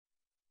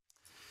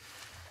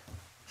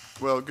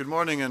Well, good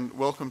morning and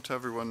welcome to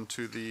everyone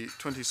to the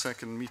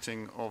 22nd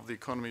meeting of the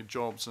Economy,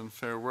 Jobs and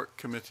Fair Work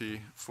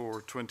Committee for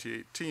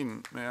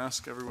 2018. May I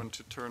ask everyone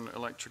to turn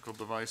electrical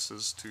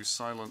devices to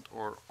silent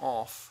or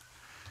off.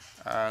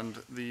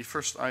 And the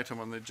first item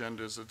on the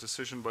agenda is a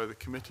decision by the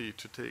committee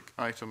to take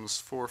items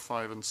 4,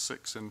 5 and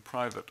 6 in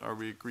private. Are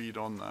we agreed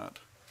on that?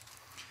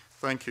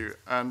 Thank you.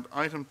 And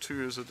item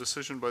 2 is a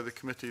decision by the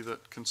committee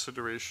that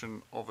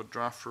consideration of a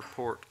draft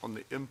report on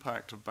the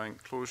impact of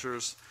bank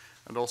closures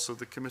and also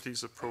the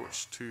committee's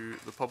approach to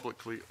the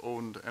publicly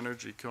owned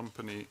energy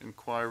company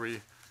inquiry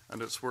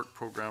and its work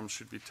programme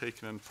should be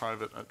taken in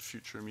private at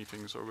future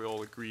meetings. Are we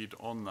all agreed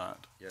on that?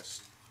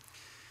 Yes.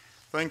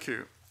 Thank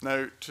you.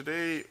 Now,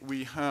 today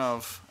we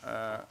have,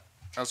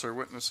 as our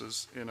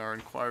witnesses in our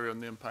inquiry on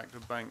the impact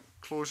of bank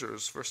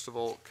closures, first of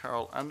all,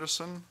 Carol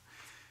Anderson,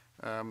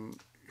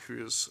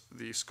 who is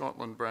the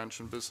Scotland Branch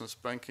and Business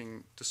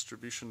Banking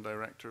Distribution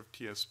Director of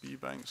TSB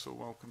Bank, so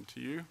welcome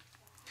to you.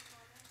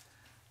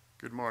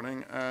 Good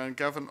morning.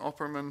 Gavin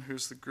Opperman,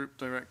 who's the Group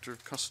Director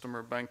of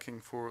Customer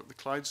Banking for the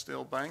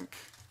Clydesdale Bank.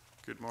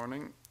 Good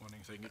morning.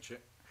 Morning, thank you, Chair.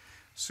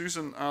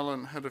 Susan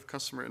Allen, Head of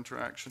Customer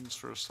Interactions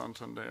for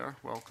Santander.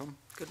 Welcome.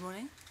 Good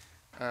morning.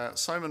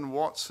 Simon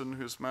Watson,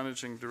 who's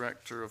Managing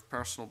Director of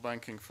Personal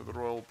Banking for the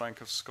Royal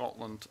Bank of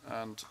Scotland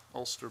and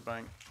Ulster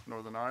Bank,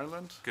 Northern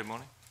Ireland. Good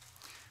morning.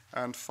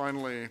 And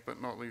finally,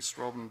 but not least,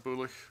 Robin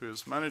Bulloch, who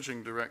is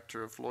Managing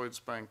Director of Lloyds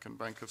Bank and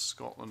Bank of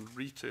Scotland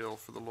Retail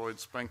for the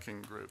Lloyds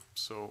Banking Group.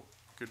 So,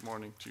 good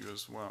morning to you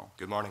as well.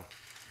 Good morning.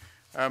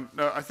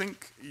 Now, I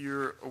think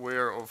you're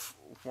aware of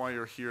why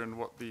you're here and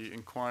what the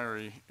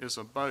inquiry is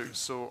about.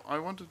 So, I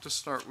wanted to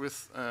start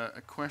with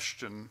a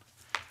question,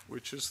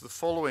 which is the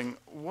following.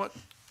 What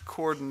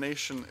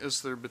coordination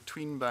is there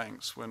between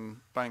banks when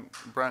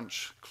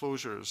branch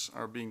closures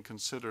are being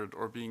considered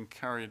or being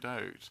carried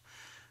out?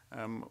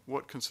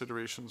 What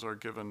considerations are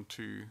given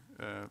to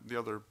the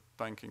other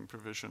banking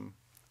provision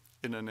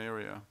in an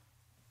area?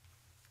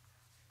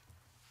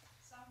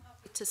 So I'm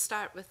happy to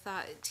start with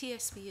that. At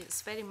TSB,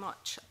 it's very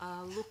much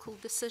a local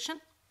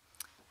decision.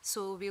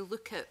 So we'll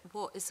look at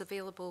what is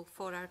available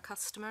for our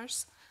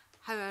customers,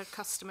 how our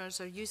customers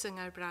are using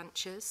our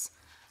branches,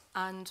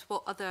 and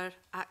what other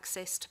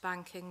access to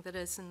banking there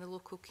is in the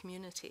local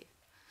community.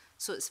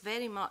 So it's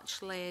very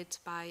much led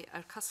by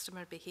our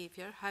customer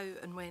behaviour, how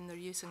and when they're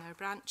using our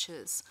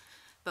branches,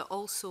 but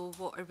also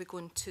what are we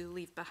going to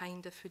leave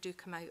behind if we do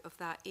come out of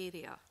that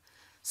area.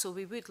 So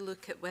we would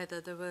look at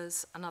whether there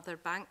was another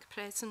bank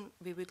present,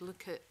 we would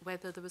look at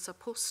whether there was a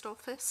post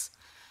office,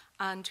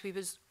 and we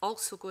would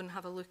also go and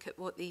have a look at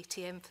what the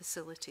ATM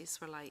facilities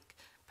were like,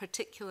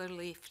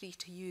 particularly free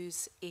to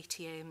use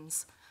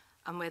ATMs,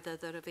 and whether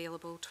they're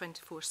available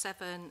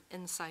 24/7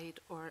 inside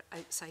or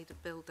outside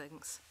of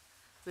buildings.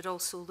 We'd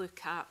also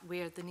look at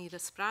where the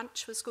nearest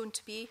branch was going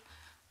to be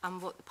and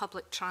what the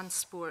public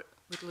transport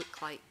would look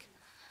like.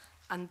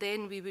 And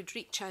then we would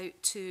reach out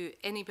to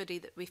anybody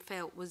that we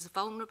felt was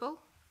vulnerable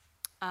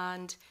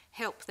and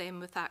help them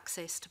with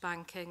access to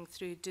banking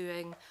through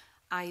doing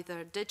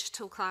either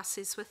digital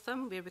classes with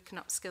them, where we can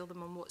upskill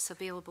them on what's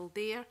available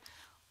there,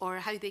 or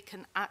how they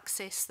can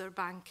access their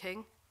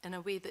banking in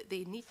a way that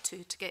they need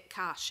to get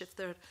cash if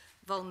they're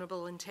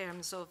vulnerable in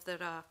terms of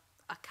they're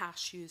a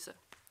cash user.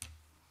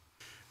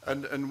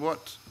 And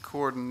what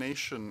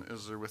coordination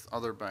is there with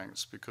other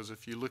banks? Because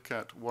if you look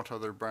at what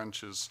other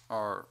branches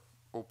are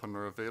open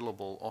or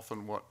available,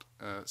 often what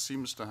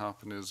seems to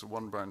happen is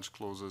one branch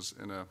closes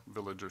in a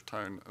village or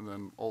town and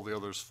then all the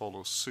others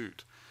follow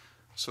suit.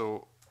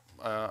 So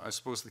I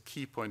suppose the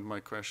key point of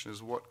my question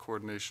is what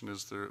coordination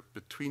is there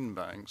between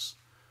banks,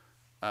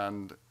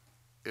 and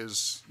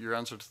is your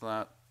answer to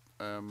that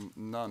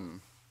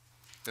none?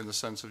 In the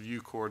sense of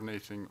you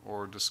coordinating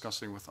or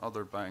discussing with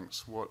other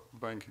banks what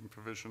banking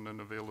provision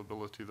and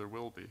availability there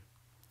will be?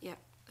 Yeah,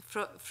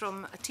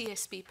 from a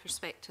TSB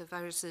perspective,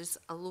 ours is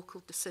a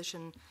local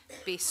decision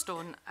based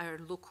on our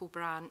local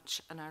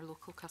branch and our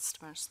local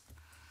customers.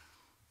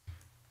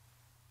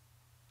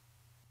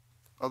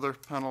 Other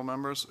panel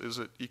members, is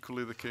it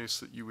equally the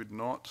case that you would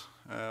not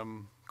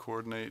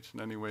coordinate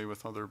in any way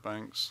with other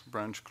banks'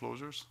 branch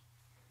closures?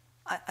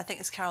 I think,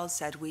 as Carol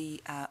said,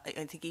 I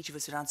think each of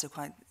us would answer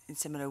quite in a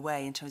similar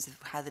way in terms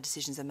of how the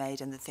decisions are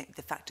made and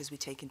the factors we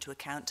take into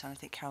account. And I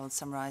think Carol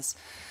summarised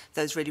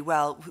those really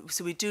well.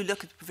 So we do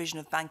look at the provision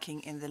of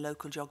banking in the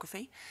local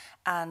geography,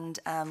 and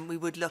we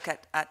would look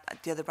at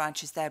the other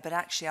branches there. But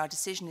actually, our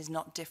decision is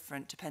not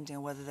different depending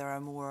on whether there are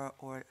more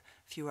or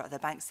fewer other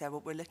banks there.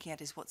 What we're looking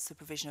at is what's the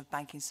provision of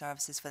banking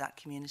services for that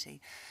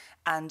community.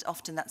 And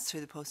often that's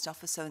through the post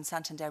office. So in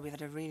Santander, we've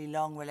had a really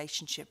long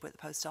relationship with the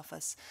post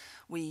office.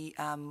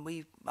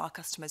 Our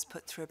customers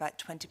put through about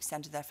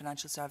 20% of their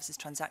financial services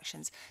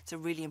transactions. It's a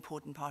really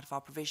important part of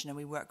our provision, and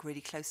we work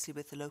really closely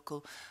with the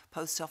local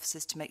post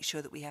offices to make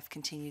sure that we have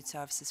continued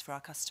services for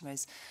our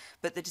customers.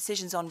 But the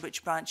decisions on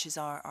which branches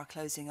are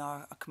closing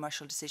are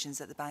commercial decisions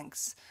that the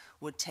banks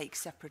would take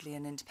separately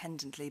and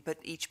independently, but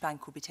each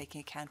bank will be taking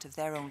account of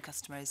their own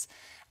customers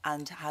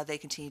and how they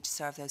continue to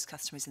serve those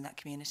customers in that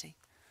community.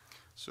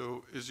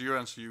 So is your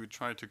answer you would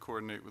try to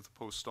coordinate with the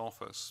post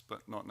office,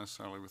 but not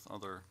necessarily with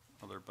other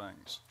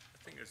banks?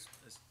 I think as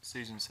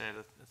Susan said,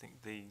 I think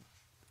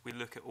we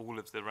look at all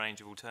of the range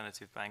of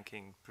alternative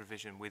banking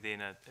provision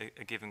within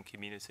a given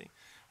community,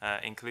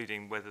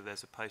 including whether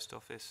there's a post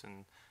office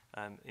and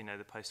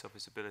the post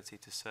office ability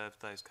to serve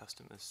those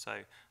customers. So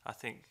I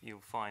think you'll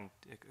find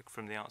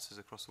from the answers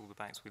across all the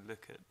banks, we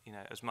look at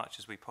as much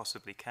as we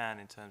possibly can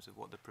in terms of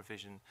what the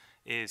provision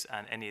is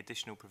and any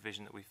additional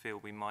provision that we feel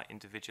we might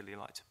individually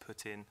like to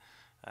put in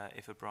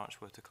if a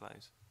branch were to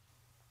close.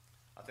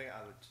 I think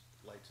I would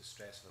like to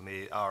stress for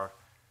me our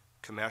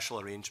commercial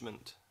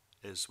arrangement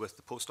is with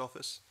the post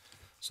office.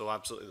 So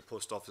absolutely the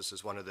post office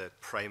is one of the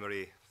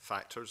primary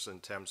factors in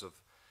terms of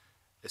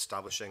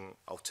establishing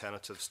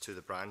alternatives to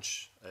the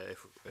branch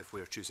if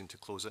we are choosing to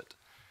close it.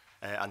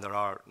 And there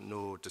are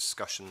no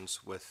discussions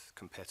with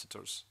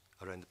competitors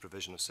around the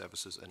provision of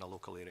services in a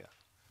local area.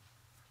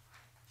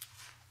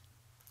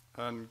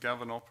 And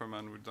Gavin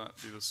Opperman, would that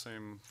be the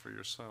same for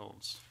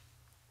yourselves?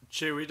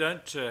 Chair, we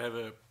don't have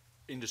an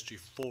industry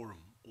forum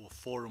or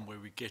forum where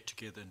we get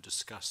together and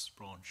discuss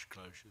branch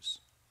closures.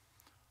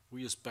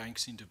 We as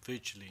banks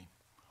individually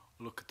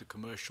look at the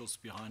commercials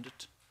behind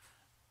it.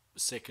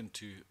 Second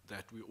to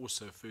that, we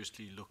also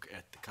firstly look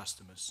at the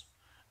customers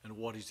and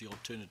what is the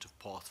alternative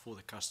path for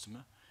the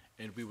customer.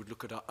 And we would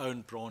look at our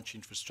own branch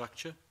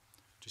infrastructure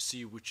to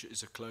see which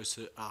is a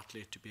closer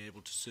outlet to be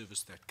able to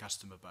service that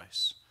customer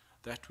base.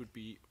 That would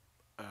be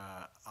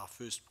our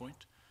first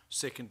point.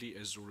 Secondly,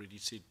 as already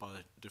said by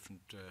the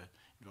different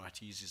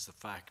invitees, is the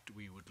fact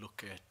we would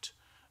look at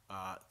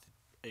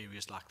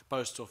areas like the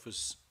post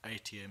office,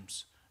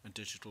 ATMs, and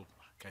digital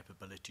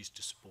capabilities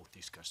to support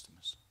these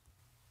customers.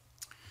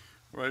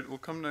 Right, we'll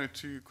come now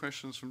to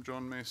questions from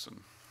John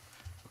Mason.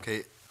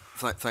 Okay,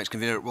 thanks,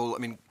 Convener. Well, I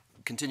mean,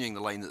 continuing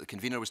the line that the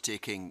Convener was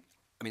taking,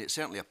 I mean, it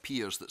certainly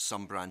appears that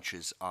some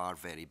branches are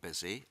very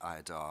busy. I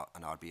had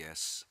an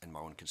RBS in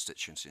my own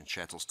constituency in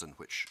Shettleston,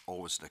 which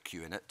always had a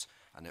queue in it,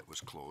 and it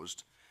was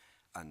closed.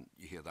 And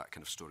you hear that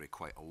kind of story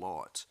quite a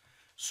lot.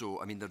 So,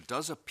 I mean, there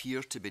does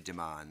appear to be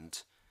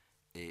demand,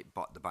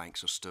 but the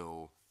banks are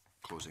still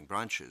closing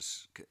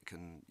branches.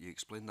 Can you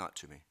explain that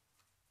to me?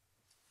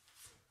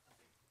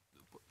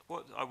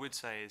 What I would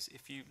say is,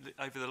 if you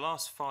over the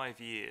last 5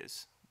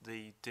 years,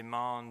 the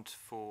demand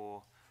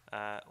for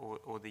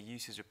or the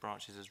usage of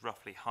branches has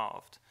roughly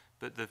halved,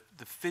 but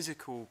the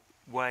physical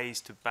ways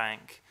to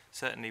bank,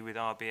 certainly with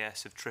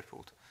RBS, have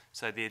tripled.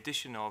 So the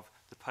addition of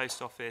the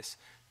post office,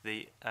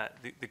 the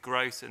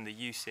growth and the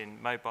use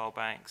in mobile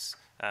banks,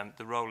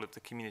 the role of the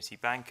community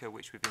banker,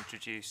 which we've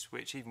introduced,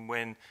 which even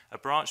when a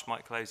branch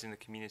might close in the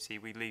community,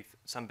 we leave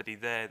somebody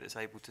there that's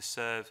able to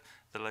serve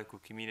the local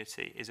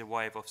community, is a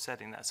way of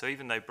offsetting that. So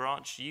even though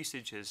branch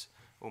usage has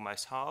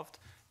almost halved,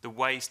 the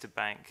ways to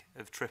bank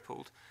have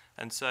tripled.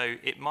 And so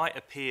it might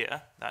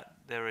appear that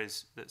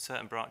that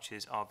certain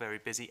branches are very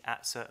busy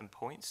at certain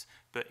points,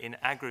 but in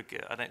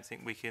aggregate, I don't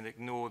think we can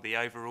ignore the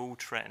overall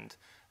trend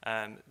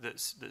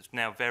that's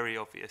now very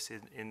obvious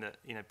in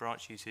that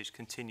branch usage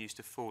continues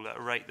to fall at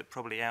a rate that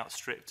probably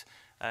outstripped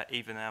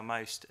even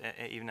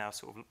our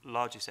sort of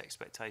largest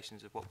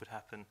expectations of what would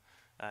happen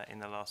in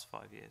the last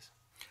 5 years.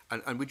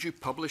 And would you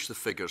publish the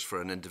figures for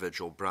an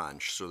individual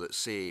branch so that,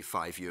 say,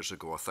 5 years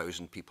ago,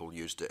 1,000 people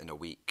used it in a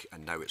week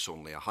and now it's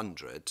only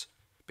 100?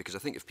 Because I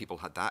think if people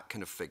had that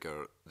kind of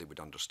figure, they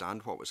would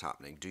understand what was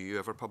happening. Do you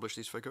ever publish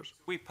these figures?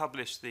 We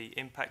publish the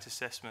impact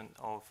assessment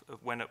of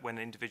when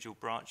individual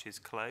branches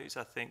close.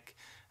 I think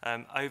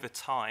over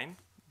time,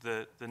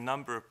 the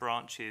number of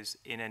branches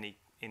in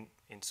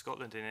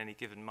Scotland in any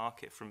given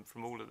market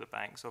from all of the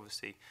banks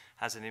obviously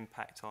has an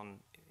impact on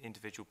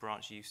individual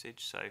branch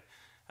usage. So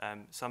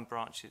some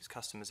branches,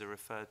 customers are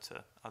referred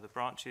to other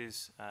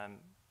branches,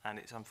 and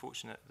it's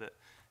unfortunate that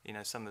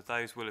some of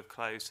those will have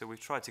closed. So we've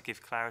tried to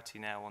give clarity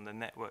now on the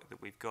network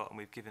that we've got, and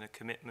we've given a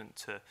commitment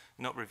to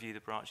not review the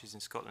branches in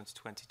Scotland to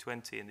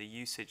 2020, and the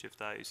usage of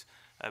those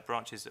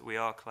branches that we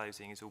are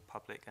closing is all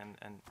public and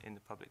in the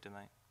public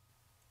domain.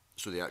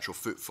 So the actual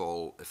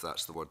footfall, if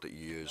that's the word that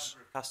you use?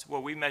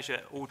 Well, we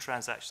measure all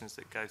transactions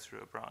that go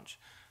through a branch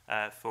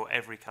for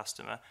every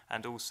customer,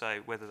 and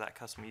also whether that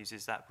customer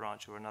uses that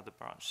branch or another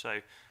branch. So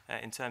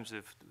in terms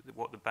of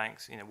what the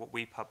banks, what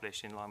we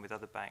publish in line with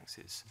other banks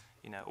is,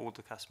 all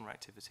the customer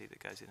activity that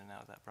goes in and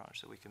out of that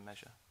branch that we can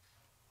measure.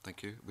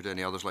 Thank you. Would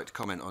any others like to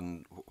comment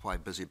on why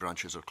busy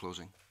branches are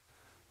closing?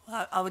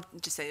 Well, I would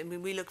just say,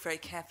 we look very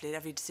carefully at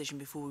every decision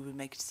before we would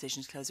make a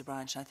decision to close a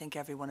branch. And I think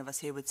every one of us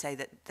here would say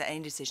that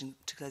any decision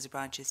to close a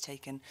branch is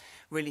taken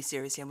really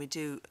seriously, and we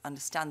do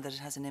understand that it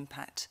has an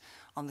impact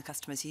on the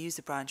customers who use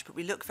the branch, but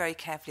we look very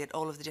carefully at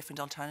all of the different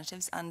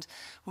alternatives. And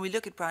when we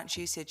look at branch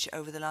usage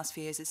over the last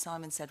few years, as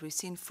Simon said, we've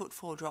seen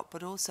footfall drop,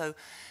 but also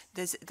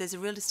there's a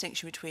real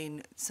distinction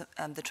between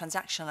the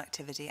transactional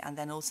activity and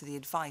then also the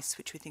advice,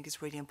 which we think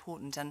is really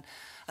important. And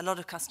a lot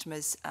of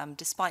customers,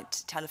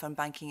 despite telephone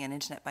banking and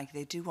internet banking,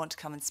 they do want to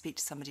come and speak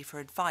to somebody for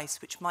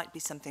advice, which might be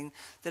something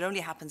that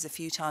only happens a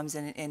few times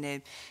in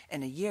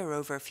a year,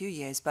 over a few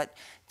years, but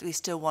we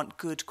still want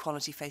good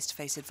quality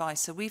face-to-face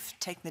advice. So we've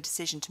taken the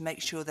decision to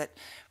make sure that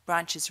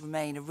branches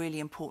remain a really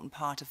important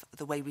part of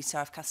the way we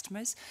serve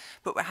customers.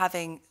 But we're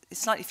having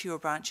slightly fewer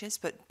branches,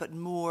 but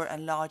more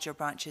and larger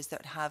branches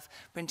that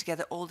bring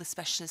together all the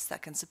specialists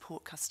that can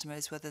support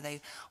customers, whether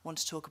they want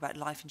to talk about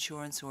life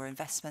insurance or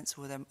investments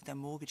or their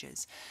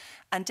mortgages.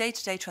 And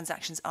day-to-day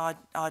transactions are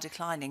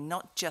declining,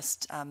 not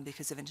just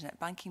because of internet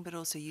banking, but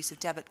also use of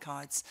debit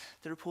cards.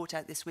 The report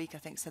out this week, I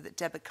think, said that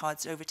debit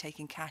cards are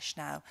overtaking cash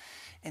now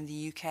in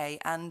the UK.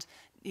 And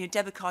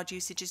debit card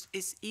usage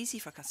is easy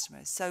for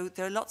customers. So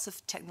there are lots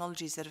of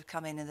technologies that have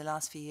come in the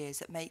last few years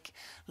that make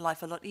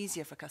life a lot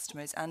easier for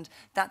customers. And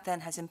that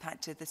then has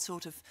impacted the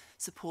sort of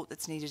support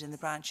that's needed in the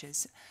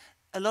branches.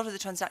 A lot of the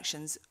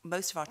transactions,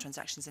 most of our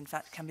transactions, in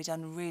fact, can be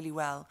done really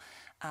well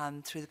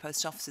through the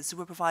post offices. So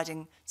we're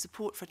providing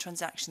support for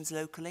transactions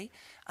locally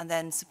and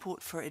then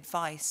support for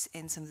advice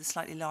in some of the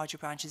slightly larger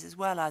branches, as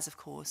well as, of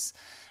course,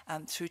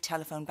 through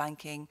telephone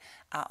banking,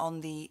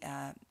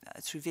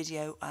 through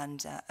video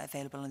and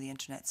available on the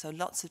internet. So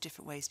lots of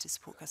different ways to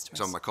support customers.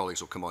 Some of my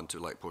colleagues will come on to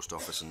like post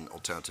office and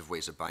alternative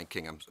ways of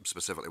banking. I'm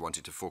specifically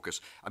wanting to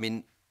focus. I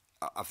mean,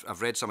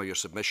 I've read some of your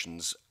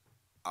submissions.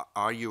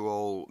 Are you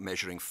all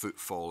measuring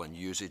footfall and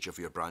usage of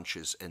your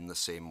branches in the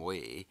same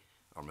way?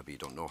 Or maybe you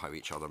don't know how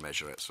each other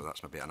measure it, so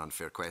that's maybe an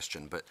unfair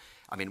question. But,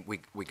 I mean,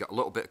 we got a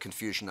little bit of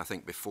confusion, I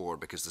think, before,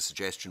 because the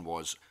suggestion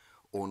was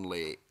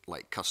only,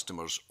 like,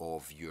 customers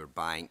of your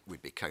bank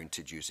would be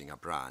counted using a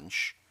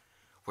branch,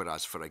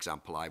 whereas, for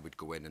example, I would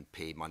go in and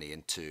pay money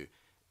into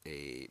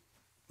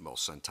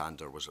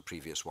Santander was a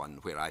previous one,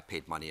 where I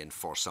paid money in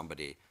for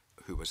somebody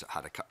who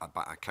had an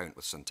account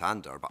with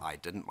Santander, but I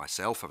didn't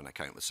myself have an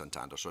account with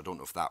Santander, so I don't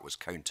know if that was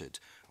counted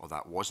or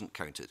that wasn't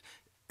counted.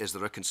 Is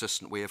there a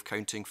consistent way of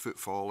counting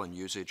footfall and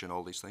usage and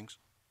all these things?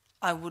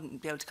 I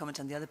wouldn't be able to comment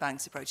on the other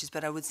banks' approaches,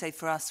 but I would say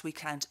for us, we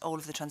count all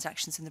of the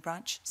transactions in the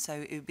branch. So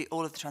it would be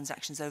all of the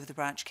transactions over the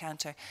branch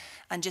counter.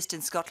 And just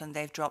in Scotland,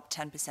 they've dropped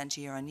 10%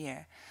 year on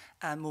year,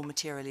 more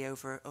materially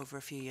over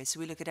a few years. So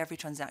we look at every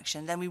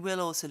transaction. Then we will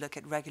also look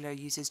at regular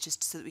users,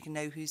 just so that we can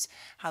know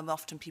how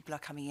often people are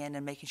coming in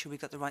and making sure we've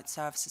got the right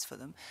services for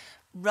them.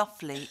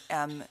 Roughly,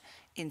 I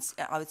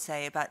would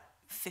say about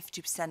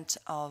 50%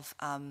 of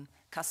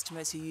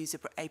customers who use a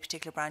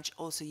particular branch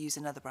also use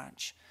another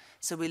branch.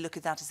 So we look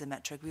at that as a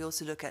metric. We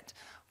also look at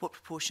what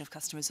proportion of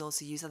customers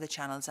also use other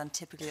channels, and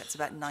typically that's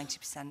about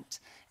 90%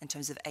 in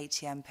terms of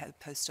ATM,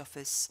 post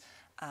office,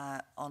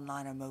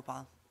 online or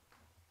mobile.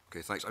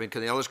 Okay, thanks. I mean,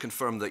 can the others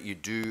confirm that you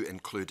do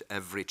include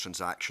every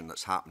transaction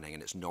that's happening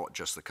and it's not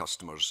just the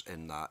customers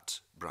in that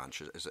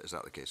branch? Is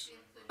that the case?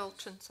 All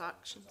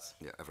transactions.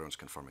 Yeah, everyone's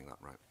confirming that,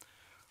 right.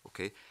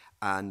 Okay.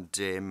 And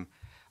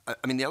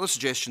I mean, the other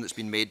suggestion that's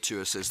been made to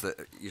us is that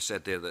you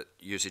said there that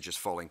usage is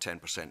falling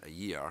 10% a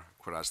year,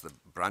 whereas the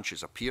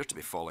branches appear to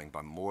be falling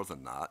by more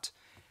than that.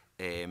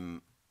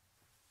 You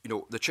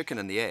know, the chicken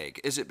and the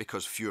egg, is it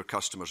because fewer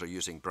customers are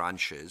using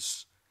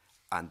branches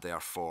and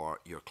therefore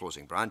you're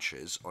closing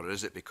branches, or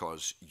is it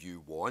because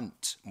you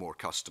want more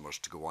customers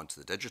to go onto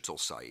the digital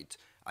side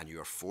and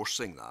you're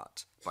forcing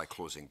that by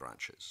closing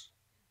branches?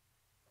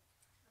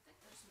 I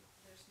think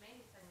there's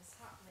many things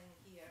happening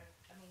here.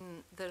 I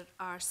mean, there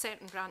are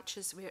certain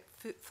branches where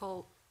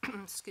footfall,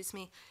 excuse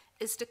me,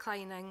 is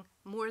declining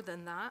more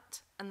than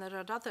that, and there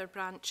are other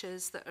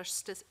branches that are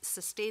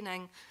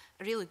sustaining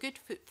a really good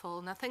footfall.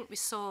 And I think we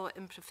saw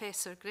in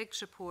Professor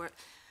Grigg's report,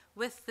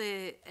 with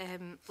the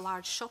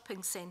large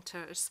shopping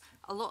centres,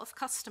 a lot of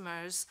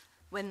customers,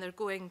 when they're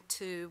going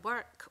to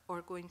work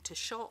or going to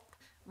shop,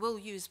 will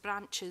use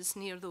branches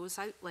near those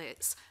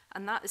outlets,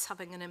 and that is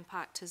having an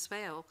impact as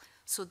well.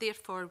 So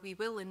therefore, we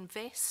will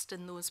invest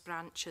in those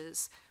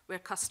branches where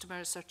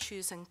customers are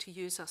choosing to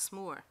use us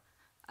more,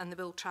 and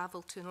they will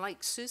travel to. And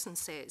like Susan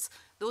says,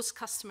 those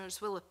customers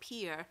will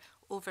appear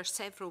over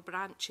several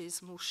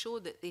branches and will show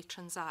that they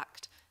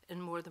transact in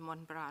more than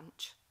one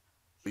branch.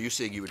 Are you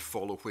saying you would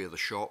follow where the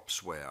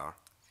shops were?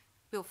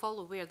 We'll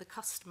follow where the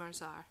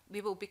customers are.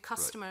 We will be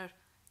customer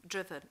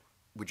driven.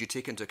 Would you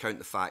take into account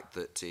the fact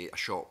that a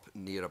shop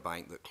near a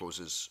bank that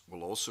closes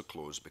will also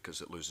close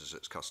because it loses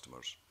its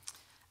customers?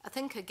 I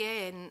think,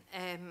 again,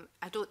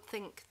 I don't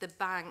think the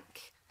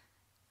bank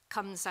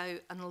comes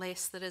out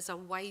unless there is a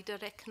wider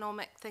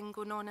economic thing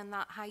going on in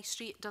that high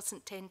street. It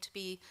doesn't tend to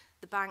be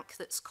the bank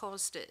that's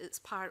caused it. It's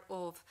part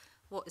of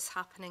what is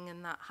happening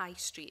in that high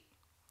street.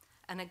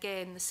 And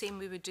again, the same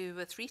we would do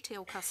with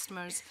retail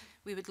customers,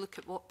 we would look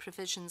at what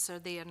provisions are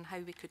there and how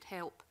we could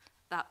help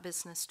that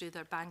business do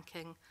their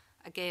banking,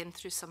 again,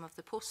 through some of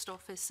the post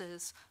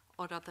offices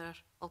or other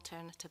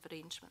alternative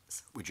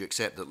arrangements. Would you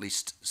accept that at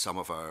least some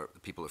of our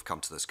people who have come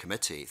to this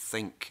committee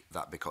think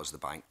that because the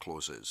bank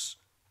closes,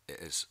 it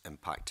is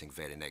impacting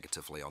very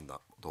negatively on the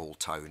whole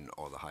town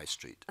or the high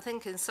street? I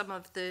think in some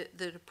of the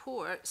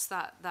reports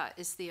that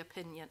is the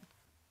opinion.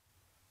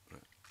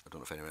 Right. I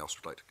don't know if anyone else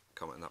would like to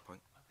comment on that point.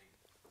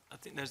 I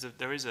think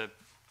there is a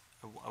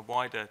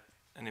wider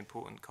and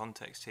important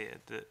context here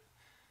that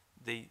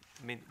the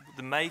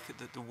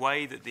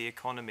way that the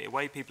economy, the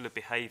way people are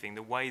behaving,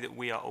 the way that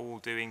we are all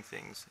doing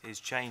things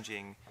is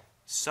changing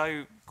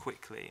so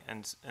quickly,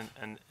 and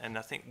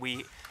I think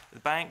the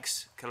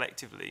banks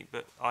collectively,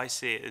 but I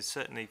see it as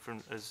certainly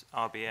as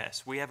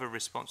RBS, we have a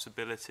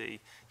responsibility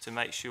to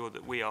make sure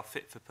that we are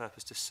fit for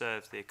purpose to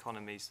serve the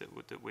economies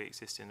that we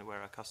exist in and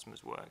where our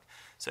customers work.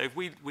 So if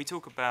we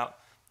talk about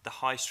the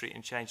high street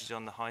and changes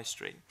on the high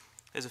street,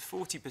 there's a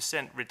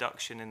 40%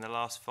 reduction in the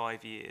last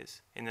 5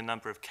 years in the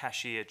number of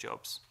cashier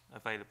jobs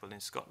available in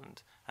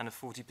Scotland, and a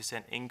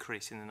 40%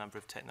 increase in the number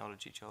of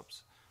technology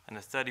jobs, and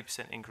a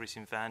 30% increase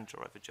in van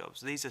driver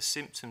jobs. These are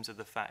symptoms of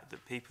the fact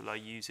that people are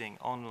using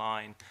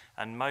online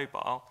and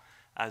mobile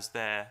as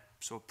their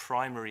sort of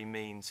primary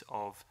means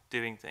of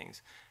doing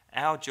things.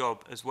 Our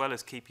job, as well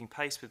as keeping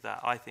pace with that,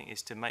 I think,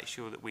 is to make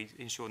sure that we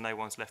ensure no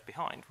one's left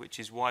behind, which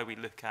is why we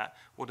look at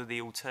what are the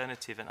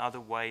alternative and other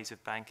ways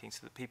of banking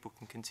so that people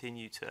can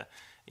continue to,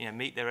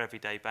 meet their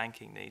everyday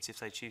banking needs if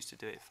they choose to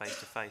do it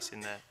face-to-face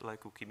in their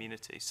local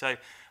community. So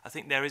I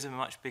think there is a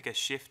much bigger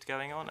shift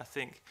going on. I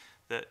think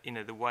that,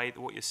 the way that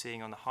what you're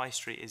seeing on the high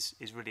street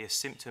is really a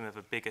symptom of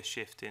a bigger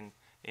shift in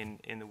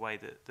the way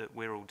that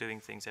we're all doing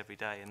things every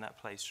day, and that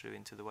plays through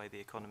into the way the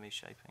economy is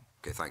shaping.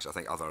 Okay, thanks. I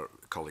think other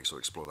colleagues will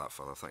explore that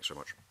further. Thanks very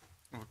much.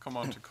 We'll come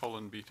on to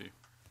Colin Beattie.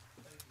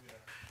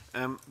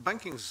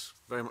 Banking's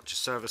very much a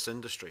service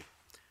industry,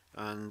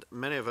 and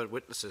many of our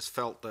witnesses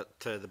felt that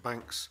the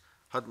banks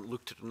hadn't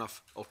looked at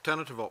enough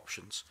alternative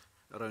options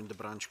around the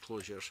branch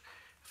closures.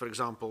 For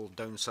example,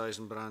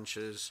 downsizing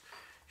branches,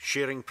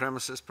 sharing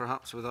premises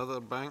perhaps with other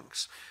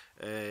banks,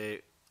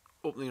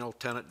 opening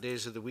alternate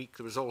days of the week.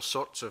 There was all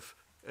sorts of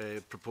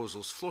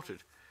proposals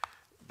floated,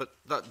 but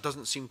that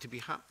doesn't seem to be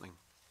happening.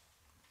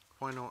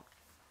 Why not?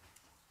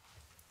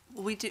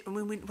 Well, we do,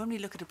 when we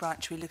look at a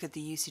branch, we look at the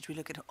usage, we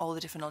look at all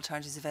the different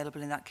alternatives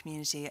available in that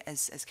community,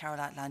 as Carol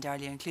outlined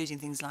earlier, including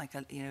things like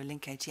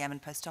Link ATM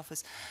and post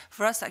office.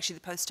 For us, actually,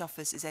 the post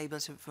office is able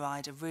to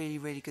provide a really,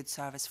 really good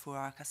service for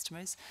our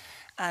customers,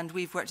 and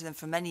we've worked with them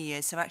for many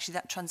years. So actually,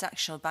 that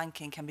transactional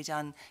banking can be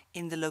done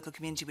in the local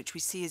community, which we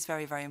see is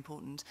very, very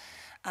important.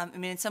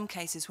 In some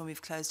cases, when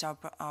we've closed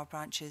our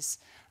branches,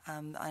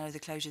 I know the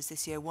closures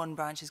this year, one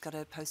branch has got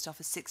a post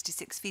office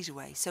 66 feet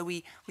away. So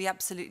we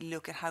absolutely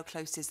look at how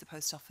close is the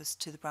post office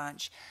to the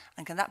branch,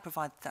 and can that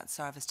provide that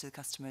service to the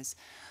customers.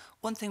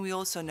 One thing we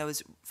also know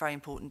is very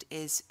important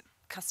is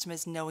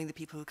customers knowing the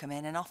people who come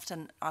in, and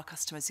often our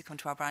customers who come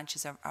to our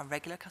branches are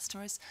regular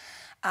customers,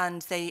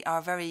 and they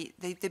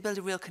build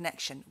a real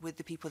connection with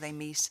the people they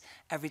meet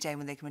every day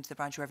when they come into the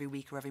branch, or every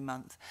week or every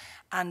month.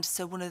 And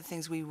so one of the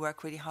things we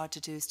work really hard to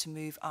do is to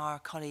move our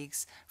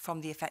colleagues from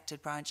the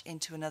affected branch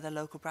into another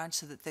local branch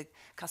so that the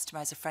customer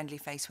has a friendly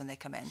face when they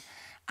come in.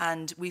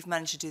 And we've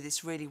managed to do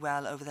this really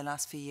well over the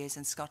last few years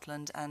in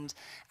Scotland, and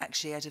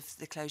actually out of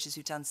the closures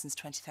we've done since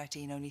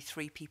 2013, only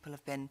 3 people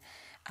have been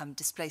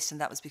displaced,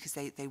 and that was because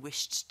they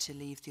wished to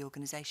leave the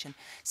organisation.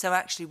 So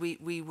actually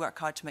we work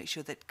hard to make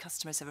sure that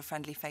customers have a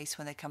friendly face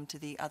when they come to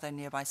the other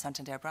nearby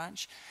Santander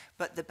branch,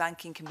 but the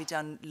banking can be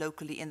done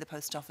locally in the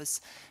post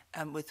office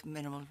with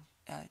minimal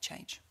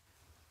change.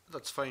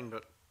 That's fine,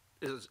 but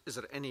is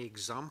there any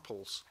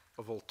examples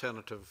of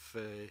alternative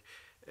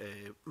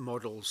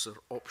models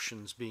or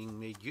options being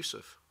made use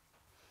of?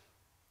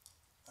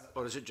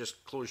 Or is it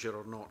just closure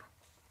or not?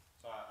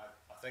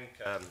 I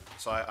think,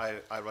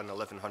 I run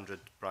 1,100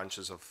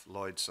 branches of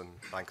Lloyds and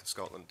Bank of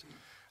Scotland,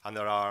 and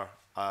there are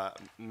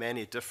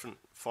many different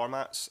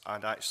formats,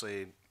 and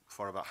actually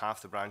for about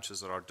half the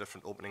branches there are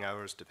different opening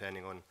hours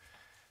depending on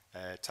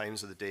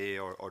times of the day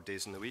or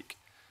days in the week.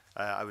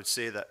 I would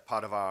say that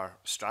part of our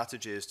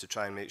strategy is to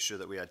try and make sure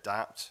that we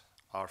adapt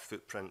our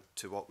footprint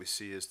to what we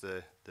see as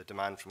the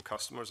demand from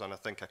customers, and I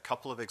think a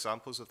couple of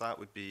examples of that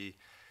would be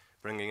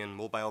bringing in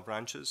mobile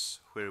branches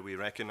where we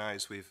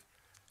recognise we've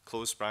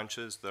closed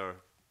branches. There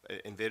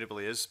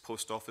invariably is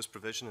post office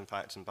provision. In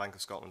fact, in Bank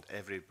of Scotland,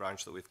 every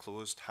branch that we've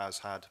closed has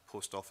had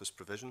post office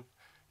provision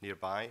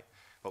nearby,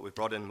 but we've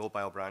brought in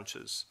mobile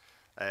branches.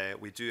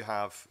 We do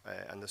have,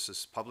 and this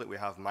is public, we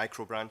have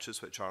micro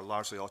branches which are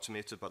largely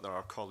automated, but there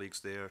are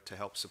colleagues there to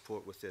help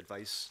support with the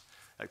advice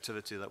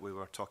activity that we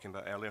were talking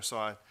about earlier. So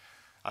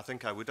I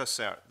think I would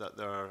assert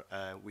that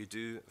we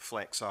do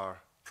flex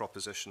our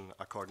proposition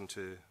according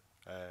to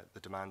the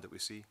demand that we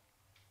see.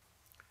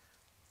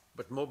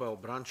 But mobile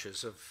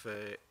branches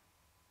have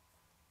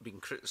been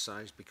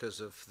criticised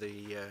because of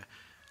the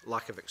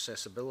lack of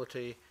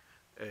accessibility,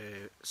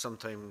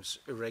 sometimes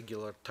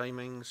irregular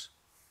timings.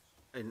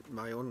 In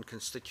my own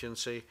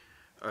constituency,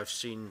 I've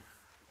seen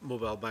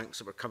mobile banks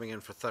that were coming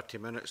in for 30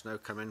 minutes now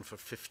come in for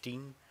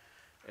 15.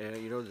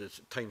 The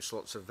time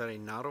slots are very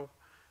narrow,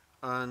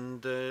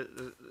 and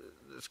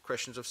there's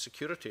questions of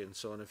security and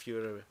so on if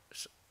you're a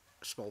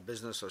small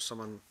business or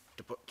someone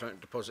trying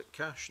to deposit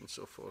cash and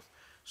so forth.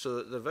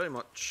 So they're very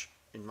much,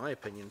 in my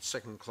opinion,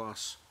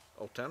 second-class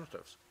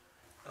alternatives.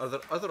 Are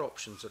there other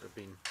options that have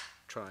been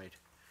tried?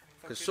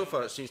 Because so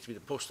far it seems to be the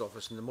post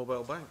office and the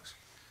mobile banks.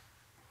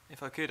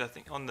 If I could, I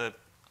think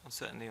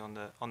certainly on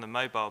the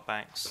mobile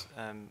banks,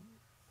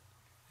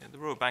 the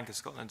Royal Bank of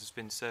Scotland has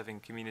been serving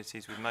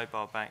communities with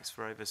mobile banks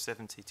for over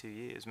 72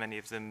 years. Many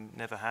of them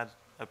never had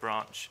a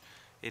branch.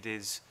 It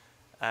is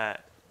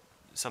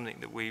something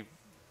that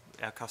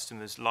our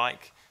customers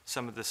like.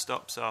 Some of the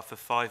stops are for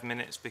 5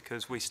 minutes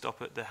because we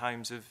stop at the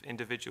homes of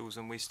individuals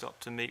and we stop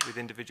to meet with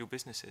individual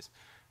businesses.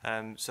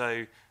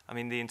 So, I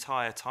mean, the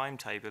entire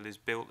timetable is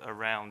built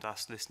around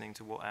us listening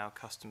to what our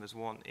customers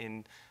want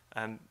in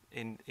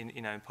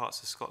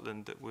parts of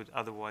Scotland that would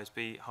otherwise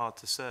be hard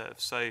to serve.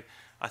 So,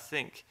 I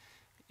think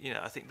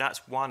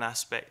that's one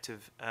aspect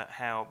of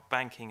how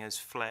banking has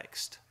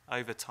flexed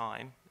over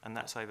time, and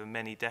that's over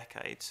many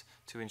decades,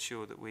 to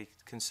ensure that we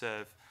can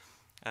serve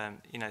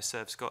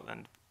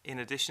Scotland. In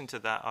addition to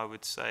that, I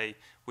would say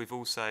we've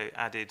also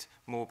added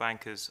more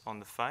bankers on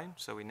the phone.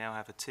 So we now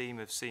have a team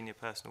of senior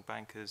personal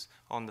bankers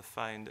on the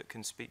phone that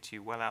can speak to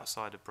you well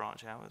outside of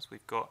branch hours.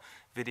 We've got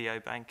video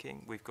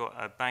banking. We've got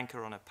a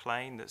banker on a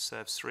plane that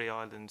serves 3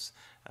 islands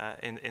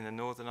in the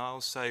Northern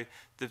Isles. So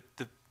the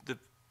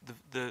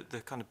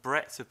kind of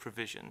breadth of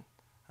provision,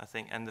 I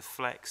think, and the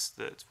flex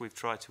that we've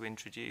tried to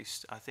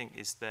introduce, I think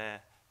is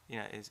there.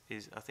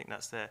 I think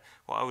that's there.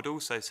 What I would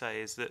also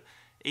say is that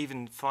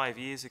even 5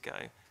 years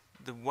ago,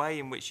 the way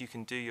in which you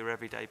can do your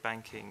everyday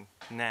banking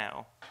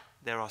now,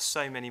 there are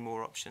so many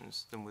more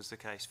options than was the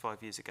case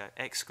 5 years ago,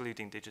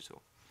 excluding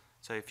digital.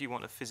 So if you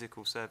want a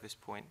physical service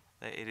point,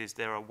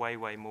 there are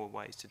way more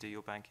ways to do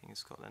your banking in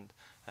Scotland,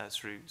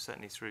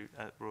 certainly through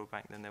Royal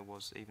Bank, than there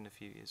was even a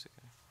few years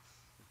ago.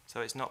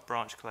 So it's not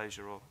branch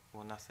closure or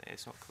nothing.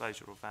 It's not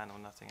closure or ban or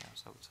nothing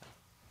else, I would say.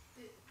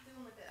 The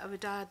only bit I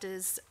would add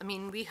is, I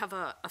mean, we have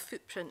a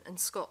footprint in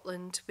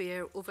Scotland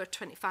where over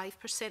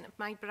 25% of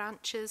my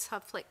branches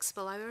have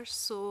flexible hours.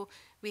 So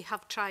we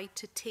have tried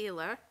to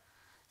tailor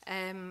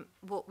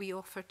what we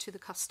offer to the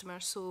customer.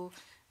 So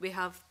we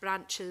have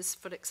branches,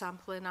 for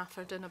example, in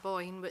Afford and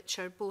Aboyne, which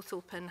are both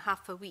open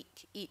half a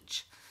week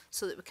each,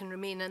 so that we can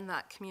remain in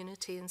that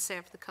community and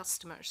serve the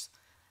customers.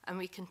 And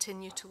we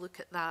continue to look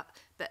at that,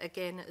 but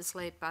again, it is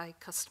led by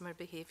customer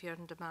behaviour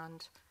and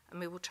demand, and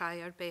we will try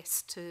our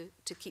best to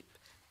keep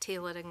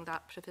tailoring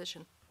that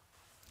provision.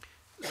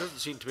 There doesn't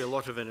seem to be a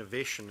lot of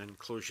innovation in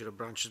closure of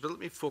branches, but let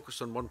me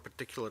focus on one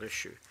particular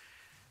issue.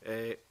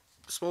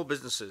 Small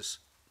businesses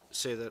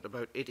say that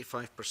about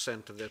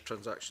 85% of their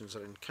transactions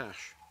are in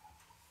cash.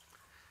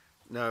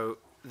 Now,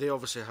 they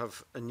obviously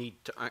have a need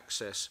to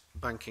access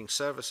banking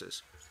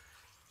services.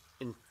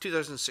 In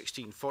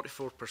 2016,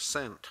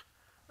 44%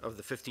 of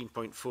the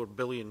 15.4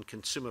 billion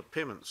consumer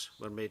payments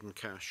were made in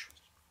cash.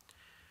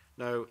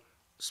 Now,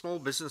 small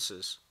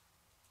businesses,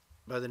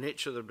 by the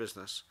nature of their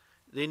business,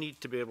 they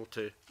need to be able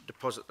to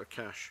deposit their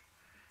cash.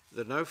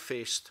 They're now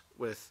faced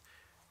with,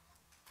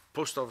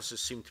 post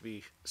offices seem to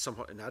be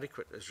somewhat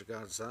inadequate as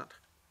regards that,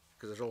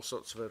 because there's all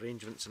sorts of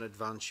arrangements in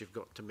advance you've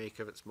got to make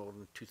if it's more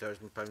than £2,000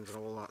 and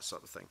all that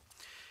sort of thing.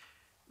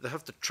 They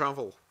have to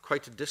travel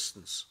quite a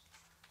distance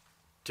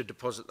to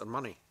deposit their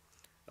money.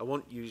 I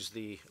won't use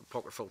the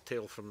apocryphal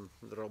tale from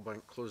the Royal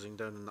Bank closing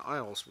down in the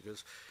Isles,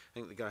 because I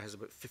think the guy has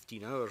about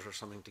 15 hours or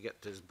something to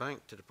get to his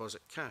bank to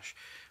deposit cash.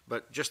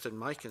 But just in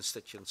my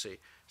constituency,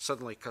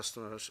 suddenly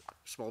customers,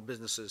 small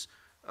businesses,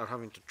 are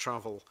having to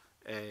travel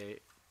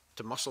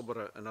to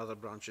Musselburgh and other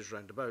branches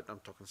round about. I'm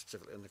talking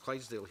specifically in the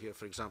Clydesdale here,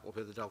 for example,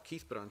 where the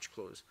Dalkeith branch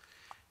closed.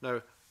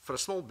 Now, for a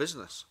small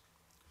business,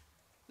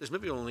 there's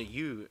maybe only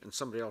you and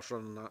somebody else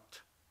running that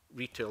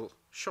retail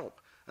shop,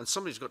 and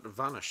somebody's got to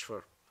vanish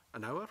for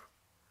an hour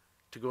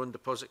to go and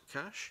deposit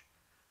cash.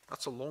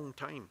 That's a long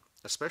time,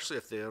 especially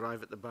if they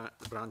arrive at the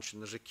branch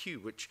and there's a queue,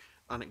 which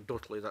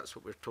anecdotally that's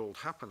what we're told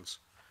happens.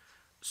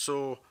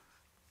 So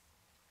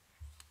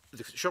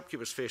the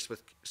shopkeeper's faced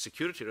with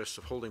security risks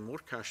of holding more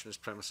cash in his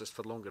premises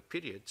for longer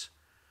periods,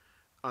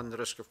 and the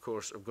risk, of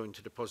course, of going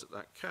to deposit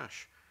that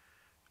cash.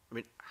 I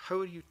mean, how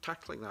are you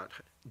tackling that?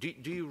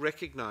 Do you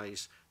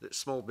recognise that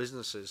small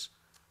businesses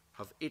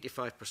have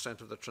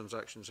 85% of their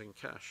transactions in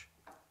cash?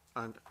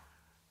 And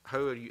how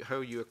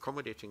are you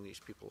accommodating these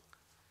people,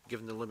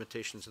 given the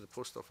limitations of the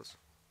post office?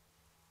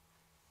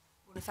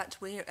 Well, in fact,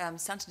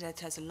 Santander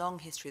has a long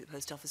history at the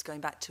post office,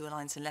 going back to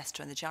Alliance in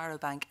Leicester and the Gyro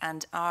Bank,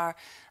 and our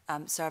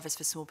service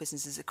for small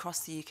businesses across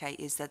the UK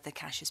is that the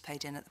cash is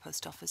paid in at the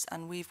post office,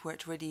 and we've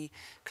worked really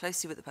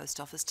closely with the post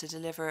office to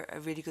deliver a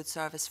really good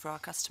service for our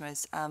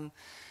customers.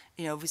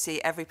 You know,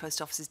 obviously every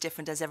post office is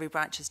different, as every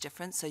branch is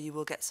different, so you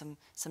will get some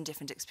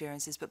different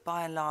experiences, but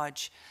by and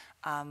large,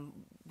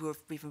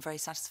 we've been very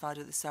satisfied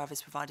with the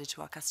service provided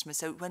to our customers.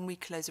 So when we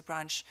close a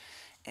branch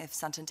of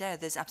Santander,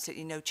 there's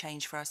absolutely no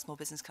change for our small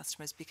business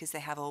customers, because they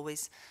have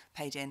always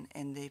paid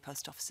in the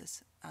post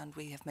offices, and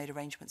we have made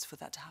arrangements for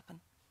that to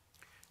happen.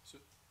 So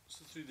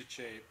through the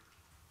chair,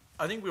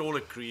 I think we all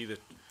agree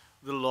that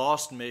the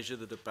last measure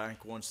that a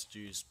bank wants to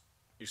do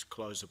is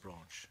close a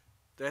branch.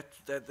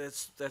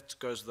 That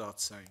goes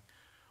without saying.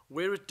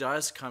 Where it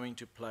does come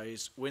into play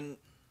is when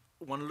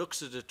one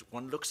looks at it,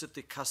 one looks at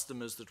the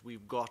customers that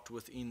we've got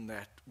within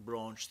that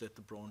branch that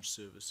the branch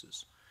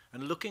services.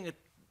 And looking at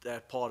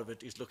that part of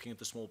it is looking at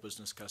the small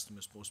business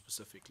customers more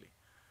specifically.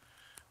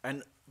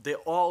 And there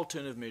are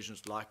alternative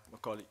measures, like my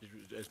colleague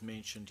has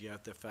mentioned. You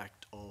have the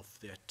fact of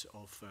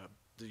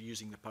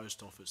using the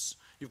post office.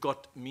 You've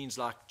got means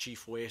like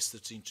Chief West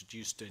that's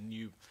introduced a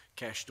new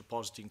cash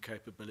depositing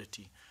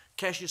capability.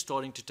 Cash is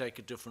starting to take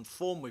a different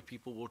form where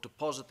people will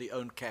deposit their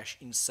own cash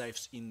in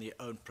safes in their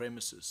own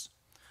premises.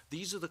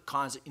 These are the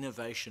kinds of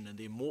innovation, and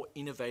they're more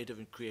innovative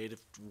and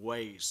creative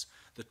ways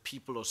that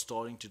people are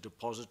starting to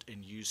deposit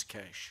and use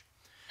cash.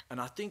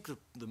 And I think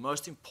the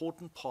most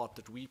important part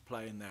that we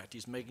play in that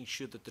is making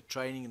sure that the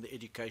training and the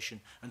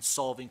education and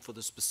solving for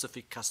the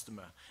specific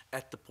customer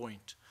at the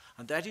point.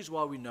 And that is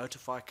why we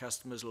notify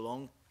customers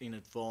long in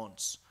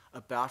advance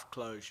about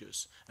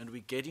closures, and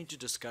we get into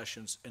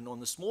discussions. And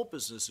on the small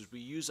businesses, we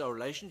use our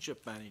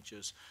relationship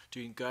managers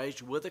to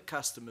engage with the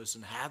customers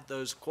and have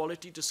those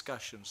quality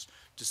discussions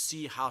to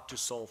see how to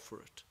solve for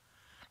it.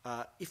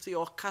 If there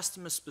are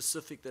customers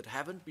specific that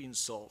haven't been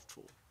solved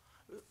for,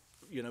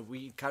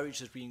 we encourage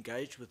that we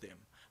engage with them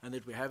and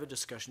that we have a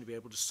discussion to be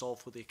able to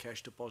solve for their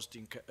cash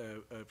depositing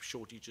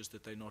shortages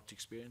that they're not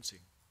experiencing.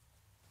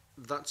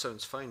 That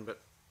sounds fine,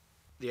 but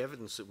the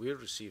evidence that we're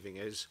receiving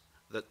is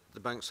that the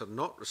banks are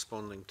not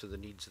responding to the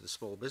needs of the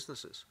small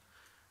businesses,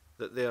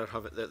 that they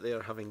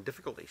are having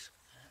difficulties.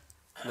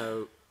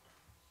 Now,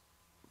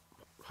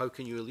 how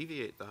can you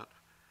alleviate that?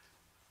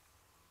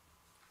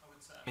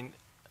 I mean,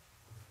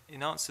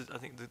 in answer, I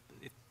think at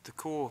the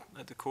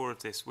core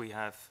of this, we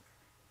have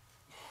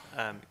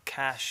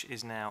cash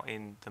is now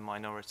in the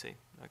minority.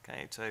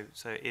 Okay,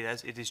 so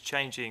it is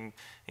changing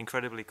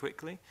incredibly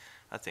quickly.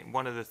 I think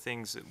one of the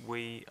things that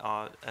we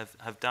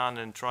have done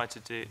and tried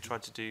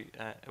to do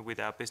with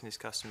our business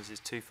customers is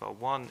twofold.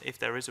 One, if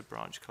there is a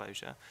branch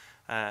closure,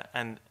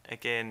 and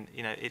again,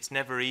 it's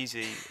never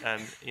easy.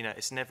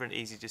 It's never an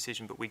easy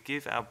decision. But we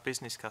give our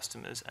business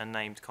customers a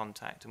named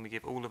contact, and we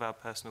give all of our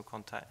personal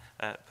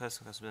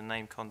customers a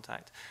named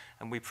contact,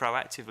 and we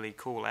proactively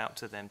call out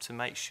to them to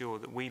make sure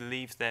that we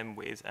leave them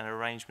with an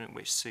arrangement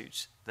which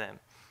suits them.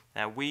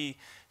 Now, we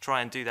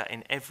try and do that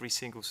in every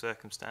single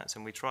circumstance,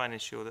 and we try and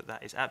ensure that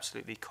that is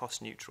absolutely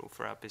cost neutral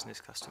for our business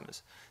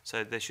customers.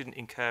 So they shouldn't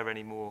incur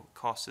any more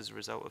costs as a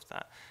result of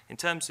that. In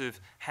terms of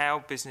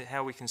how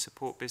we can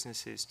support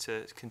businesses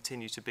to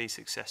continue to be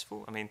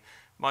successful, I mean,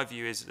 my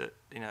view is that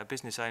a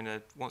business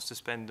owner wants to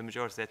spend the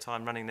majority of their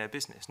time running their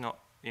business, not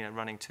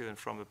running to and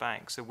from a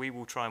bank. So we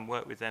will try and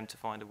work with them to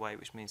find a way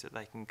which means that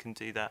they can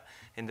do that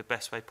in the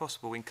best way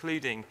possible,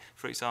 including,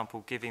 for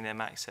example, giving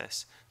them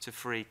access to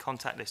free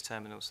contactless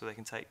terminals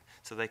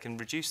so they can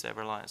reduce their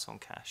reliance on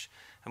cash.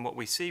 And what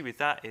we see with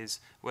that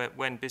is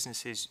when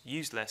businesses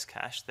use less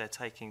cash, their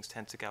takings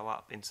tend to go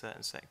up in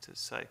certain sectors.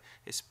 So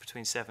it's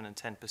between 7 and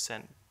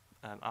 10%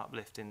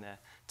 uplift in their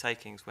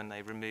takings when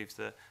they remove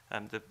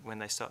when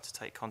they start to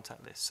take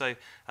contactless. So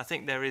I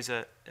think there is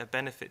a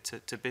benefit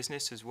to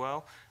business as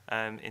well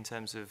in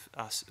terms of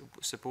us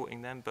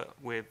supporting them, but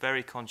we're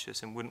very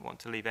conscious and wouldn't want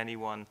to leave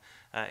anyone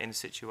in a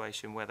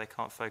situation where they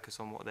can't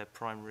focus on what their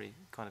primary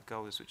kind of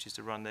goal is, which is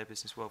to run their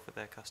business well for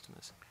their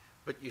customers.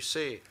 But you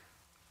say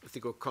if they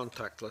go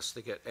contactless,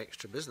 they get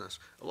extra business.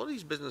 A lot of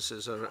these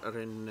businesses are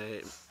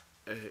in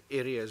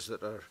areas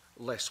that are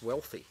less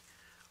wealthy,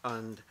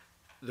 and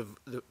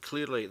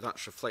clearly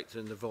that's reflected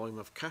in the volume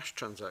of cash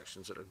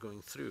transactions that are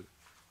going through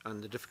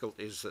and the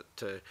difficulties that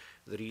the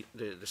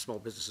small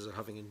businesses are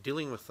having in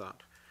dealing with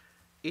that.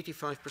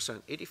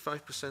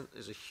 85%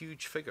 is a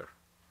huge figure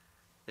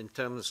in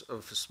terms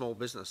of a small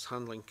business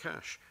handling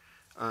cash,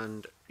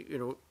 and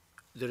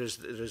there is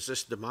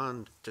this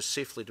demand to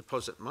safely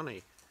deposit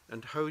money.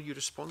 And how are you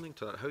responding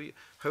to that?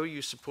 How are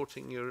you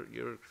supporting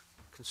your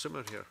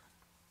consumer here?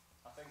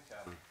 I think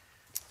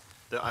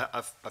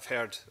I've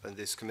heard in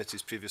these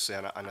committees previously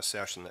an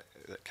assertion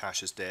that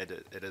cash is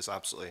dead. It is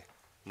absolutely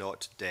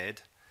not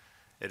dead.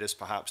 It is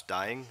perhaps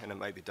dying, and it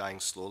might be dying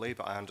slowly,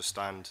 but I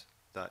understand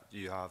that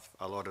you have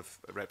a lot of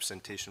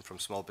representation from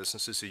small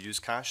businesses who use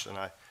cash, and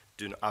I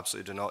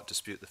absolutely do not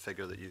dispute the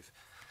figure that you've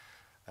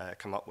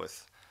come up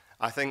with.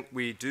 I think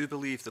we do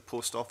believe the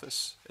post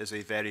office is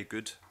a very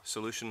good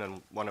solution,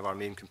 and one of our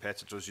main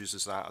competitors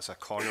uses that as a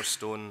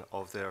cornerstone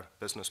of their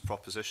business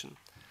proposition.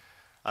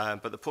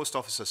 But the post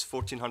office has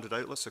 1,400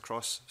 outlets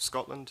across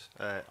Scotland,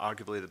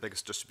 arguably the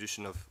biggest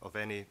distribution of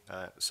any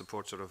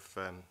supporter of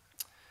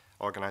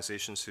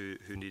organisations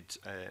who need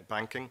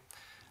banking.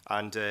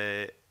 And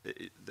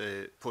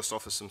the post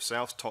office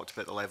themselves talked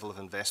about the level of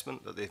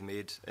investment that they've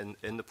made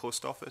in the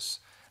post office.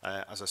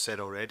 As I said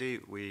already,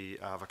 we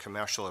have a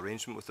commercial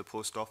arrangement with the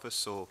post office,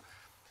 so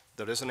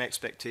there is an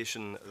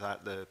expectation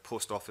that the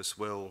post office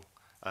will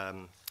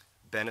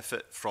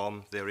benefit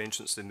from the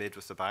arrangements they made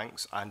with the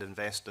banks and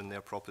invest in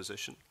their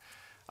proposition.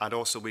 And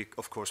also we,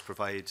 of course,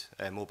 provide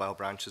mobile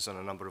branches in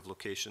a number of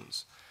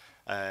locations.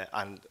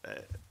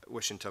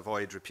 Wishing to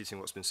avoid repeating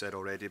what's been said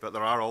already, but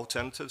there are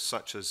alternatives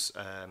such as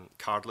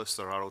cardless,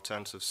 there are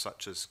alternatives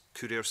such as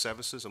courier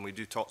services, and we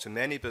do talk to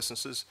many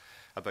businesses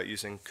about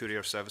using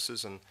courier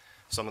services, and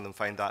some of them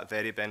find that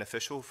very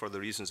beneficial for the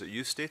reasons that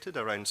you stated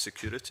around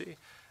security,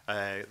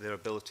 their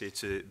ability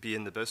to be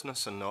in the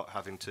business and not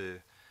having to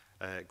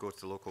go to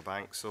the local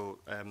bank. So,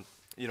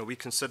 we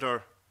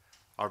consider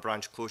our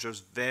branch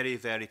closures very,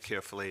 very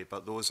carefully,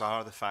 but those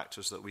are the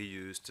factors that we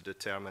use to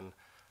determine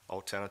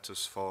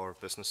alternatives for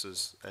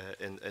businesses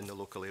in the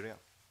local area.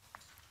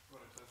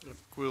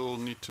 We'll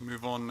need to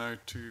move on now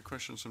to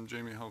questions from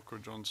Jamie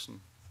Halker-Johnson.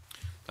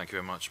 Thank you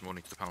very much.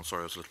 Morning to the panel. Sorry,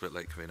 I was a little bit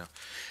late,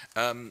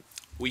 Kavina.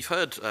 We've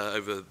heard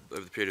over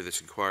the period of this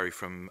inquiry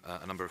from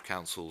a number of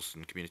councils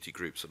and community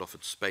groups that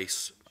offered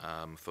space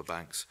for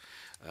banks,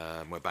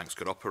 where banks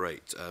could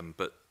operate,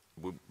 but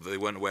they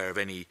weren't aware of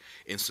any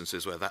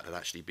instances where that had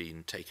actually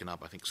been taken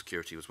up. I think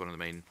security was one of the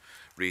main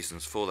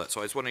reasons for that. So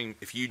I was wondering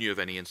if you knew of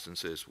any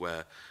instances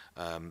where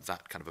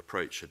that kind of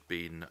approach had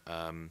been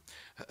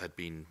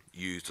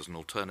used as an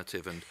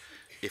alternative, and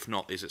if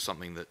not, is it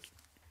something that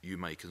you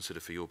may consider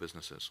for your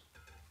businesses?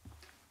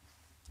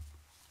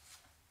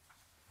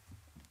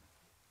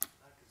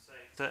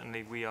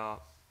 Certainly, we are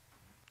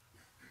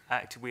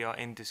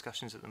in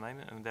discussions at the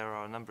moment, and there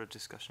are a number of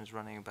discussions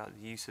running about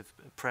the use of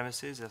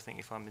premises. I think,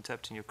 if I'm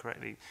interpreting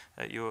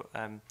your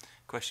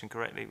question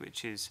correctly,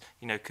 which is,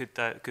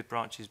 could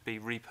branches be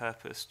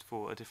repurposed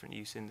for a different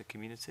use in the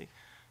community,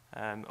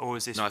 or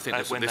is this? No, I think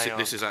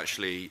this is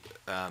actually,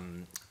 as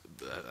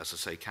I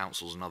say,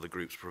 councils and other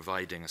groups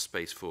providing a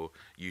space for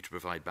you to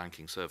provide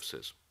banking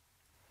services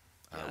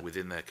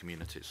within their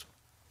communities.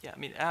 Yeah, I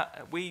mean,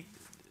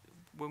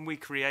 when we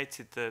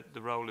created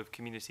the role of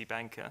community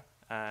banker,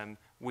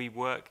 we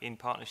work in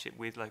partnership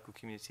with local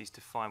communities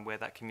to find where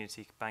that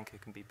community banker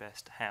can be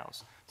best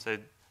housed. So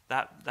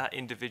that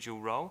individual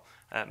role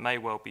may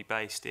well be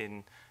based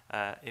in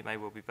a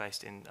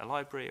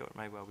library, or it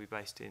may well be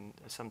based in,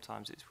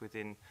 sometimes it's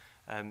within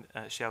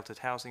sheltered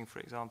housing, for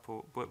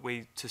example, but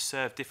to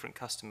serve different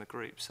customer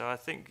groups. So I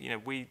think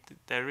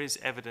there is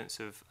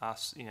evidence of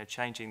us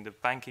changing the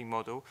banking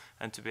model,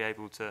 and to be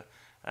able to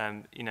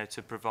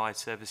to provide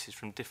services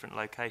from different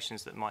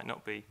locations that might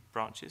not be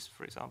branches,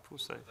 for example.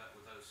 So would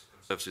those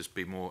services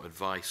be more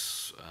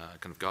advice,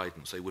 kind of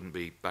guidance? They wouldn't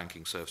be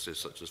banking services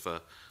such as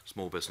for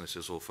small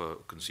businesses or for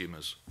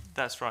consumers?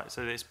 That's right.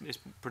 So it's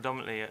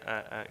predominantly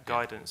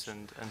guidance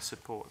and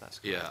support. That's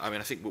correct. Yeah, I mean,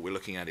 I think what we're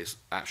looking at is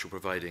actual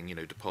providing,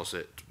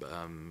 deposit,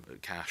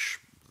 cash,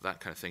 that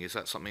kind of thing. Is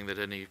that something that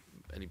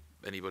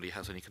anybody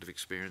has any kind of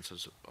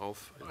experiences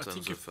of in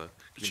terms of?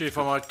 Chair, if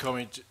I might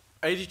comment,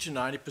 80 to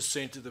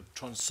 90% of the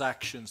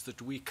transactions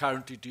that we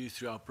currently do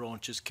through our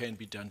branches can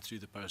be done through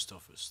the post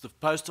office. The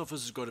post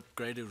office has got a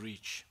greater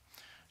reach.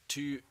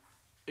 To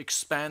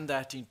expand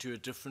that into a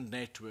different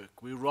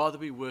network, we'd rather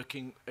be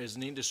working as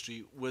an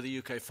industry with the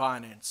UK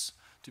Finance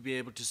to be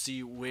able to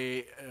see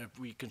where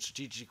we can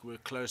strategically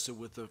work closer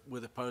with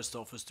the post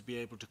office to be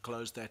able to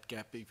close that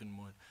gap even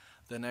more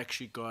than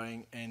actually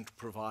going and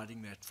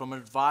providing that. From an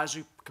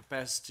advisory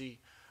capacity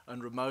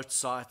and remote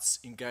sites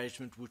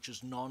engagement, which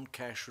is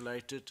non-cash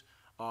related,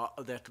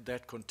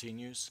 that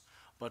continues.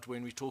 But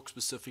when we talk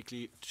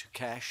specifically to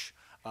cash,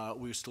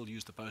 we still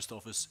use the post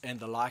office and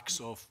the likes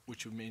of,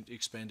 which we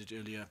expanded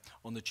earlier,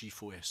 on the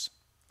G4S.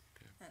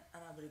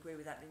 And I would agree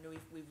with that.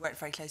 We've worked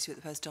very closely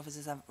with the post office,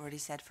 as I've already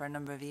said, for a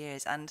number of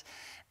years, and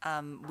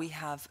we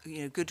have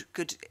good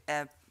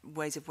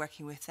ways of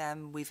working with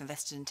them. We've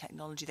invested in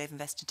technology. They've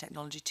invested in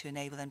technology to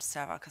enable them to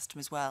serve our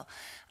customers well.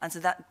 And so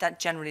that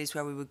generally is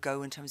where we would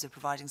go in terms of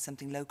providing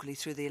something locally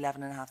through the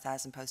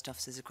 11,500 post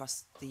offices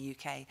across the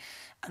UK.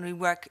 And we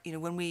work,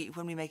 when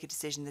we make a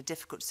decision, the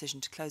difficult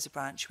decision to close a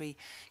branch, we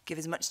give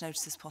as much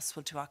notice as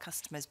possible to our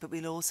customers, but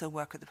we'll also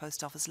work at the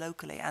post office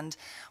locally. And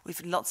we've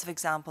had lots of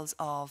examples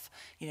of,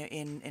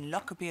 in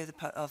Lockerbie of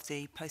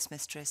the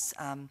postmistress,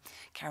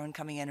 Karen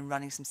coming in and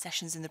running some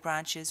sessions in the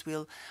branches.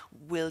 We'll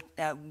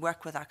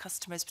work with our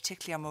customers,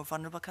 particularly our more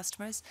vulnerable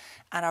customers,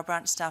 and our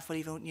branch staff will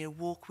even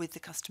walk with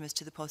the customers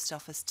to the post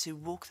office to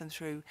walk them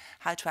through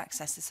how to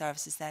access the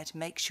services there, to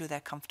make sure they're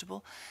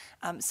comfortable.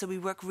 So we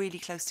work really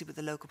closely with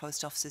the local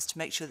post offices to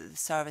make sure that the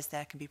service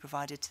there can be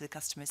provided to the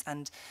customers,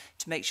 and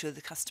to make sure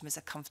the customers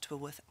are comfortable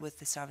with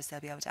the service they'll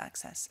be able to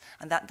access.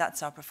 And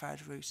that's our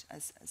preferred route,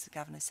 as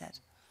Gavin has said.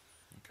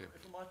 Okay.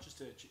 If I might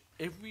just add,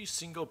 every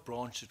single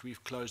branch that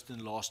we've closed in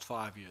the last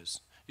 5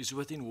 years is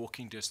within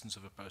walking distance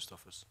of a post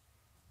office.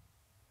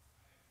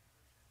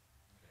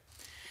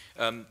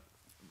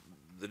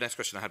 The next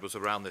question I had was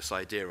around this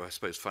idea of, I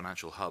suppose,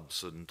 financial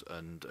hubs,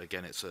 and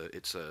again, it's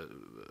a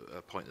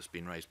point that's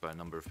been raised by a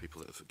number of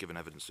people that have given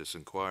evidence to this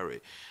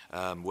inquiry,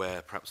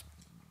 where perhaps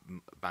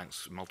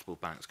multiple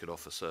banks could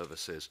offer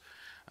services,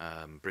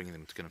 bringing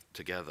them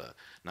together.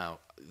 Now,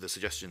 the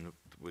suggestion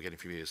we're getting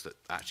from you is that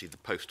actually the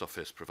post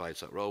office provides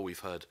that role. We've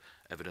heard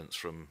evidence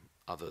from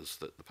others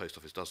that the post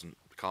office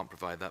can't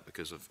provide that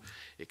because of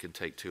it can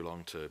take too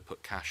long to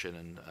put cash in,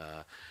 and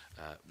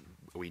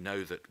we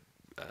know that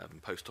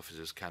post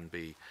offices can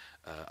be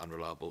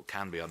unreliable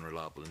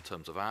in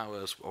terms of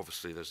hours.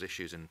 Obviously, there's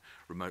issues in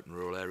remote and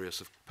rural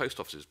areas of post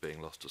offices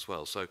being lost as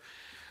well. So,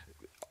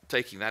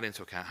 taking that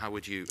into account, how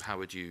would you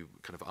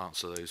kind of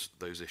answer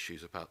those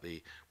issues about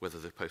whether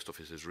the post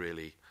office is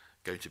really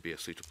going to be a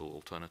suitable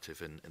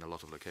alternative in a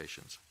lot of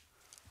locations?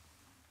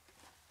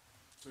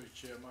 Sorry,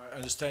 Chair, am I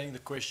understanding the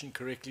question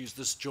correctly? Is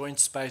this joint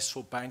space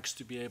for banks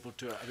to be able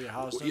to be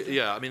housed?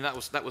 Yeah, I mean, that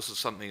was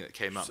something that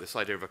came up, this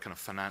idea of a kind of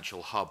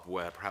financial hub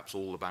where perhaps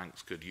all the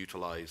banks could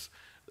utilise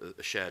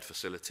a shared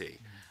facility.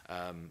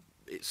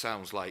 It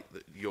sounds like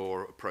that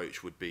your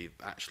approach would be,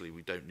 actually,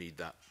 we don't need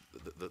that.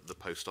 The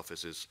post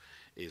office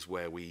is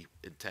where we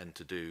intend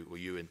to do, or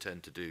you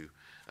intend to do,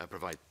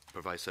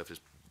 provide services.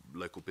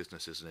 Local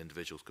businesses and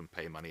individuals can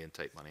pay money and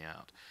take money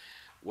out.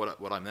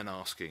 What I'm then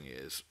asking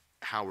is,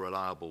 how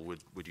reliable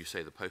would you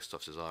say the post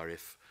offices are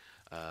if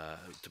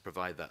to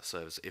provide that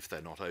service if they're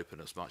not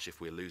open as much,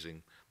 if we're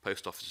losing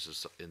post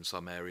offices in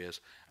some areas,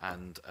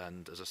 and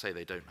as I say,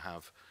 they don't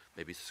have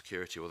maybe the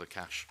security or the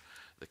cash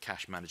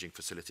managing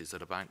facilities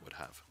that a bank would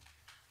have?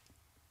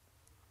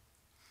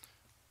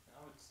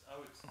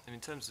 In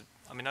terms of,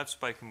 I mean, I've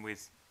spoken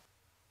with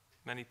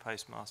many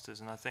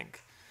postmasters, and I think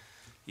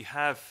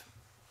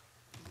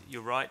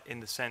you're right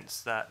in the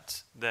sense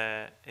that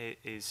there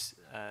is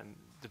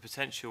the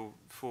potential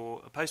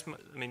for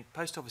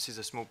post offices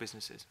are small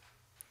businesses.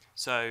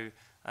 So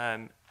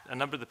a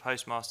number of the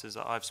postmasters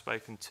that I've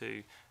spoken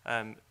to,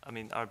 in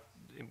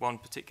one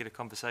particular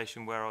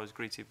conversation where I was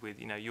greeted with,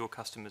 your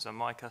customers are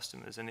my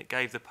customers, and it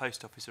gave the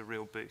post office a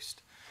real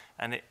boost.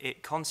 And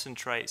it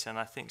concentrates and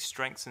I think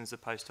strengthens the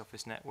post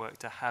office network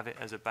to have it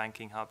as a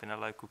banking hub in a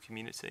local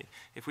community.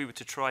 If we were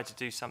to try to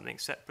do something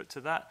separate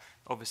to that,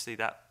 obviously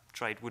that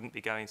trade wouldn't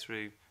be going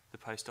through the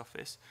post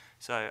office.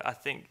 So I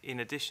think in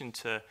addition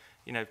to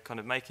kind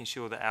of making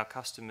sure that our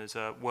customers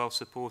are well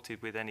supported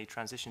with any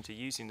transition to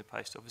using the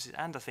post offices,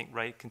 and I think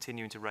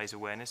continuing to raise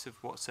awareness of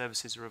what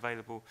services are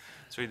available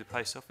through the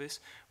post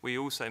office, we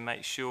also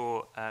make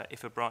sure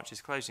if a branch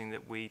is closing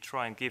that we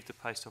try and give the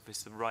post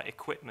office the right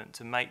equipment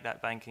to make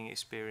that banking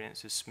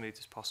experience as smooth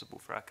as possible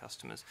for our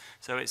customers.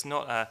 So it's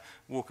not a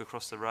walk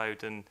across the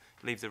road and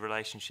leave the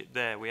relationship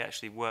there. We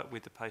actually work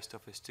with the post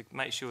office to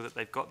make sure that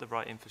they've got the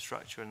right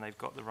infrastructure and they've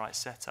got the right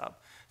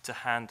setup to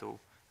handle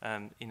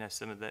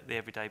some of the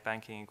everyday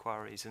banking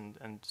inquiries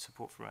and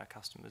support from our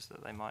customers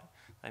that they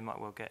might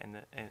well get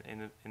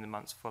in the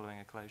months following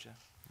a closure.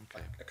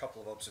 Okay. A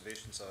couple of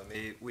observations.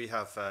 We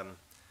have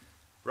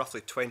roughly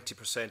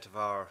 20% of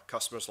our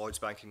customers, Lloyds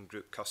Banking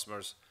Group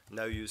customers,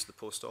 now use the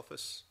post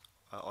office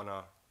on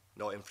a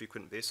not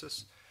infrequent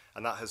basis,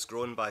 and that has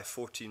grown by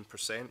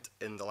 14%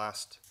 in the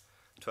last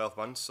 12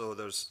 months. So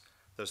there's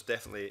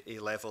definitely a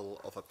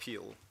level of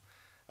appeal.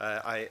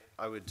 I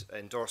would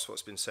endorse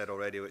what's been said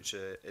already, which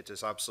it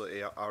is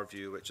absolutely our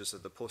view, which is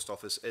that the post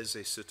office is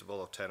a suitable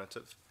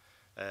alternative,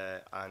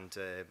 and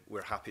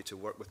we're happy to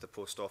work with the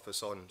post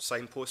office on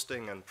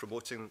signposting and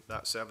promoting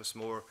that service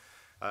more,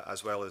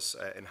 as well as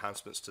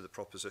enhancements to the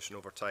proposition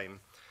over time.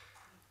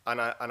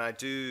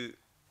 You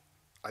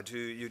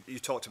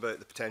talked about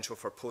the potential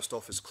for post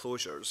office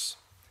closures.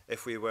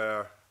 If we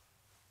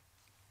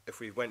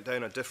went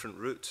down a different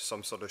route,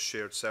 some sort of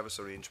shared service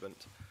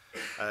arrangement,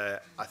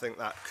 I think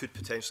that could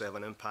potentially have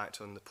an impact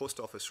on the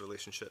post office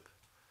relationship.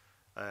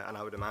 And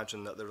I would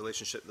imagine that the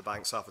relationship the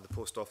banks have with the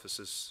post office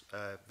is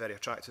very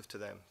attractive to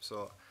them.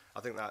 So I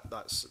think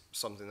that's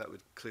something that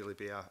would clearly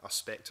be a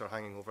spectre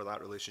hanging over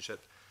that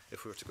relationship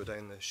if we were to go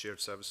down the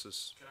shared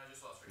services. Can I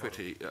just ask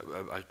quickly,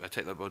 I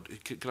take that board.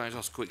 Can I just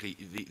ask quickly,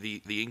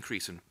 the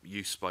increase in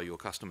use by your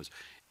customers,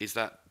 is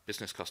that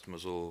business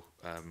customers or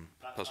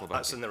personal banking?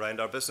 That's in the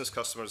round. Our business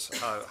customers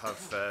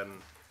have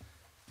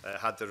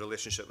had the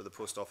relationship with the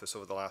post office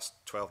over the last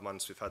 12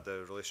 months. We've had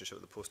the relationship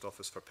with the post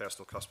office for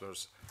personal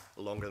customers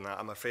longer than that.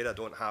 I'm afraid I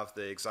don't have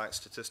the exact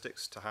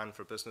statistics to hand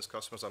for business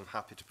customers. I'm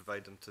happy to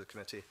provide them to the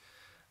committee.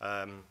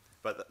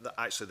 But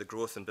actually the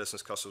growth in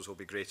business customers will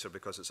be greater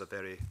because it's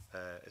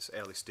it's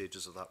early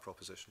stages of that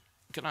proposition.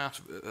 Can I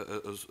ask,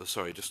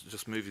 sorry,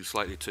 just moving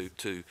slightly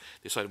to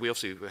this side. We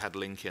obviously had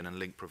Link in, and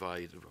Link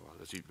provide,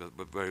 as you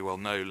very well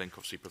know, Link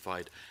obviously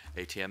provide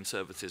ATM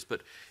services.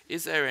 But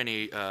is there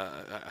any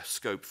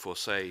scope for,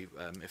 say,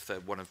 if there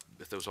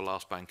was a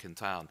last bank in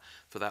town,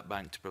 for that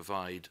bank to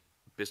provide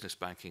business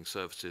banking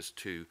services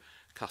to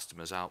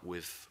customers out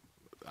with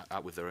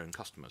their own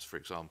customers, for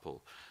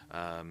example,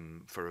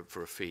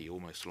 for a fee,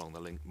 almost along the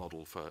Link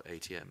model for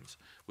ATMs?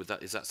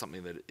 Is that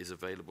something that is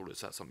available?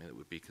 Is that something that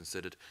would be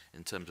considered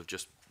in terms of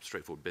just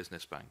straightforward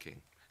business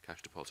banking,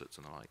 cash deposits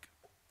and the like?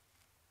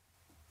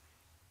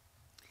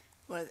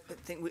 Well, I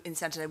think in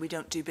Santander we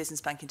don't do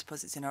business banking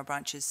deposits in our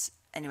branches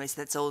anyway,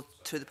 so that's all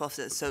through the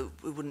profit. So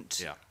we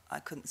wouldn't. Yeah. I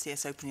couldn't see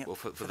us opening up. Well,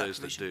 for those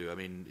that do, I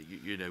mean,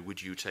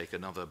 would you take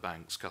another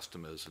bank's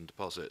customers and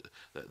deposit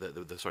the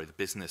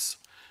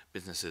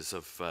businesses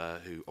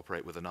of who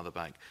operate with another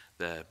bank,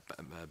 their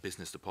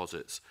business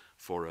deposits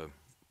for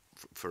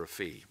a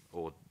fee,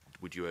 or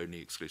would you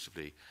only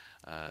exclusively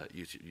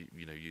use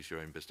your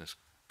own business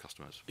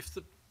customers?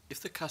 If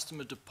the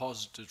customer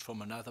deposited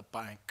from another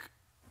bank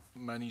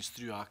monies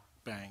through our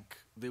bank,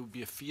 there would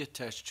be a fee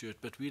attached to it,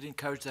 but we'd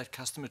encourage that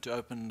customer to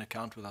open an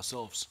account with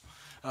ourselves,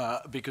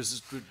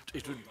 because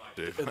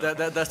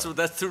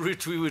that's the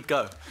route we would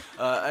go,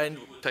 and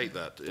take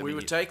that. We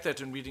would take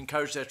that, and we'd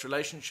encourage that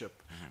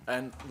relationship. Mm-hmm.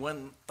 And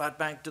when that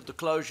bank did the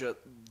closure,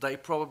 they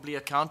probably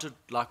accounted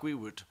like we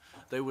would.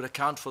 they would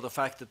account for the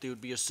fact that there would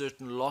be a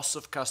certain loss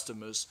of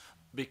customers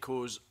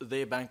because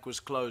their bank was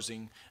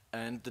closing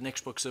and the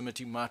next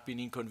proximity might be an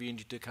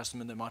inconvenience to the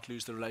customer and they might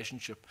lose the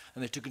relationship.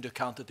 And they took into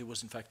account that there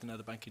was in fact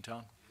another bank in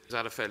town. Is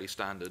that a fairly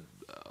standard,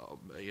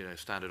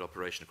 standard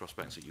operation across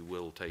banks, that you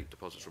will take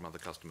deposits from other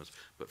customers,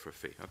 but for a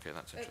fee? Okay,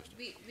 that's interesting.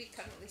 We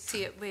currently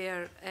see it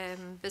where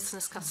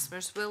business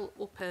customers will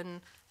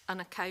open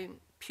an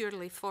account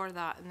purely for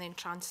that and then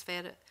transfer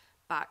it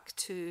back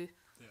to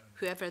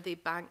whoever they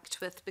banked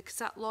with, because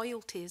that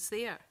loyalty is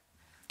there,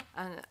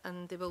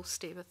 and they will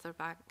stay with their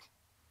bank,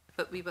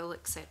 but we will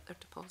accept their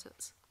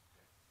deposits.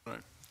 Right.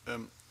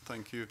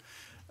 Thank you.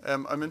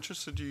 I'm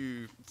interested,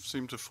 you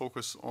seem to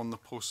focus on the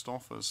post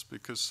office,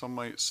 because some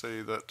might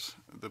say that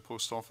the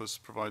post office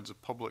provides a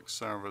public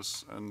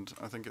service, and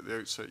I think at the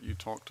outset you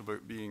talked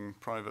about being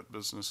private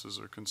businesses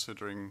or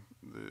considering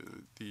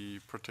the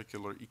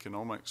particular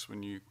economics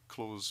when you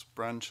close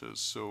branches.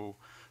 So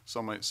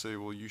some might say,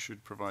 well, you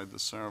should provide the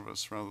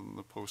service rather than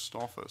the post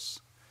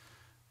office.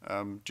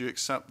 Do you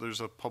accept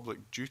there's a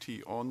public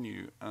duty on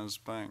you as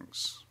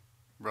banks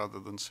rather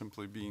than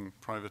simply being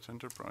private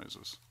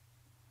enterprises?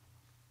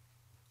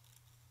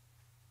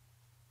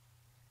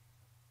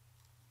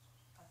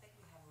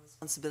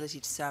 Responsibility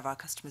to serve our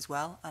customers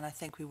well, and I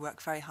think we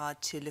work very hard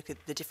to look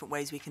at the different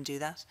ways we can do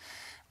that.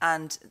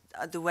 And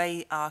the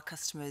way our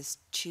customers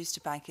choose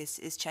to bank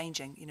is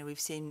changing. You know, we've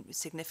seen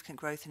significant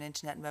growth in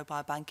internet and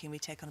mobile banking. We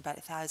take on about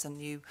 1,000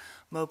 new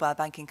mobile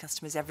banking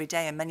customers every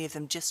day, and many of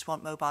them just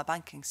want mobile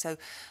banking. So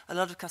a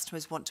lot of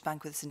customers want to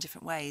bank with us in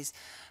different ways,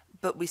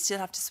 but we still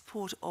have to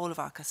support all of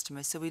our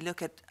customers. So we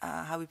look at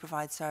how we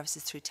provide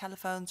services through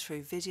telephone,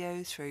 through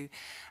video, through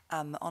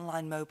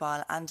online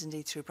mobile, and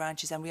indeed through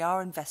branches. And we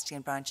are investing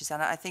in branches.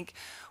 And I think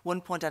one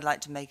point I'd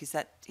like to make is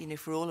that, you know,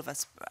 for all of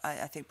us,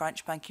 I think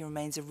branch banking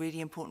remains a really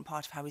important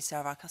part of how we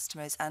serve our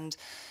customers. And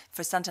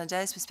for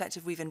Santander's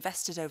perspective, we've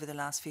invested over the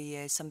last few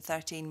years some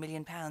 £13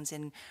 million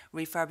in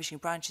refurbishing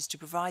branches to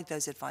provide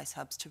those advice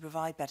hubs, to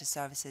provide better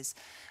services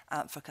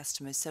for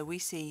customers. So we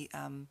see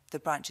the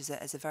branches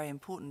as a very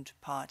important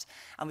part,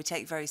 and we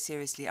take very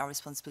seriously our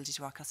responsibility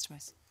to our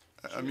customers.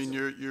 I mean,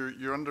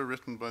 you're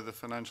underwritten by the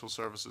Financial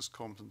Services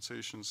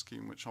Compensation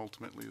Scheme, which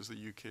ultimately is the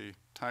UK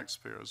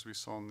taxpayer, as we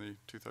saw in the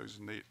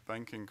 2008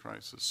 banking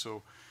crisis.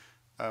 So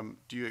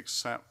do you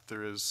accept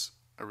there is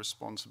a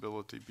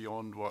responsibility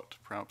beyond what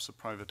perhaps a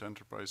private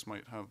enterprise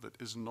might have that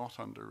is not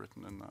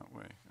underwritten in that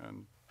way?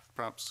 And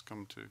perhaps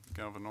come to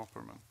Gavin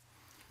Opperman.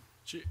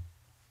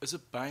 As a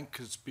bank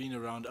that's been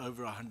around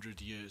over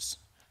 100 years,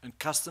 and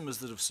customers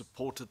that have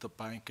supported the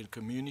bank and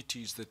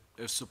communities that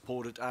have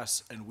supported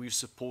us and we've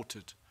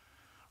supported,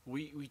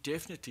 we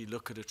definitely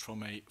look at it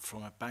from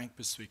a bank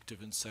perspective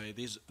and say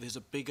there's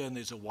a bigger and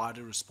there's a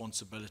wider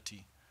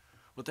responsibility.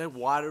 But that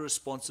wider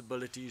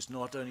responsibility is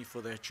not only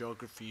for that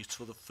geography, it's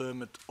for the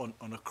firm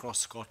on across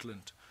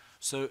Scotland.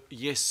 So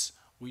yes,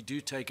 we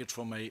do take it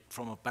from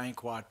a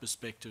bank-wide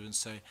perspective and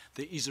say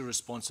there is a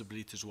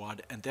responsibility that's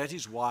wider, and that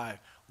is why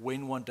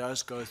when one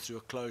does go through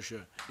a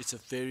closure, it's a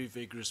very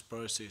vigorous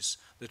process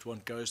that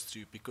one goes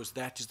through, because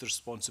that is the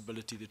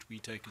responsibility that we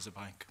take as a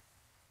bank.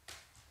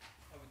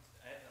 I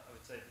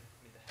would say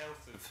the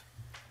health of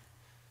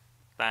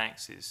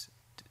banks is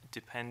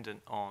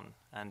dependent on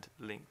and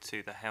linked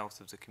to the health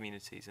of the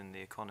communities and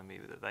the economy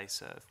that they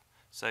serve.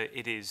 So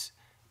it is,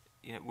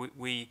 you know,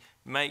 we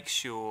make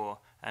sure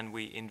and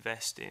we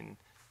invest in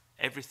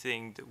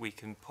everything that we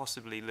can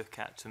possibly look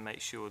at to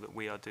make sure that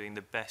we are doing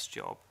the best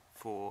job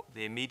for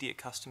the immediate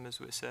customers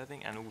we're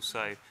serving and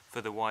also for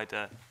the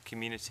wider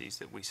communities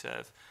that we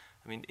serve.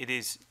 I mean, it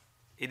is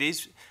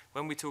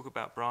when we talk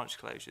about branch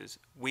closures,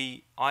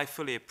 I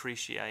fully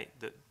appreciate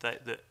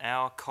that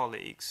our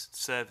colleagues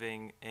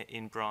serving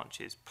in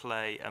branches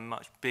play a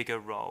much bigger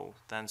role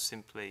than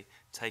simply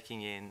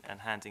taking in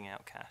and handing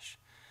out cash.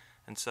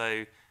 And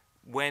so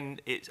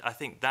I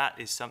think that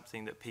is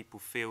something that people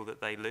feel that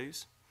they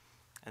lose.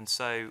 And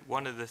so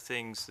one of the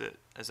things that,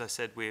 as I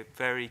said, we're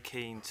very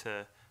keen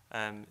to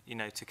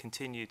to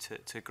continue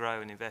to grow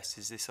and invest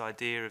is this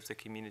idea of the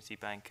community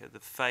banker, the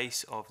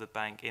face of the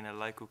bank in a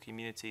local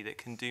community that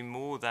can do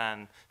more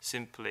than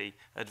simply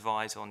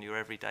advise on your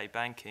everyday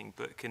banking,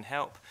 but can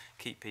help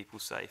keep people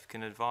safe,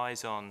 can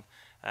advise on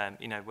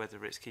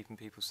whether it's keeping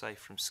people safe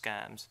from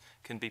scams,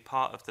 can be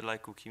part of the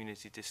local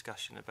community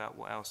discussion about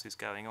what else is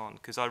going on.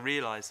 Because I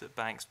realise that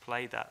banks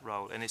play that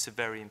role, and it's a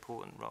very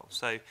important role.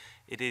 So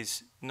it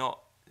is not,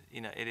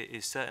 it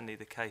is certainly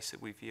the case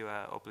that we view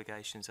our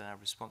obligations and our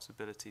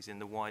responsibilities in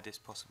the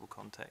widest possible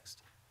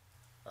context.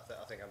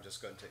 I think I'm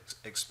just going to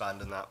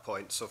expand on that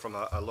point. So from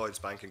a Lloyds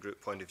Banking Group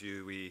point of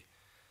view, we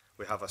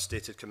have a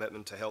stated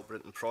commitment to help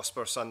Britain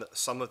prosper.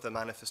 Some of the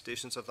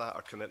manifestations of that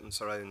are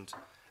commitments around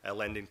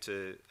lending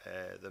to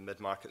the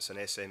mid-markets and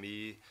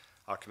SME,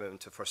 our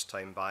commitment to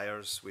first-time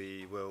buyers.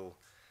 We will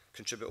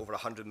contribute over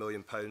 £100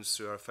 million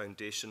through our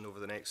foundation over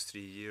the next 3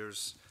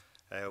 years.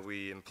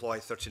 We employ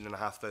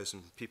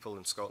 13,500 people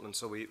in Scotland,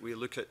 so we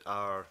look at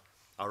our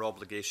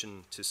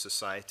obligation to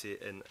society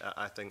in,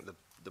 I think,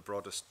 the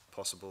broadest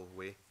possible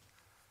way.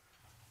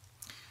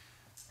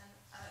 And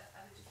I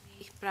would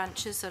agree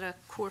branches are a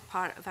core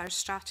part of our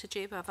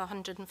strategy. We have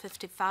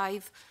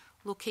 155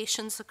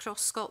 locations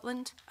across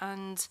Scotland,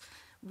 and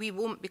we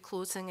won't be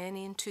closing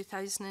any in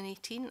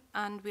 2018,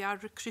 and we are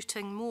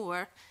recruiting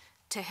more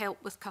to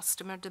help with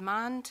customer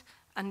demand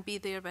and be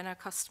there when our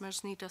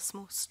customers need us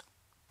most.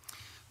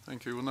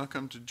 Thank you. We'll now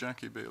come to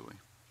Jackie Bailey.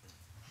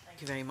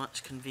 Thank you very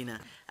much, Convener.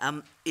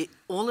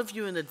 All of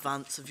you in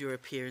advance of your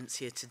appearance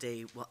here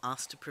today were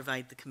asked to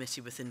provide the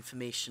committee with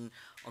information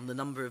on the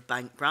number of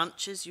bank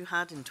branches you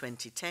had in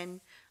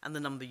 2010 and the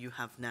number you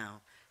have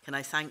now. Can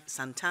I thank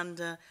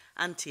Santander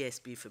and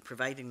TSB for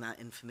providing that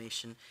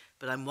information,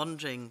 but I'm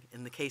wondering,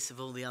 in the case of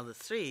all the other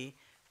three,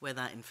 where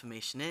that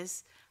information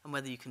is and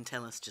whether you can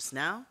tell us just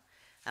now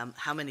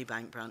how many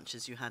bank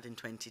branches you had in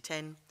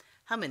 2010,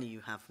 how many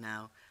you have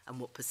now, and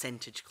what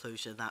percentage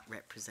closure that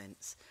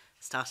represents.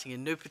 Starting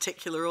in no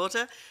particular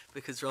order,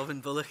 because Robin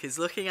Bulloch is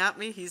looking at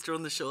me, he's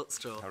drawn the short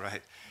straw. All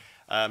right.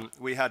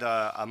 We had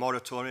a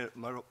moratorium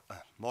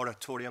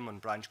on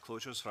branch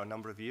closures for a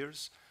number of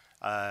years.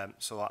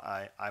 So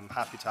I'm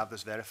happy to have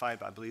this verified,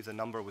 but I believe the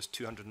number was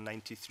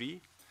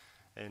 293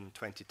 in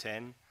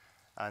 2010,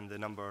 and the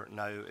number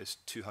now is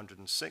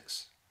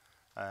 206.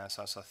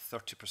 So that's a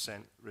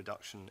 30%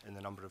 reduction in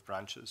the number of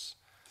branches.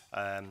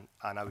 And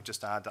I would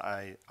just add that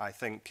I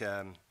think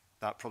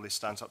that probably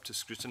stands up to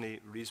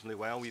scrutiny reasonably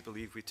well. We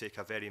believe we take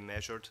a very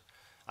measured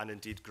and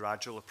indeed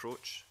gradual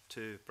approach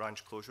to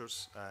branch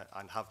closures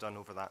and have done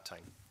over that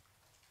time.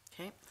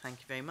 Okay, thank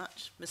you very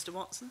much. Mr.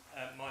 Watson?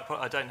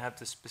 I don't have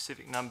the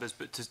specific numbers,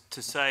 but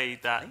to say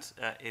that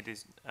it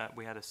is,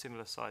 we had a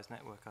similar size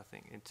network, I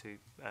think,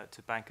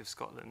 to Bank of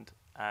Scotland,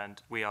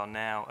 and we are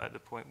now at the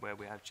point where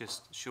we have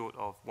just short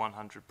of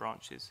 100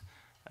 branches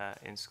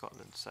in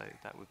Scotland, so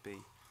that would be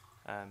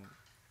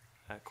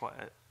quite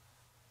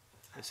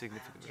a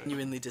significant reduction.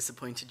 Genuinely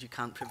disappointed you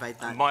can't provide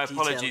that My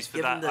detail, apologies for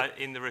that.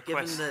 In the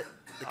request, given that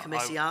the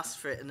committee asked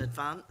for it in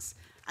advance,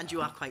 and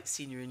you are quite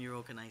senior in your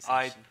organisation.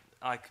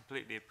 I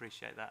completely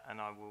appreciate that,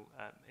 and I will,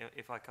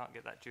 if I can't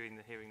get that during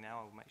the hearing now,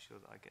 I will make sure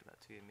that I get that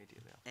to you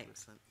immediately afterwards.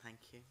 Excellent, thank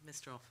you.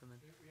 Mr.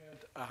 Opperman? We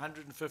had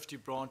 150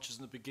 branches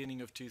in the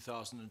beginning of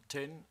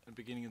 2010, and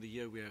beginning of the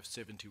year we have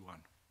 71.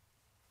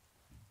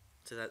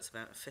 So that's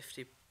about a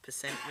 50%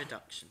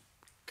 reduction.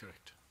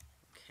 Correct.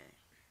 Okay.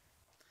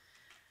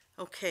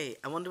 Okay,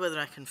 I wonder whether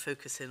I can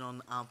focus in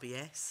on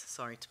RBS.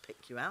 Sorry to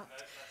pick you out.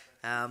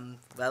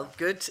 Well,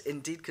 good,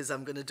 indeed, because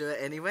I'm going to do it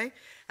anyway.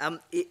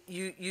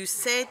 You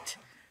said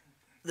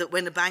that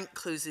when a bank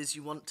closes,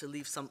 you want to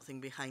leave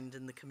something behind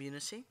in the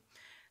community.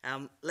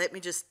 Let me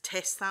just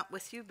test that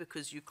with you,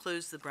 because you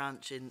closed the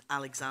branch in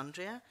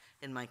Alexandria,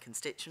 in my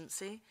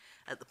constituency.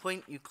 At the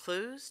point you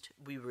closed,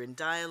 we were in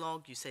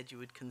dialogue. You said you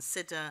would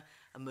consider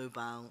a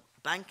mobile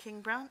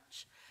banking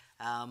branch.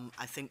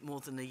 I think more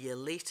than a year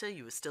later,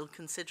 you were still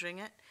considering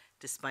it,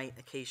 despite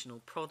occasional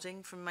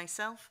prodding from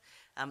myself.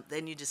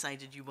 Then you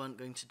decided you weren't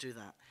going to do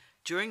that.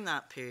 During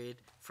that period,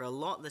 for a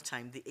lot of the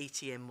time, the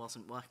ATM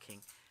wasn't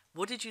working.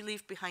 What did you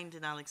leave behind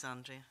in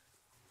Alexandria?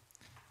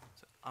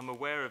 So I'm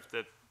aware of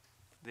the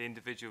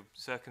individual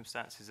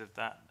circumstances of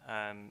that.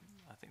 I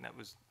think that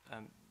was...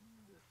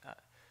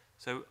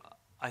 so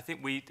I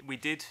think we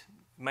did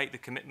make the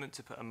commitment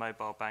to put a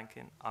mobile bank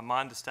in.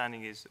 My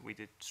understanding is that we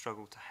did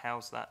struggle to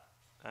house that,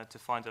 to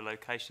find a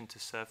location to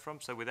serve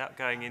from. So without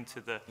going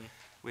into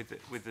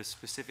with the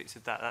specifics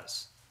of that,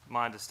 that's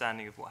my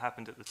understanding of what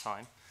happened at the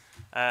time.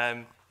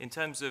 In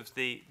terms of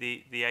the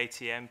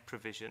ATM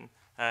provision,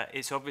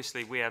 it's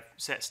obviously we have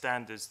set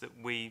standards that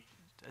we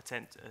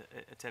attempt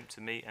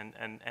to meet,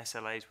 and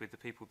SLAs with the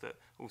people that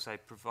also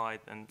provide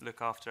and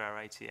look after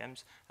our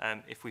ATMs.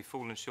 If we've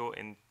fallen short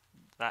in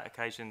that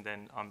occasion,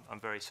 then I'm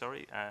very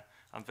sorry.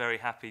 I'm very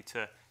happy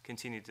to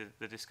continue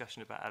the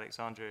discussion about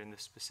Alexandria in the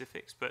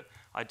specifics, but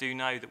I do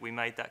know that we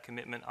made that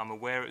commitment. I'm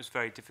aware it was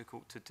very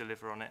difficult to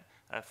deliver on it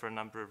for a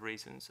number of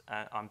reasons.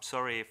 I'm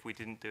sorry if we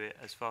didn't do it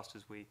as fast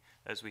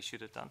as we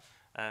should have done.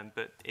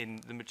 But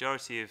in the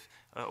majority of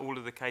all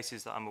of the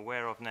cases that I'm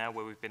aware of now,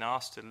 where we've been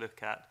asked to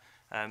look at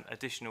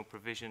additional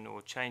provision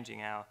or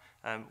changing our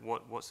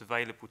what's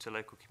available to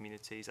local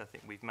communities, I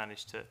think we've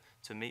managed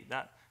to meet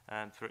that.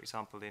 For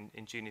example,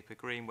 in Juniper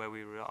Green, where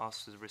we were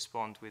asked to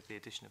respond with the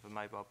addition of a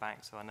mobile bank,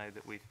 so I know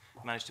that we've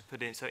managed to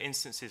put in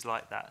instances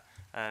like that.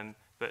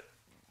 But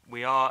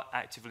we are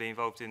actively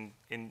involved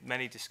in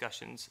many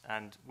discussions,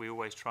 and we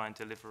always try and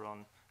deliver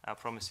on our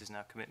promises and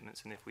our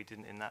commitments. And if we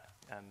didn't in that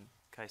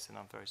case, then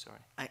I'm very sorry.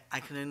 I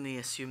can only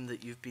assume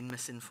that you've been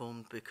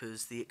misinformed,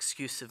 because the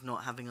excuse of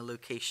not having a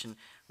location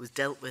was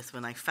dealt with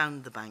when I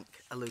found the bank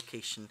a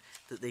location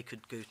that they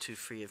could go to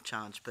free of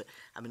charge. But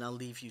I mean, I'll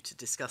leave you to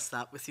discuss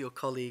that with your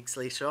colleagues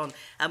later on.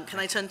 Can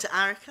I turn to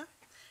Arica?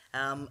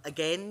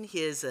 Again,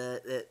 here's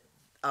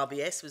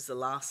RBS was the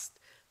last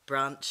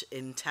branch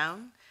in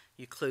town.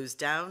 You closed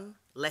down,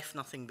 left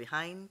nothing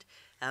behind.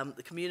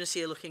 The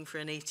community are looking for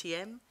an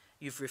ATM.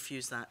 You've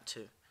refused that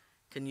too.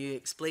 Can you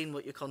explain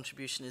what your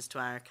contribution is to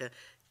Arica,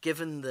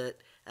 given that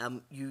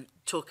you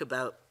talk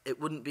about it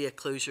wouldn't be a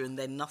closure and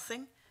then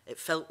nothing? It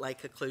felt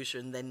like a closure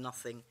and then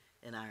nothing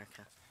in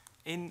Arica.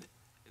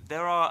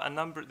 there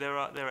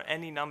are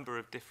any number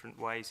of different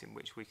ways in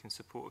which we can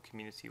support a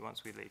community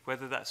once we leave,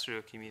 whether that's through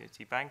a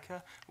community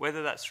banker,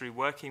 whether that's through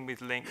working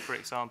with Link, for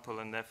example,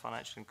 and their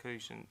financial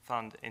inclusion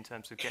fund in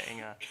terms of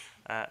getting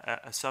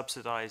a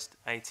subsidised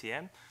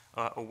ATM,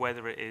 or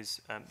whether it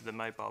is the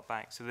mobile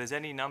bank. So there's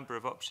any number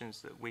of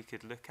options that we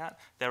could look at.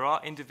 There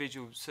are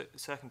individual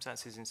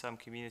circumstances in some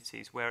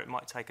communities where it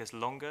might take us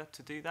longer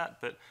to do that,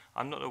 but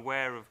I'm not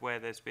aware of where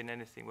there's been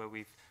anything where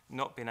we've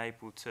not been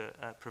able to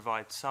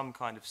provide some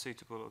kind of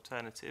suitable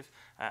alternative,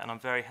 and I'm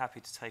very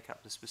happy to take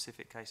up the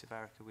specific case of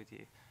Erica with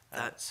you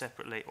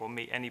separately, or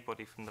meet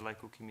anybody from the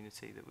local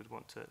community that would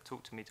want to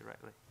talk to me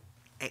directly.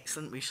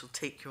 Excellent. We shall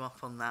take you up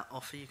on that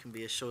offer. You can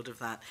be assured of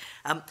that.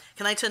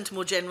 Can I turn to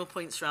more general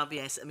points for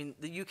RBS? I mean,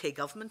 the UK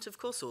government, of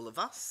course, all of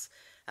us,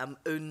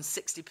 owns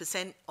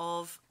 60%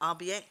 of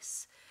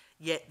RBS,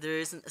 yet there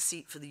isn't a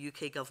seat for the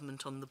UK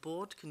government on the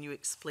board. Can you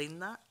explain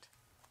that?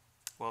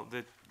 Well,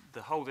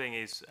 the holding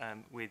is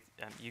with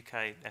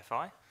UK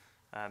FI,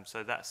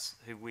 so that's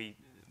who we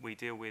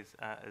deal with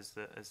as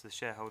the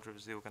shareholder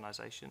of the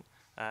organisation,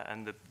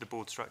 and the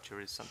board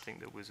structure is something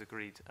that was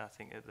agreed, I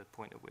think, at the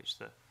point at which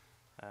the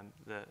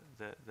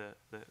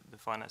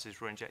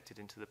finances were injected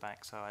into the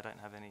bank. So I don't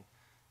have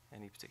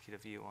any particular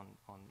view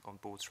on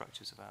board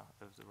structures of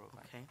the Royal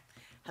Bank. Okay.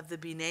 Have there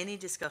been any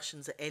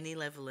discussions at any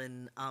level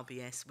in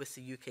RBS with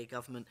the UK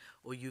government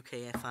or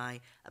UKFI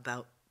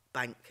about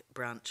bank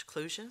branch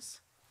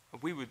closures?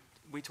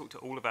 We talk to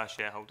all of our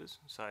shareholders,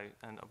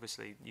 and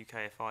obviously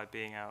UKFI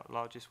being our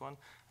largest one,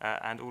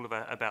 and all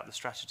about the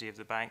strategy of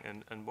the bank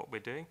and what we're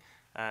doing.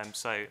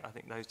 So I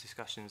think those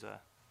discussions are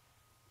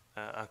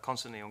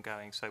constantly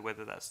ongoing. So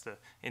whether that's the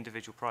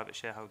individual private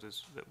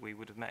shareholders that we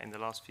would have met in the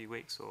last few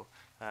weeks, or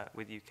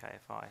with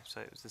UKFI,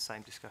 so it was the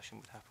same discussion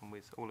would happen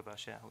with all of our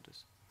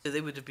shareholders. So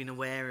they would have been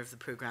aware of the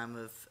programme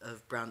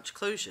of branch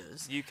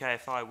closures?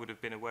 UKFI would have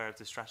been aware of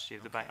the strategy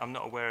of the bank. I'm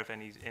not aware of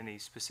any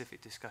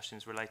specific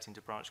discussions relating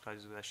to branch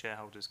closures with our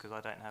shareholders, because I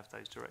don't have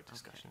those direct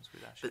discussions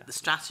with our shareholders. But the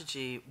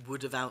strategy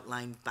would have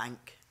outlined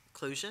bank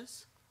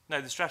closures?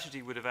 No, the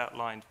strategy would have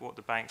outlined what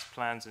the bank's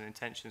plans and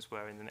intentions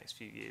were in the next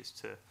few years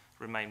to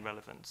remain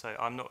relevant. So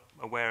I'm not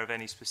aware of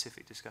any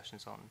specific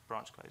discussions on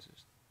branch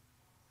closures.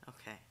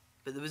 Okay.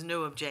 But there was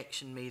no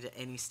objection made at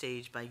any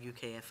stage by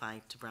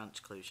UKFI to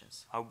branch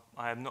closures?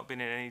 I have not been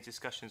in any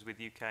discussions with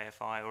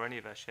UKFI or any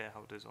of our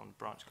shareholders on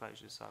branch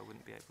closures, so I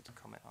wouldn't be able to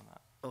comment on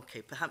that.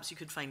 Okay, perhaps you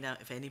could find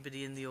out if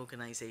anybody in the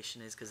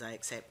organisation is, because I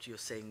accept you're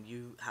saying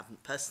you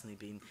haven't personally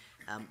been,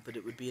 but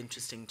it would be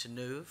interesting to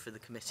know for the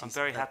committee's I'm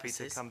very purposes.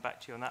 happy to come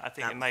back to you on that. I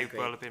think it may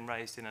well have been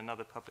raised in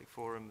another public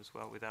forum as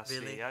well with our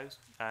CEOs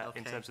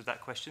in terms of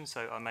that question,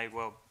 so I may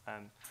well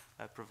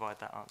provide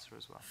that answer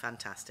as well.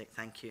 Fantastic,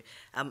 thank you.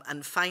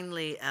 And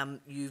finally,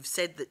 you've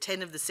said that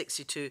 10 of the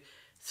 62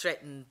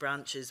 threatened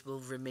branches will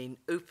remain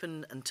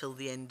open until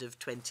the end of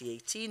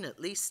 2018 at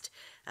least,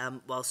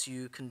 whilst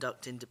you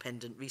conduct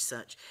independent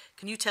research.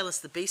 Can you tell us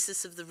the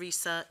basis of the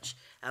research?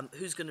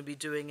 Who's going to be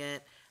doing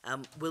it?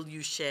 Will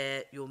you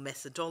share your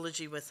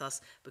methodology with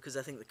us? Because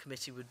I think the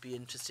committee would be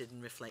interested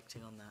in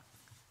reflecting on that.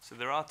 So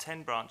there are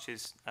 10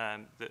 branches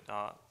that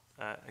are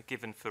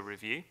given for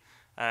review.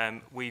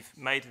 We've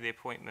made the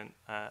appointment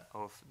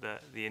of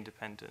the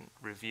independent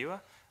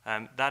reviewer.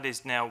 That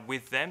is now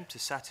with them to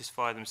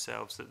satisfy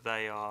themselves that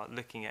they are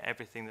looking at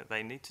everything that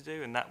they need to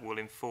do, and that will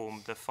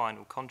inform the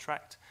final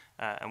contract,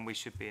 and we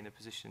should be in a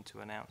position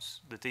to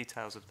announce the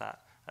details of that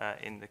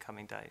in the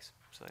coming days.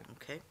 So.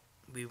 Okay,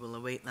 we will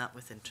await that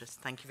with interest.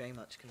 Thank you very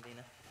much,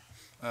 Convener.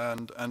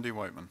 And Andy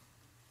Whiteman.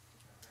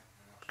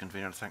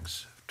 Convener,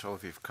 thanks to all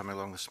of you for coming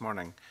along this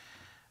morning.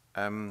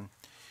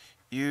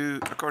 You,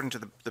 according to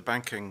the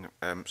banking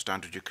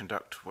standard, you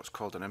conduct what's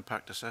called an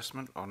impact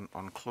assessment on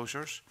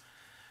closures.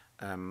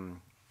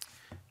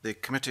 The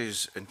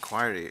committee's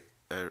inquiry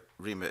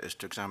remit is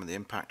to examine the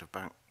impact of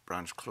bank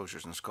branch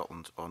closures in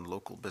Scotland on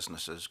local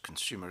businesses,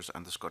 consumers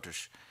and the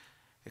Scottish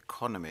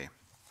economy.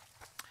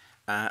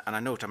 And I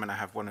note, I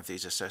have one of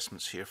these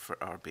assessments here for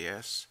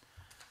RBS,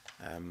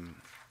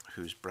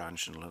 whose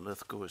branch in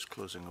Linlithgow is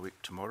closing a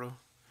week tomorrow.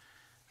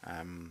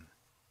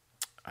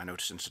 I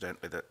noticed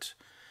incidentally that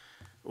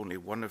only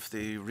one of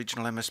the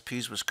regional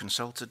MSPs was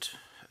consulted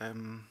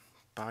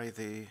by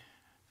the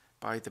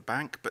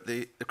bank, but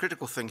the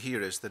critical thing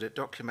here is that it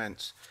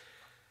documents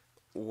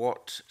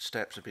what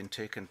steps have been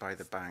taken by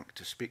the bank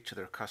to speak to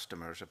their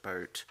customers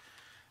about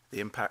the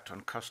impact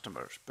on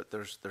customers, but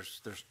there's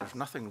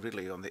nothing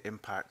really on the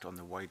impact on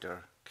the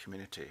wider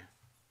community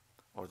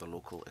or the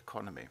local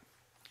economy.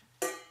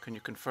 Can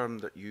you confirm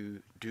that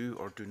you do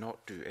or do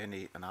not do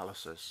any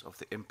analysis of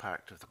the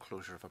impact of the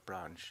closure of a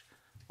branch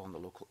on the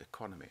local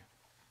economy?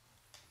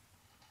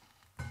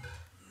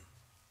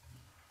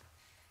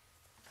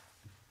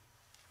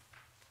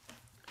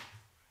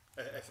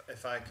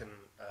 If I can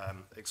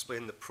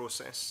explain the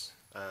process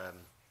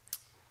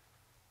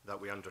that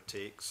we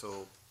undertake.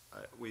 So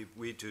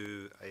we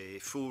do a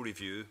full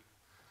review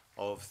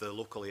of the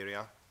local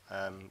area,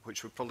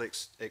 which would probably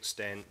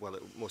extend, well,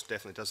 it most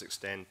definitely does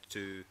extend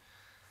to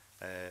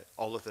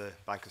all of the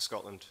Bank of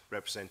Scotland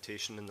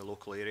representation in the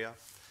local area.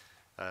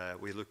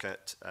 We look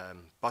at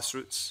bus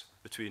routes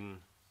between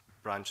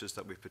branches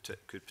that we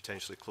could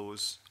potentially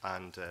close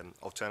and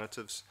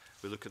alternatives.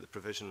 We look at the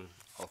provision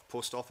of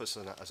post office,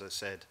 and as I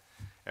said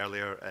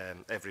earlier,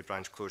 every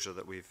branch closure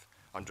that we've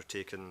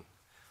undertaken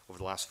over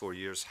the last 4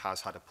 years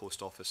has had a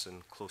post office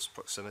in close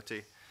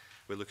proximity.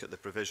 We look at the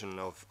provision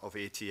of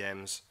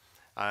ATMs,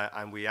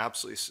 and we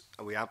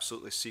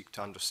absolutely seek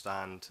to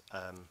understand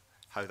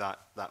how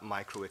that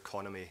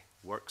microeconomy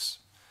works.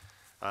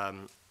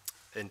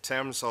 In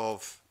terms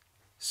of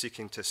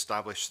seeking to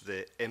establish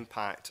the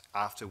impact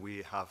after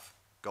we have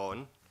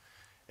gone,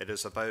 it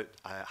is about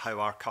how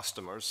our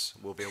customers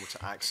will be able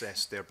to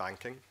access their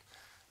banking,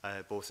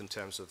 both in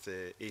terms of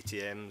the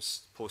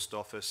ATMs, post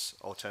office,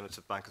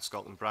 alternative Bank of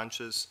Scotland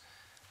branches,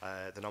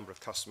 the number of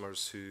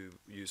customers who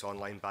use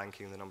online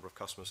banking, the number of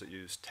customers that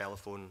use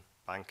telephone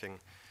banking,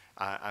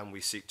 and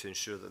we seek to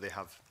ensure that they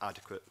have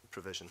adequate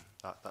provision.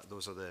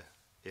 Those are the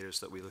areas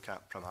that we look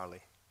at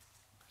primarily.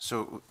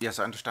 So, yes,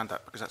 I understand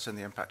that, because that's in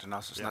the impact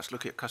analysis, and that's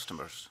looking at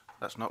customers.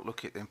 That's not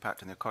looking at the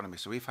impact on the economy.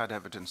 So we've had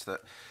evidence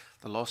that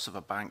the loss of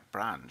a bank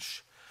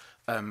branch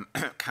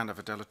can have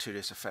a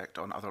deleterious effect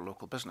on other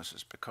local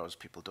businesses because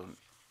people don't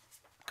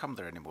come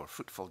there anymore.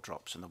 Footfall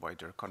drops in the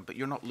wider economy. But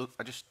you're not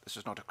this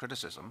is not a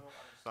criticism,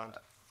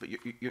 but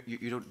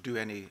you don't do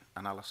any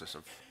analysis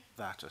of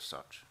that as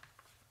such.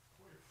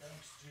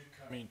 Banks do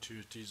come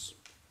into it is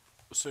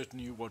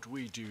certainly what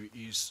we do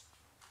is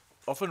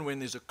often when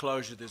there's a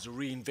closure, there's a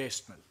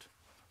reinvestment.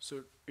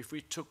 So if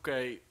we took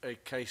a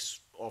case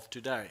of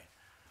today,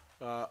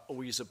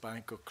 we as a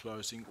bank are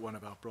closing one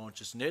of our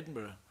branches in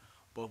Edinburgh,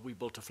 but we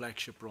built a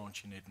flagship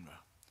branch in Edinburgh.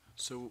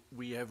 So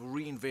we have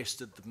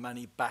reinvested the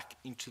money back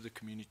into the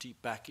community,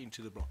 back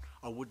into the branch.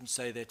 I wouldn't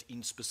say that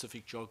in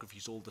specific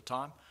geographies all the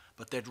time,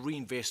 but that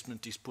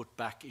reinvestment is put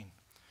back in.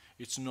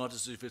 It's not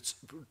as if it's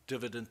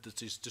dividend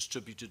that is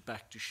distributed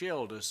back to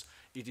shareholders.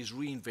 It is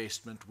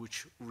reinvestment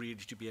which really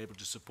to be able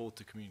to support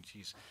the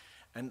communities.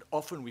 And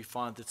often we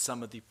find that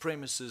some of the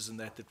premises and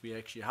that we're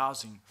actually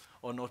housing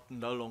are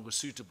no longer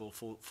suitable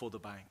for the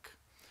bank.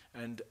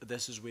 And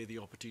this is where the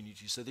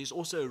opportunity is. So there's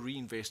also a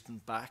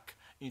reinvestment back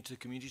into the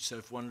community. So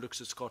if one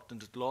looks at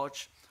Scotland at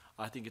large,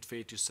 I think it's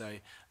fair to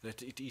say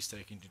that it is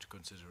taken into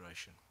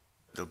consideration.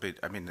 There'll be,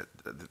 I mean,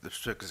 the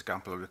strict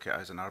example I look at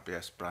is an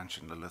RBS branch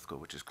in Linlithgow,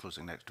 which is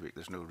closing next week.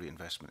 There's no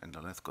reinvestment in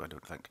Linlithgow, I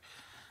don't think.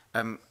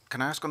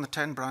 Can I ask on the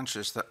 10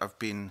 branches that have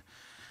been,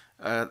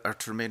 are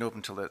to remain open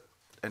until the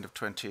end of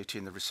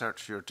 2018, the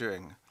research you're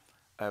doing,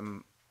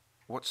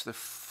 what's the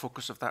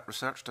focus of that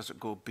research? Does it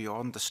go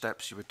beyond the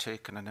steps you would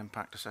take in an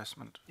impact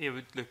assessment? Yeah,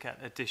 we'd look at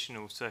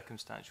additional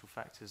circumstantial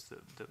factors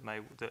that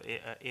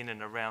are in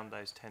and around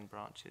those 10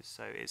 branches.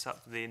 So it's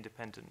up to the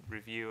independent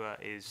reviewer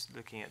is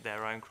looking at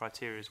their own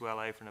criteria as well,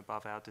 over and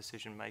above our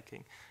decision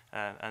making,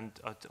 and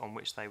on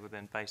which they would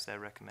then base their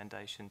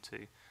recommendation to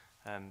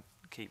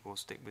keep or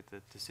stick with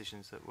the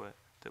decisions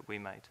that we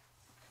made.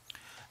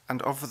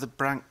 And of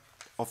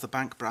the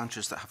bank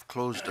branches that have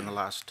closed in the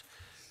last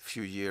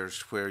few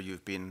years where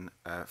you've been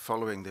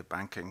following the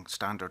banking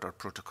standard or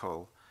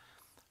protocol,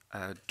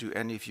 do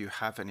any of you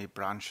have any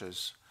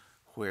branches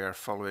where,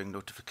 following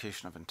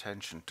notification of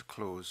intention to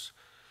close,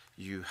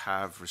 you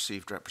have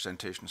received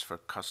representations for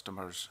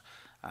customers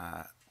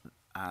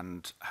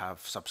and have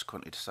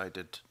subsequently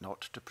decided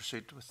not to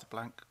proceed with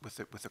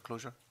the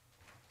closure?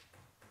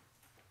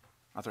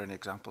 Are there any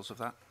examples of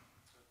that?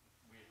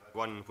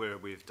 One where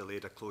we've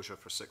delayed a closure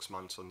for 6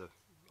 months on the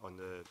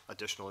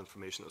additional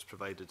information that was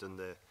provided in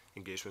the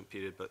engagement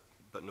period,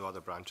 but no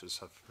other branches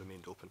have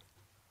remained open.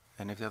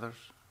 Any of the others?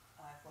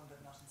 I've one,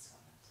 but not in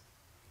Scotland.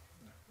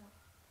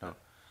 No.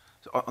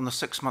 So on the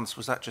 6 months,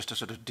 was that just to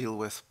sort of deal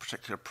with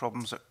particular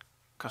problems that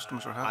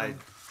customers were having?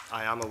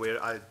 I am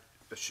aware. I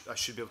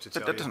should be able to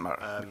tell you. That doesn't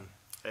matter.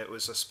 It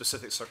was a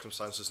specific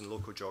circumstances in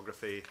local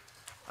geography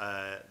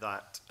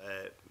that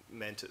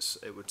meant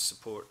it would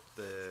support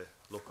the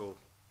local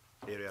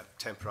area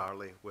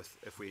temporarily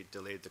if we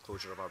delayed the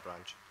closure of our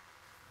branch.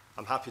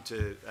 I'm happy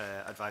to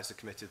advise the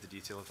committee of the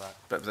detail of that.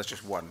 But that's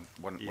just one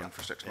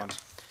for 6 months.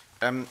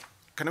 Can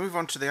I move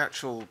on to the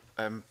actual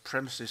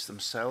premises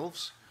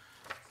themselves?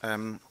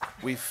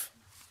 We've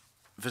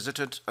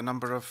visited a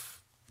number of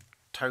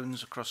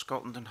towns across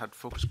Scotland and had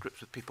focus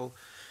groups with people,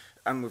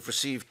 and we've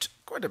received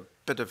quite a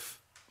bit of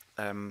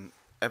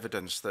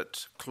evidence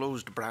that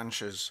closed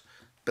branches,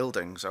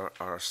 buildings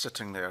are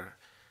sitting there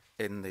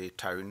in the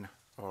town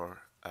or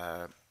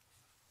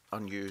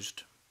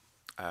unused.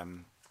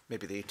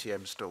 Maybe the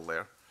ATM's still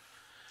there.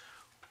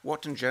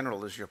 What in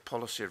general is your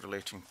policy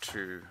relating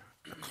to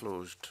a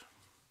closed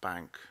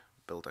bank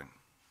building?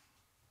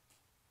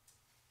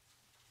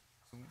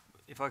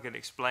 if I could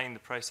explain the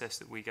process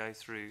that we go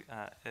through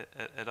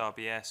at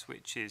RBS,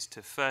 which is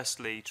to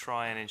firstly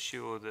try and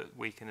ensure that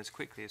we can as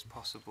quickly as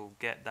possible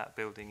get that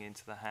building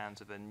into the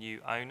hands of a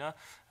new owner,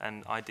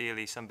 and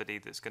ideally somebody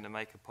that's going to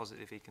make a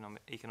positive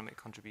economic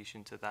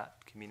contribution to that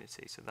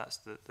community. So that's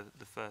the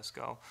first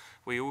goal.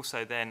 We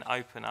also then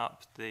open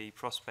up the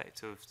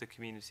prospect of the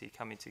community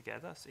coming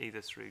together,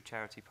 either through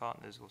charity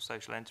partners or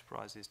social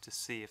enterprises, to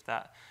see if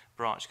that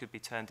branch could be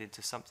turned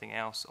into something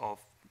else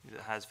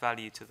that has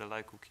value to the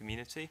local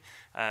community.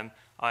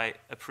 I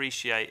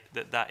appreciate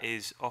that that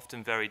is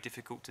often very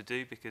difficult to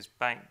do because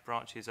bank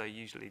branches are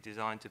usually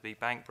designed to be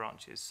bank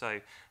branches. So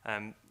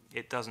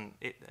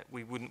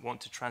we wouldn't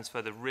want to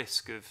transfer the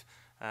risk of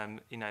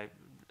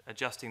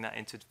adjusting that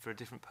for a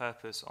different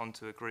purpose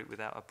onto a group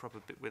without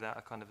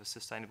a kind of a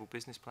sustainable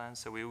business plan.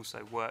 So we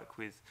also work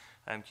with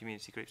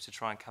community groups to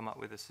try and come up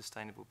with a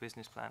sustainable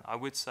business plan. I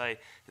would say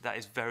that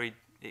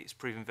it's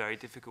proven very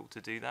difficult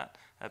to do that,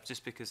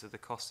 just because of the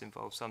costs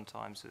involved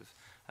sometimes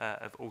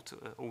of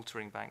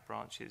altering bank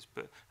branches.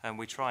 But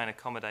we try and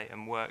accommodate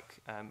and work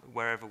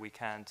wherever we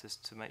can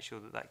to make sure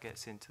that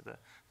gets into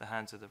the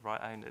hands of the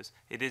right owners.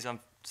 It is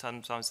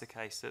sometimes the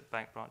case that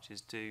bank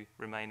branches do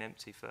remain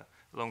empty for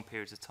long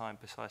periods of time,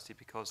 precisely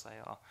because they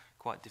are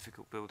quite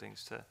difficult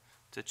buildings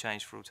to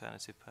change for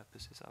alternative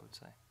purposes, I would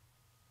say.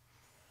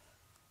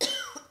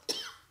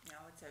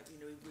 So,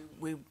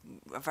 we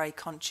are very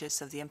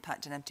conscious of the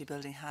impact an empty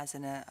building has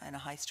in a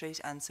high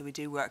street, and so we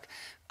do work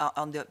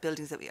on the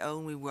buildings that we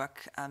own. We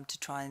work to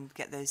try and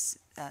get those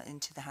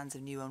into the hands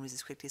of new owners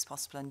as quickly as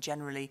possible, and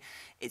generally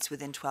it's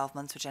within 12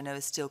 months, which I know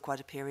is still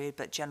quite a period,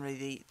 but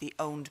generally the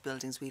owned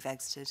buildings we've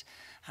exited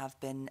have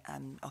been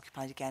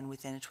occupied again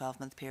within a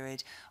 12-month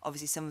period.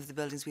 Obviously some of the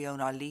buildings we own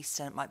are leased,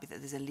 and it might be that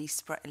there's a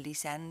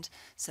lease end,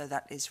 so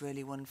that is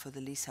really one for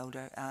the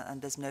leaseholder,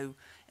 and there's no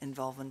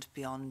involvement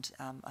beyond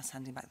us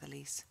handing back the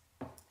lease.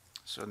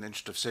 So in the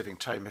interest of saving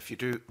time, if you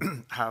do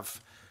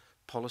have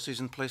policies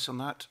in place on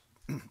that,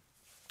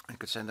 I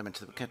could send them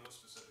into the...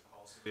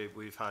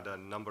 We've had a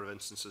number of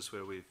instances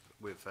where we've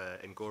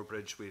in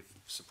Gorebridge, we've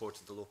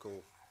supported the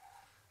local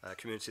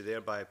community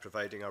there by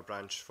providing our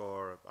branch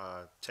for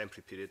a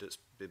temporary period. It's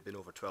been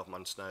over 12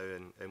 months now.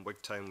 In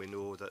Wigtown, we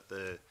know that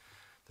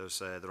there's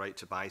the right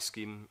to buy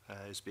scheme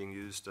is being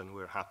used, and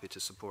we're happy to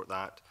support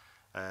that.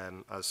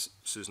 As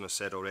Susan has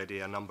said already,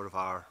 a number of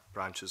our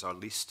branches are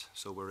leased,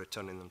 so we're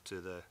returning them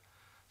to the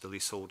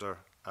leaseholder,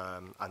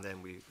 and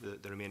then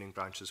the remaining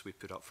branches we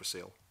put up for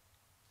sale.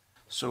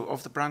 So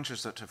of the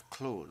branches that have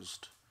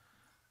closed,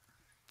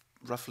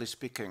 roughly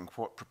speaking,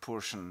 what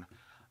proportion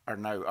are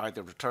now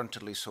either returned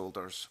to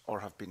leaseholders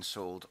or have been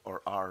sold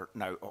or are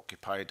now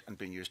occupied and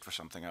being used for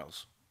something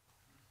else?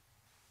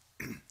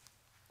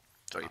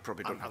 So you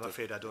probably don't have. I'm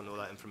afraid I don't know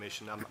that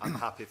information. I'm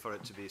happy for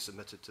it to be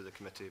submitted to the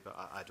committee, but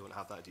I don't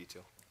have that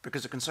detail.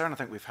 Because the concern I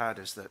think we've had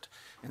is that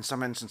in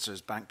some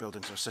instances bank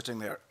buildings are sitting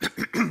there,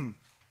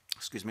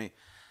 excuse me,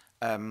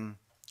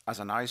 as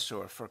an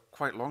eyesore for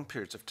quite long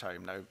periods of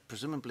time. Now,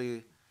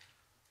 presumably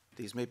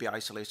these may be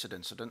isolated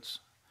incidents,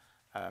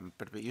 but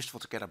it'd be useful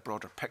to get a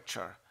broader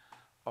picture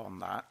on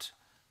that,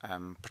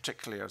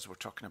 particularly as we're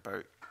talking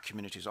about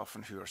communities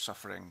often who are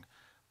suffering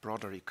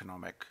broader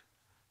economic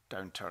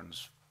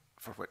downturns,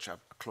 for which a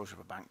closure of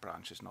a bank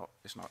branch is not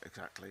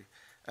exactly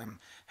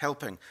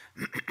helping.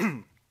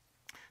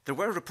 There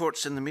were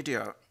reports in the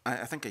media,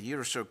 I think a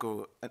year or so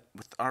ago,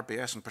 with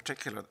RBS in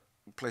particular,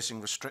 placing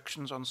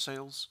restrictions on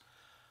sales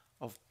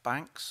of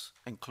banks,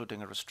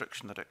 including a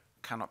restriction that it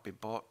cannot be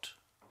bought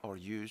or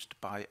used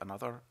by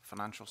another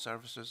financial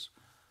services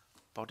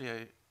body.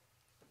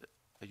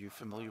 Are you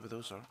familiar with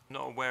those? Or?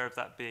 Not aware of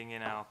that being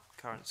in our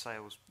current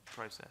sales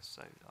process,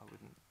 so I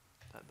wouldn't.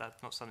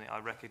 That's not something I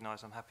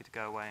recognise. I'm happy to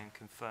go away and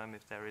confirm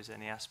if there is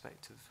any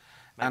aspect of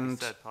maybe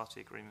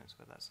third-party agreements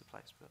where that's the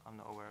place, but I'm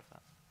not aware of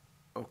that.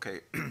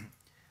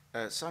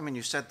 Okay. Simon,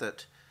 you said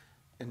that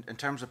in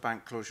terms of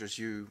bank closures,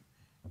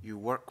 you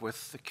work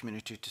with the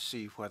community to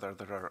see whether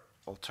there are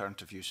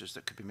alternative uses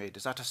that could be made.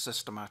 Is that a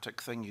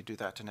systematic thing? You do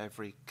that in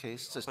every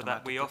case?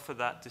 We offer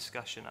that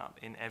discussion up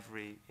in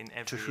every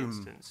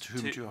instance. To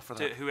whom do you offer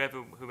that?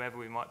 To whoever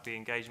we might be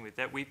engaging with.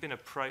 We've been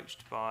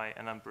approached by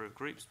a number of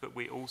groups, but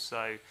we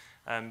also,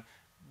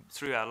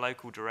 through our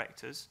local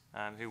directors,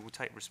 who will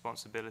take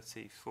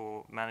responsibility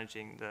for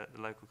managing the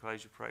local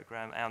closure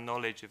programme, our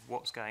knowledge of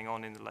what's going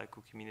on in the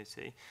local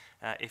community,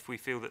 if we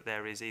feel that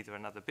there is either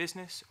another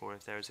business or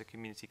if there is a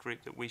community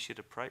group that we should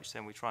approach,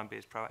 then we try and be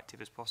as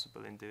proactive as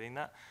possible in doing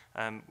that.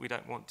 We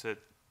don't want to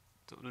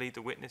lead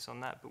the witness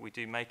on that, but we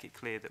do make it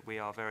clear that we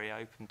are very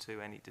open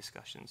to any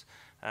discussions,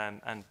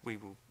 and we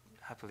will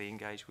happily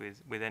engage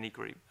with any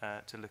group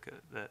to look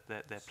at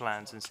their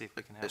plans and see if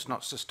we can help. It's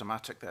not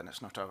systematic then,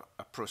 it's not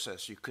a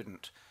process. You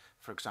couldn't,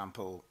 for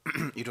example,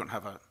 you don't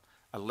have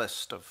a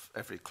list of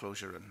every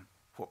closure and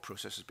what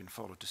process has been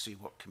followed to see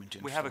what community...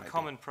 We have a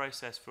common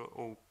process for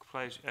all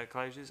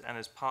closures, and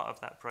as part of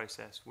that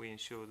process we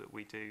ensure that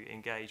we do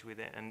engage with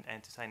it and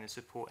entertain and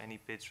support any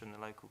bids from the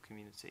local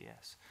community,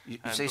 yes. You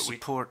say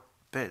support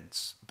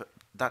bids, but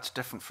that's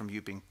different from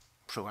you being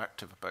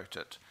proactive about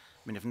it.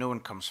 mean, if no one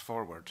comes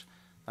forward,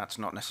 that's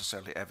not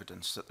necessarily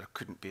evidence that there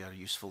couldn't be a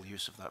useful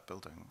use of that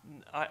building.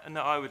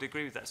 No, I would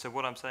agree with that. So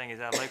what I'm saying is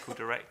our local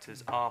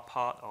directors are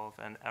part of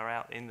and are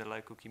out in the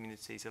local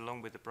communities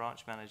along with the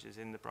branch managers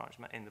in the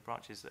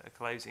branches that are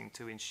closing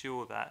to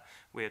ensure that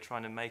we are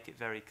trying to make it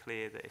very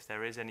clear that if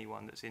there is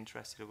anyone that's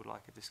interested or would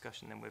like a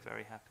discussion, then we're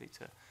very happy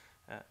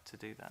to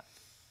do that.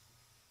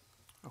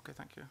 Okay,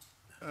 thank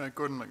you.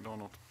 Gordon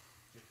MacDonald.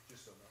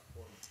 Just on that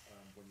point,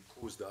 when you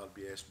closed the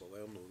RBS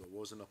Balerno, there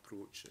was an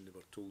approach and they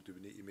were told, do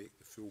we need to make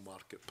the full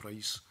market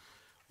price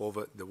of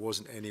it? There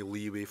wasn't any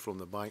leeway from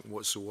the bank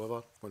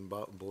whatsoever when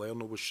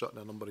Balerno was shut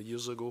a number of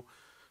years ago.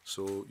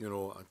 So, you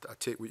know, I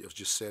take what you've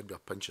just said with a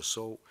pinch of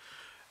salt.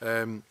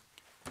 The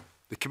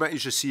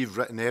committee's received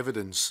written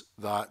evidence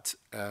that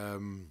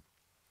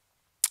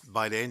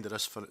by the end of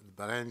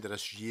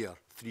this year,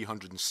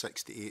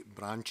 368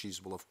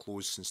 branches will have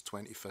closed since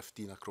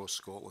 2015 across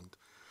Scotland.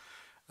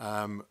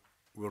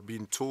 We're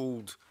being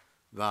told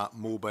that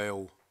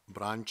mobile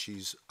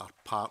branches are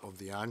part of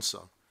the answer.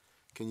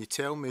 Can you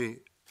tell me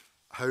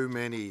how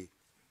many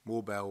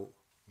mobile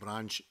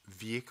branch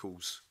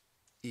vehicles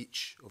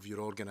each of your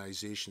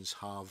organisations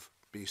have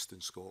based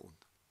in Scotland?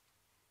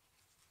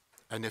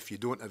 And if you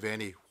don't have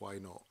any, why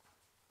not?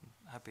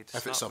 Happy to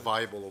if it's a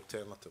viable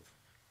alternative.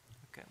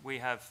 Okay, we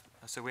have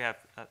the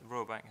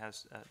Royal Bank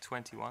has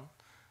 21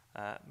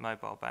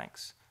 mobile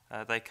banks.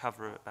 They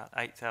cover about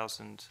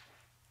 8,000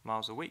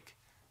 miles a week,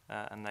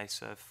 and they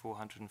serve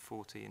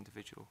 440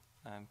 individual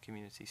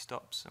community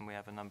stops, and we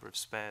have a number of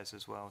spares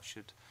as well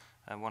should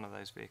one of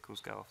those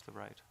vehicles go off the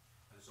road.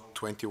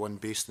 21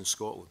 based in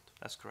Scotland?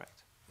 That's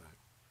correct. Right.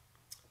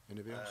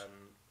 Anybody else?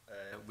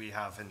 We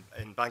have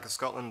in Bank of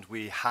Scotland,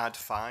 we had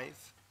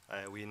 5.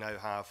 We now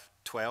have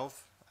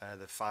 12.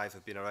 The 5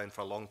 have been around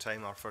for a long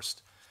time. Our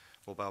first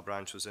mobile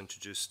branch was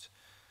introduced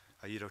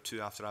a year or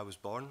two after I was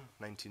born,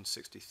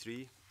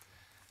 1963.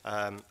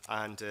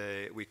 And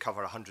we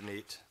cover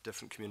 108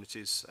 different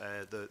communities.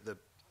 The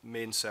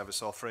main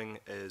service offering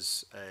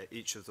is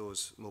each of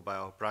those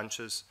mobile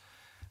branches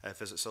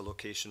visits a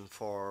location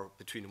for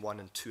between 1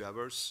 and 2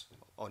 hours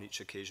on each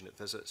occasion it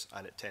visits,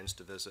 and it tends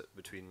to visit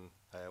between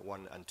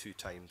 1 and 2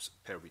 times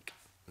per week.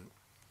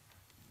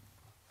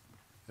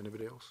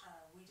 Anybody else?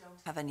 We don't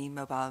have any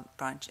mobile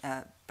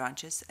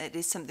branches. It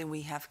is something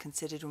we have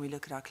considered when we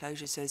look at our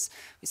closures. So as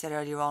we said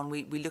earlier on,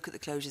 we look at the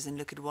closures and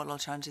look at what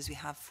alternatives we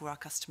have for our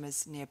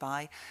customers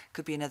nearby.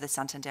 Could be another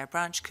Santander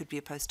branch, could be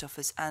a post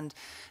office, and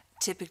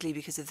typically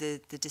because of the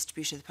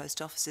distribution of the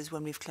post offices,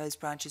 when we've closed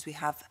branches, we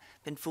have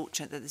been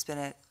fortunate that there's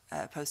been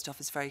a post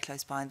office very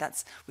close by, and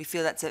we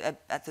feel that's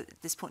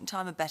at this point in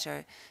time a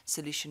better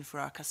solution for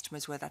our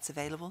customers where that's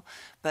available.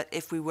 But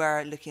if we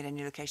were looking at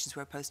any locations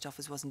where a post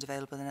office wasn't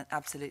available, then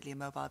absolutely a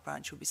mobile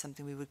branch would be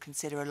something we would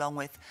consider along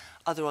with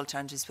other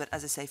alternatives. But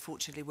as I say,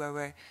 fortunately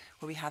where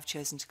we have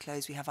chosen to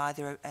close, we have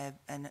either a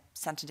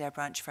Santander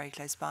branch very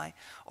close by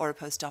or a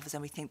post office,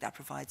 and we think that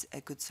provides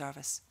a good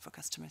service for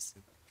customers.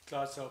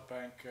 Clydesdale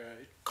Bank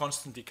it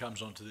constantly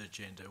comes onto the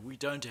agenda. We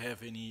don't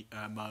have any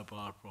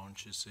mobile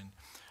branches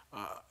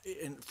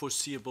in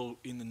foreseeable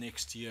in the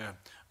next year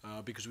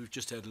because we've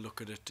just had a look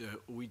at it.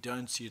 We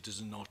don't see it as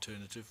an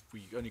alternative.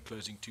 We're only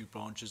closing 2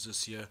 branches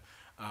this year.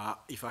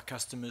 If our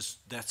customers,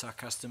 that's our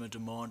customer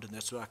demand, and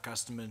that's what our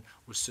customer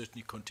will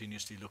certainly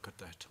continuously look at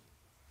that.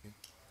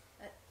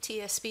 At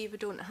TSB, we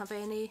don't have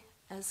any.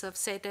 As I've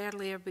said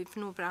earlier, we've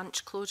no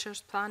branch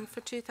closures planned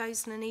for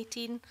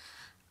 2018.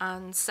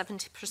 And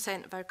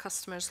 70% of our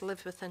customers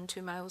live within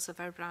 2 miles of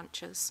our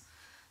branches.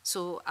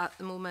 So at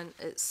the moment,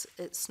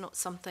 it's not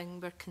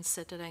something we're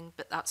considering,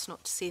 but that's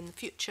not to say in the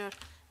future,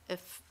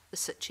 if the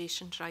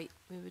situation's right,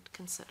 we would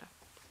consider.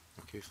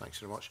 Okay, thanks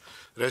very much.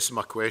 The rest of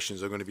my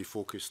questions are going to be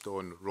focused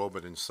on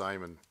Robin and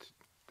Simon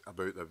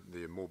about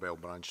the mobile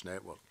branch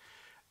network.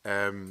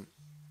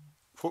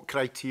 What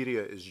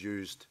criteria is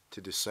used to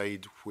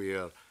decide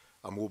where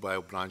a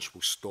mobile branch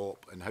will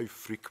stop, and how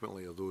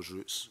frequently are those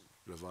routes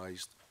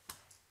revised?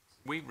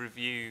 We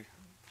review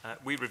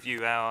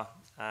our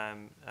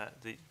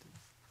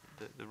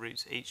the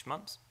routes each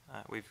month.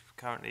 We've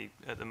currently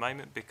at the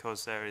moment,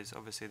 because there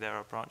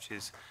are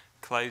branches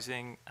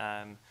closing.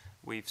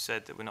 We've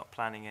said that we're not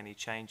planning any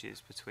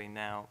changes between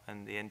now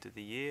and the end of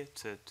the year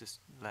to just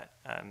let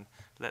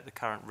the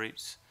current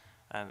routes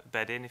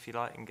bed in, if you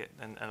like,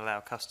 and allow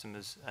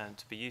customers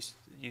to be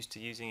used to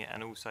using it,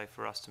 and also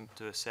for us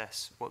to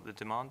assess what the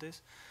demand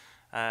is.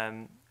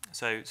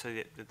 So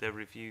they're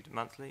reviewed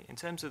monthly. In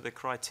terms of the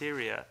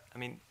criteria, I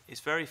mean, it's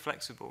very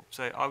flexible.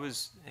 So I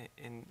was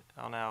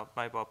on our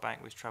mobile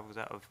bank, which travels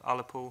out of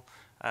Ullapool.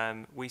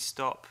 We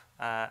stop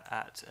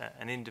at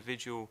an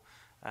individual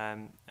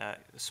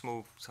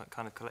small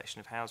kind of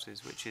collection of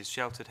houses, which is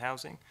sheltered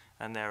housing,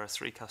 and there are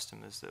 3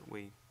 customers that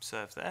we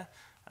serve there.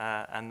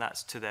 And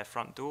that's to their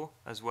front door,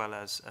 as well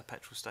as a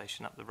petrol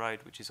station up the road,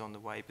 which is on the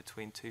way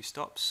between 2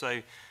 stops.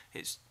 So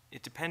it's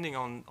depending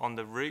on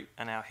the route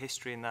and our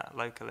history in that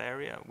local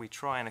area, we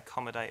try and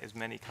accommodate as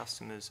many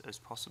customers as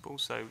possible.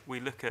 So we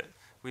look at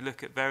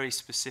very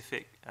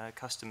specific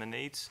customer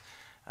needs,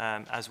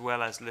 as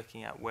well as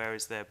looking at where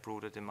is there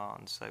broader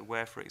demand. So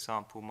where, for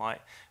example,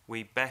 might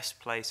we best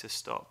place a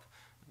stop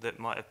that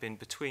might have been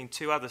between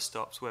two other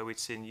stops where we'd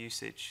seen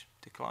usage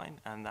decline,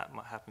 and that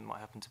might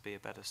happen to be a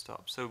better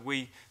stop. So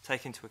we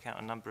take into account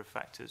a number of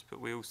factors, but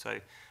we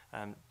also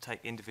take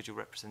individual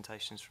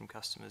representations from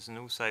customers. And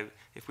also,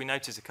 if we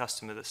notice a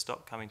customer that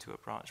stopped coming to a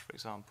branch, for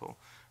example,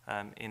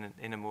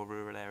 in a more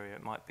rural area,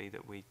 it might be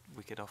that we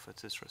could offer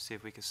to see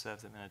if we could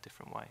serve them in a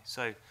different way.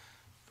 So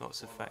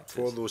lots of factors.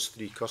 For those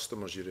 3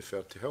 customers you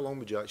referred to, how long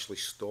would you actually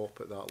stop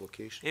at that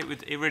location?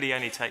 It really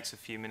only takes a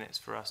few minutes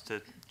for us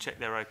to check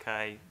they're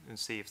okay and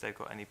see if they've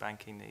got any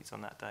banking needs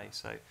on that day.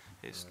 So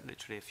it's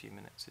literally a few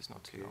minutes. It's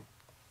not too long.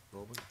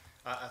 Robin?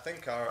 I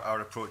think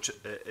our approach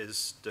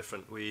is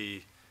different.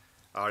 We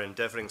are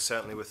endeavouring,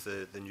 certainly with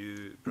the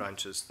new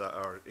branches that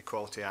are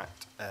Equality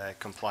Act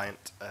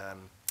compliant,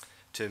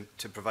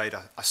 to provide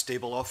a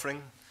stable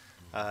offering.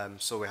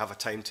 So we have a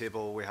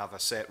timetable, we have a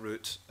set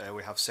route,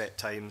 we have set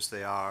times.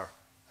 They are,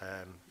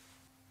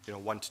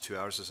 1 to 2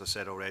 hours, as I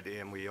said already,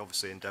 and we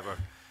obviously endeavour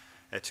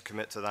to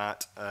commit to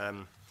that.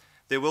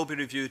 They will be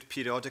reviewed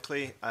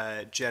periodically,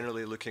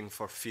 generally looking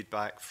for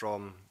feedback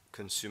from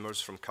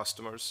consumers, from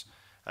customers,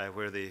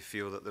 where they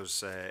feel that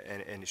there's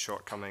any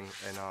shortcoming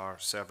in our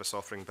service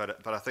offering.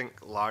 But I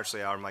think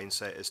largely our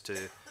mindset is to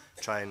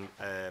try and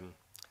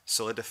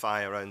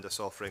solidify around this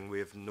offering. We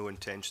have no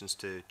intentions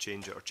to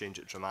change it or change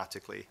it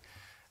dramatically.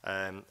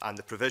 And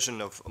the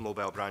provision of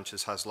mobile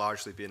branches has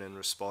largely been in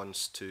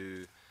response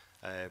to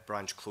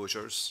branch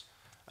closures,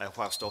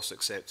 whilst also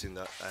accepting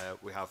that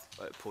we have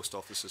post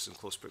offices in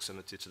close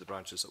proximity to the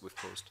branches that we've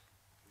closed.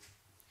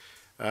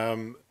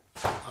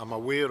 I'm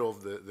aware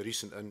of the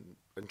recent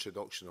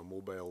introduction of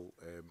mobile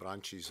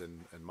branches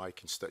in my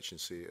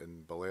constituency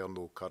in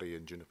Balerno, Curry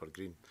and Juniper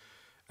Green.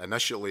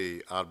 Initially,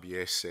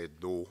 RBS said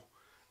no.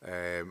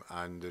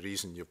 And the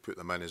reason you've put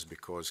them in is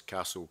because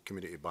Castle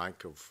Community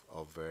Bank have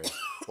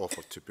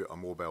offered to put a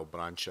mobile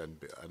branch in,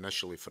 but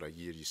initially for a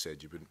year you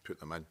said you wouldn't put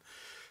them in.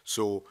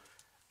 So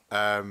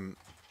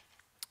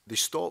they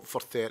stop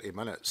for 30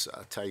 minutes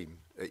at a time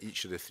at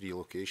each of the 3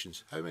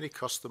 locations. How many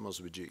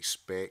customers would you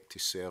expect to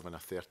serve in a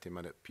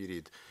 30-minute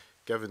period,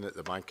 given that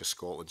the Bank of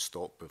Scotland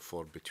stopped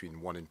for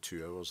between 1 and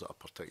 2 hours at a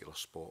particular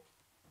spot?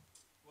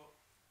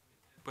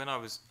 When I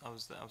was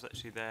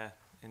actually there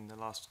in the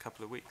last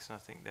couple of weeks, and I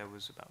think there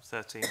was about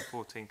 13 or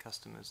 14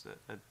 customers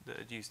that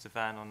had used the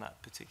van on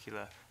that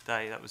particular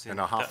day. That was in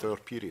a half-hour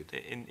period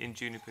in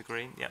Juniper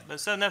Green. Yeah, but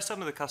so now some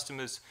of the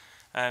customers,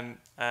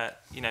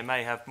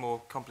 may have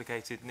more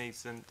complicated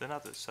needs than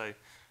others. So,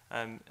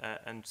 and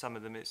some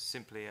of them it's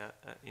simply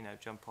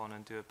jump on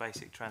and do a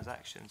basic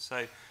transaction.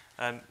 So,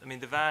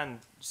 the van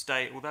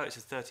although it's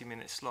a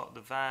 30-minute slot,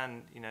 the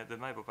van, the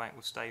mobile bank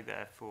will stay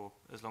there for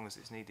as long as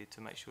it's needed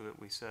to make sure that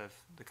we serve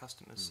the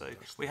customers. So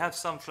we have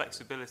some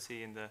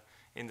flexibility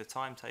in the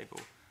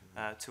timetable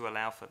to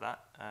allow for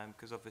that,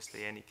 because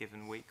obviously any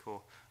given week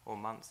or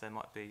month there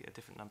might be a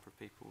different number of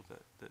people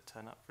that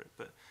turn up for it.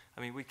 But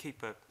we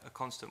keep a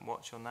constant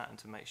watch on that, and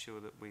to make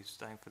sure that we're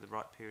staying for the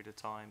right period of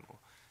time, or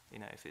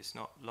if it's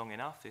not long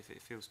enough, if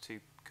it feels too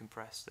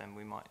compressed, then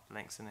we might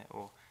lengthen it,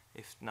 or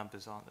if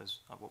numbers aren't as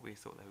what we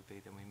thought they would be,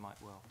 then we might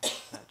well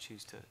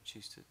choose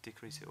to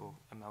decrease it or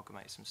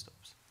amalgamate some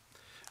stops.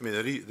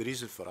 The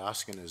reason for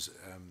asking is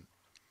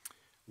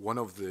one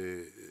of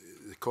the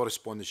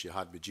correspondence you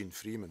had with Jean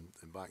Freeman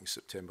back in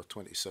September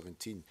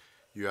 2017,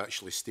 you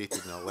actually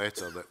stated in a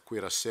letter that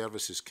where a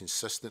service is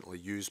consistently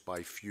used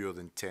by fewer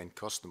than 10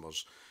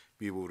 customers,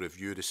 we will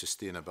review the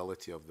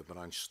sustainability of the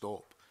branch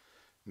stop.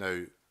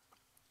 Now,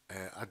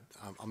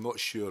 I'm not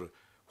sure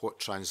what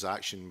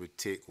transaction would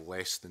take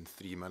less than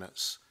 3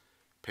 minutes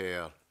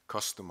per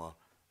customer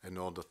in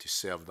order to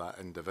serve that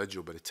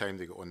individual. By the time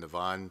they get on the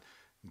van,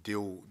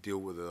 deal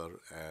with their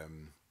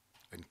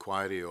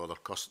inquiry or their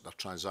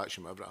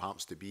transaction, whatever it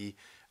happens to be,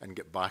 and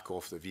get back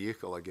off the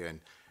vehicle again.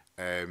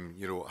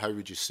 How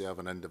would you serve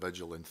an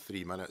individual in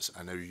 3 minutes?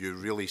 And are you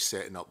really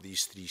setting up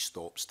these 3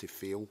 stops to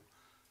fail?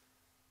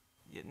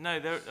 Yeah, no,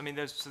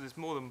 there's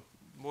more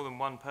than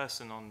one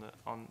person on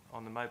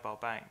the mobile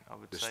bank, I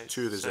would say. There's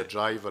 2, there's a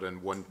driver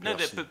and 1 person.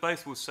 No, but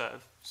both will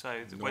serve.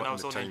 So when I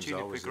was on in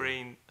Juniper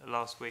Green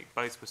last week,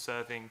 both were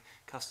serving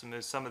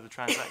customers. Some of the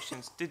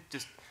transactions did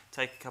just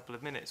take a couple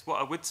of minutes. What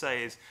I would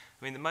say is,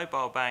 the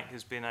mobile bank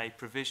has been a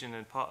provision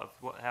and part of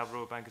how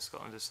Royal Bank of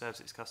Scotland has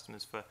served its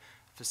customers for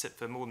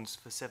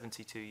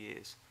 72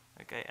 years.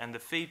 Okay, and the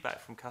feedback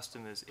from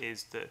customers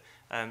is that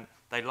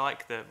they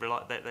like the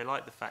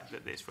fact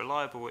that it's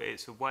reliable.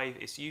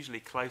 It's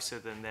usually closer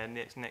than their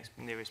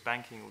nearest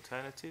banking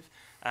alternative,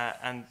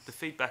 and the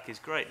feedback is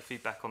great. The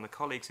feedback on the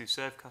colleagues who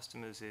serve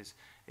customers is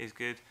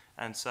good,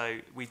 and so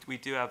we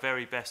do our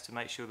very best to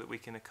make sure that we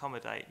can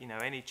accommodate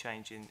any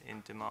change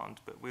in demand.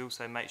 But we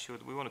also make sure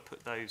that we want to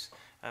put those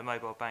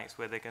mobile banks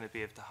where they're going to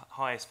be of the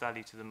highest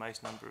value to the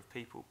most number of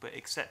people. But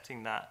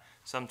accepting that,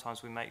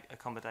 sometimes we make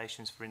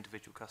accommodations for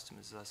individual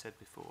customers, as I said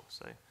before.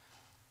 So,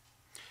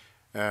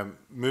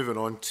 moving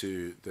on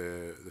to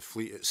the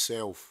fleet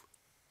itself,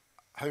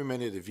 how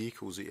many of the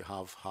vehicles that you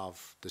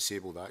have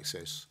disabled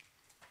access?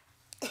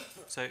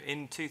 So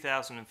in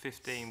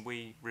 2015,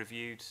 we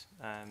reviewed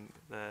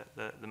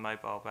the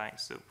mobile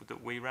banks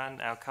that we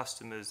ran. Our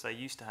customers, they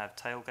used to have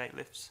tailgate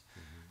lifts.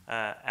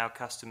 Our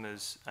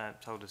customers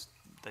told us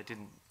they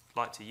didn't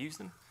like to use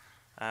them.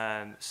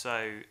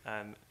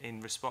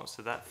 In response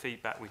to that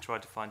feedback, we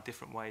tried to find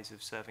different ways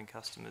of serving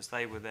customers.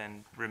 They were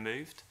then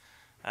removed.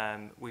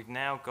 We've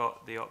now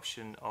got the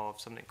option of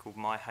something called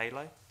My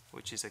Halo,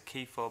 which is a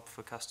key fob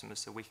for customers,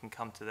 so we can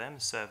come to them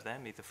and serve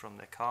them either from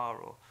their car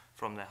or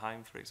from their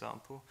home, for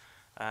example.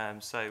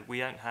 So we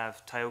don't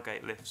have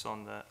tailgate lifts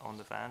on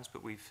the vans,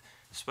 but we've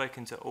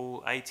spoken to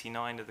all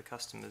 89 of the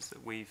customers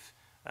that we've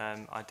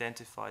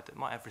identified that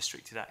might have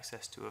restricted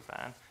access to a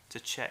van to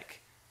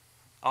check,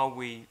 are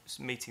we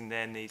meeting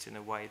their needs in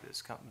a way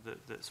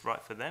that's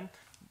right for them?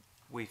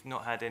 We've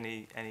not had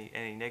any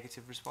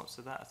negative response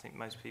to that. I think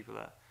most people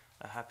are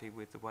happy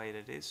with the way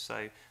that it is.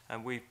 So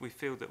we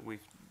feel that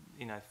we've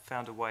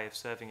found a way of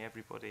serving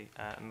everybody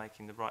and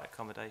making the right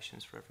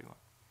accommodations for everyone.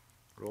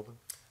 Robin?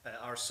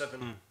 Our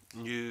 7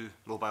 new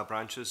mobile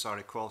branches are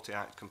Equality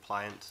Act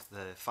compliant.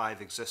 The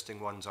 5 existing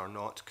ones are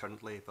not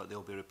currently, but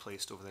they'll be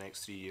replaced over the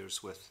next 3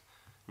 years with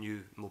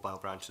new mobile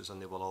branches,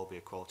 and they will all be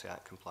Equality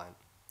Act compliant.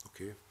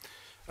 Okay.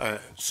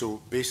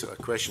 So basically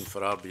a question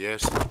for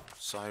RBS,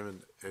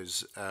 Simon,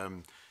 is,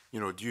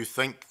 do you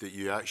think that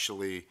you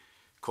actually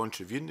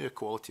contravene the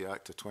Equality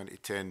Act of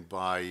 2010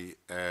 by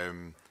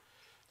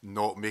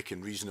not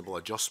making reasonable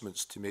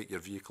adjustments to make your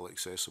vehicle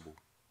accessible?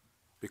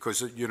 Because,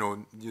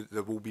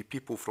 there will be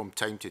people from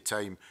time to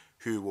time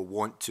who will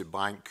want to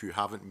bank who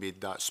haven't made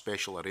that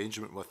special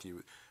arrangement with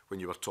you when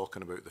you were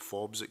talking about the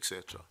fobs,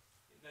 etc.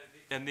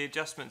 And the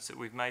adjustments that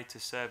we've made to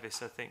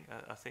service, I think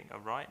are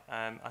right.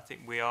 I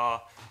think we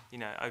are,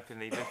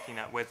 openly looking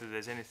at whether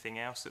there's anything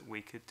else that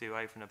we could do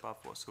over and above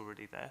what's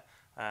already there.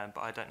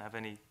 But I don't have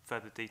any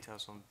further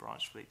details on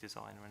branch fleet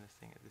design or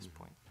anything at this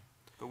point.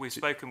 But we've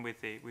spoken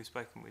with the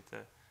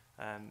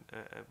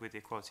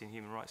Equality and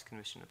Human Rights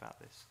Commission about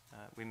this.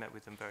 We met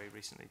with them very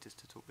recently just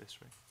to talk this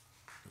through.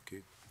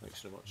 Okay,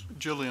 thanks very much.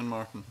 Gillian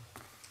Martin.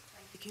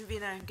 Thank you,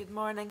 Convener. Good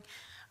morning.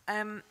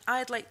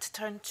 I'd like to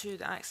turn to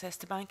the Access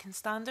to Banking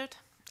Standard.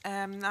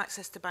 The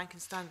Access to Banking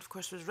Standard, of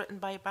course, was written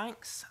by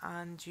banks,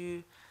 and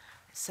you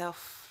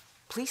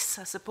self-police,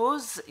 I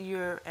suppose,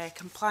 your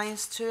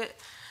compliance to it.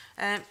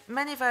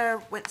 Many of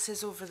our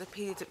witnesses over the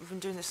period that we've been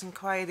doing this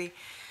inquiry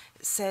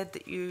said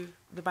that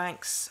the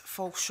banks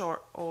fall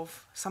short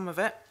of some of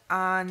it,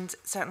 and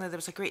certainly there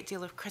was a great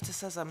deal of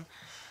criticism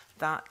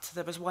that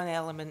there was one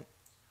element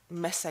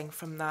missing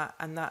from that,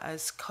 and that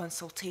is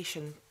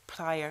consultation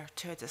prior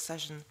to a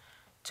decision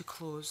to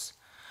close.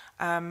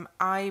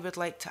 I would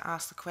like to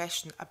ask the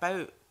question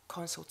about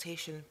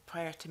consultation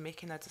prior to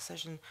making a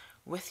decision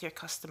with your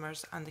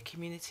customers and the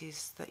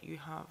communities that you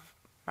have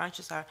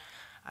branches are,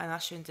 and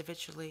ask you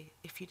individually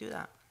if you do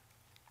that.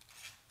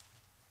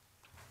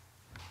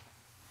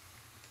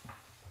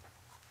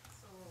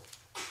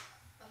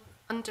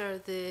 Under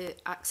the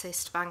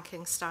Access to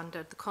Banking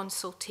Standard, the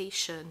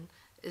consultation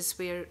is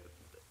where,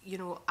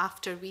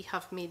 after we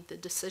have made the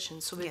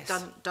decision, so we've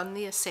done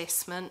the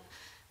assessment,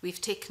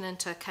 we've taken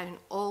into account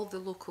all the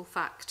local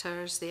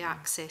factors, the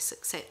access,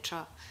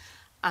 etc.,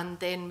 and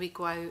then we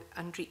go out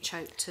and reach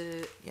out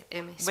to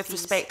MSPs. With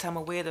respect, I'm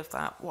aware of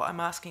that. What I'm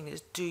asking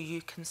is, do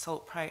you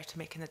consult prior to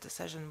making a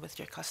decision with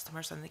your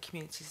customers and the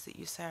communities that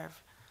you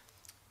serve?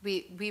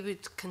 We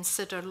would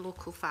consider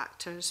local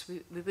factors.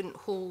 We wouldn't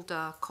hold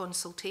a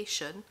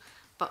consultation,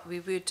 but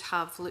we would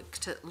have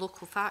looked at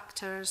local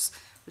factors,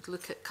 we'd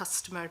look at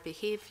customer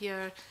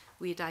behaviour,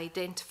 we'd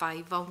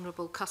identify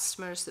vulnerable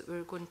customers that we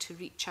were going to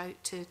reach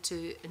out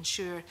to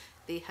ensure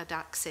they had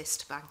access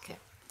to banking.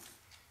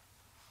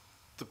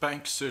 The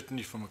bank,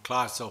 certainly from a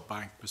Clydesdale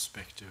bank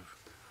perspective,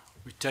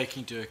 we take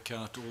into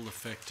account all the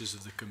factors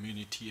of the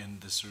community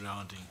and the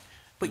surrounding.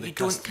 But you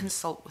don't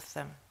consult with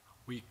them?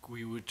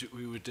 We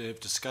would have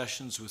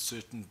discussions with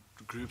certain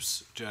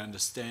groups to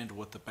understand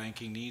what the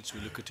banking needs.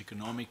 We look at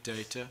economic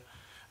data,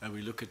 and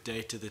we look at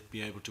data that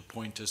be able to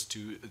point us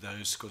to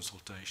those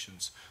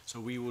consultations. So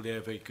we would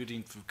have a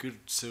good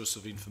source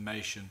of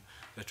information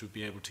that would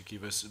be able to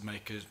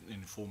make an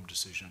informed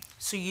decision.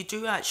 So you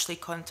do actually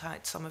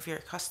contact some of your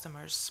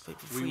customers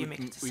before you make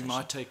a decision?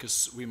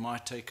 We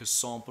might take a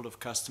sample of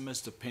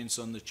customers, depends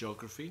on the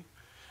geography,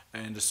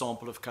 and a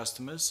sample of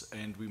customers,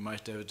 and we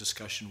might have a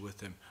discussion with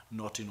them,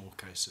 not in all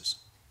cases.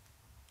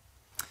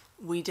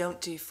 We don't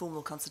do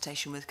formal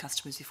consultation with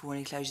customers before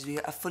any closures. We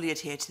are fully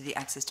adhere to the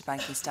access to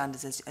banking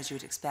standards as you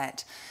would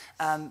expect.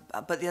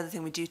 But the other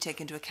thing we do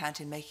take into account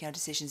in making our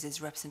decisions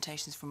is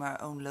representations from our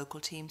own local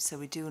teams. So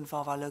we do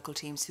involve our local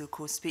teams who of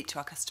course speak to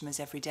our customers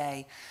every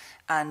day,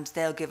 and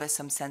they'll give us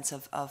some sense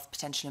of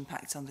potential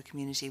impacts on the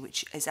community,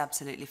 which is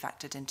absolutely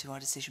factored into our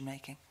decision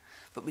making.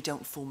 But we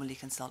don't formally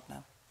consult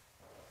now.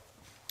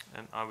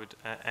 I would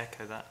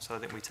echo that. So I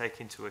think we take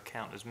into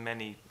account as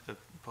many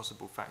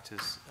possible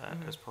factors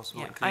as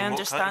possible. Yeah, I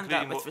understand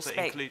that with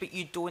respect, but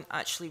you don't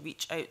actually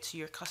reach out to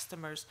your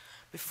customers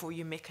before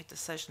you make a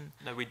decision.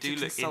 No, we do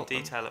look in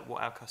detail at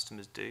what our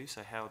customers do,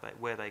 so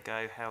where they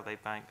go, how they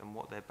bank, and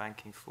what they're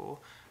banking for.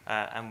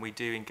 And we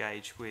do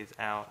engage with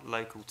our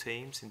local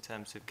teams in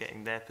terms of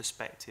getting their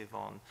perspective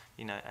on,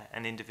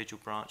 an individual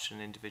branch and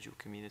an individual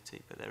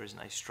community. But there isn't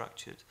a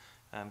structured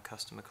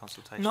customer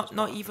consultation.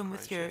 Not even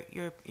with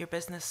your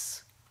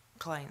business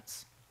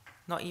clients.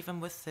 Not even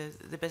with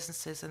the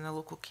businesses in the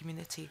local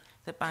community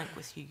that bank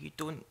with you. You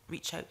don't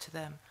reach out to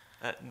them.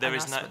 There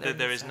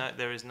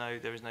is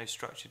no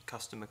structured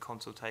customer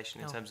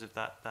consultation in terms of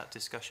that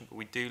discussion. But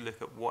we do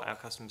look at what our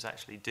customers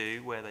actually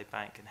do, where they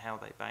bank, and how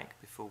they bank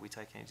before we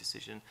take any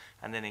decision,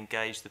 and then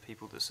engage the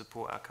people that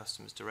support our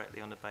customers directly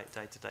on a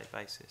day-to-day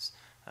basis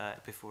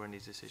before any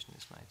decision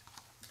is made.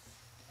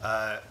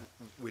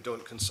 We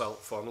don't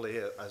consult formally,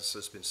 as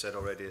has been said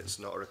already. It's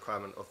not a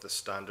requirement of the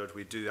standard.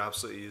 We do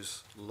absolutely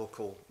use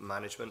local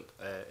management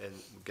and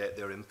get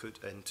their input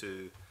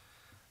into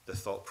the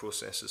thought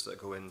processes that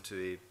go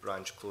into a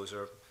branch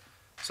closure.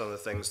 Some of the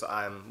things that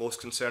I am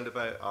most concerned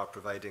about are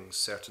providing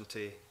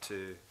certainty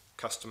to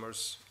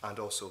customers and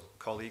also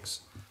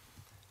colleagues.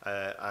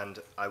 And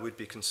I would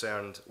be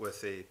concerned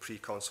with a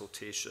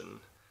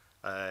pre-consultation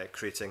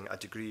creating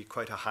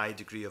quite a high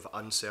degree of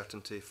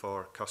uncertainty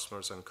for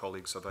customers and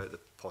colleagues about the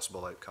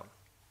possible outcome.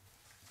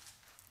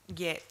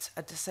 Yet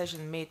a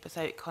decision made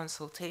without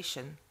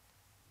consultation,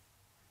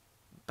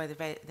 by the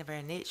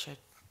very nature,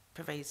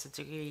 provides a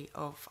degree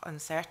of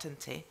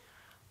uncertainty.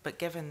 But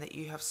given that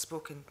you have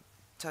spoken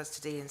to us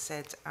today and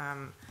said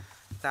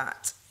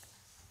that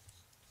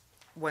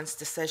once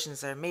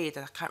decisions are made,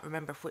 and I can't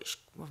remember which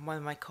one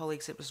of my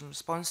colleagues it was in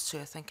response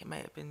to, I think it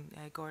might have been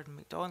Gordon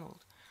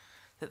MacDonald,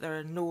 that there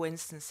are no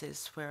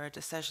instances where a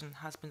decision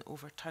has been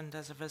overturned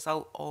as a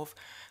result of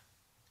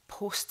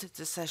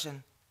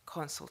post-decision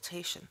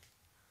consultation.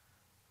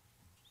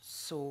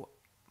 So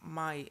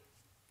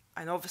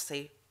and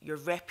obviously your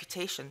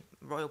reputation,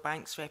 Royal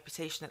Bank's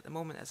reputation at the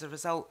moment as a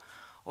result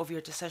of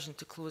your decision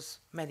to close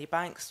many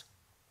banks,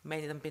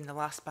 many of them being the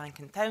last bank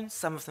in town,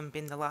 some of them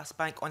being the last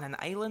bank on an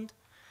island,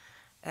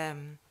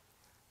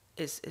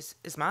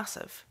 is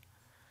massive.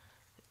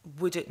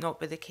 Would it not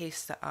be the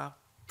case that a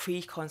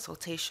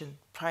pre-consultation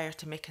prior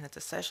to making a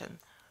decision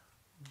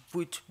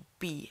would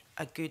be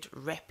a good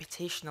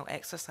reputational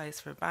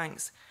exercise for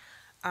banks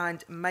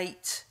and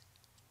might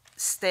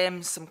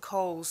stem some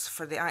calls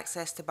for the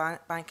access to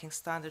banking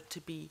standard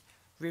to be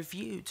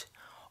reviewed,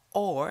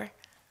 or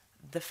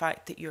the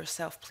fact that you're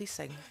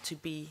self-policing to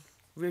be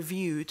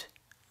reviewed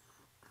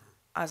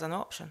as an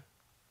option?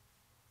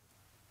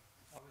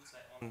 I would say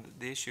on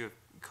the issue of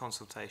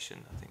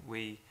consultation,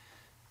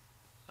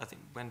 I think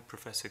when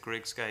Professor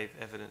Griggs gave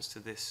evidence to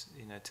this,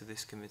 to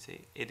this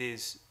committee, it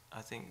is,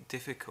 I think,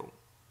 difficult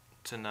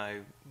to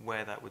know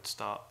where that would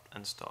start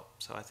and stop.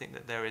 So I think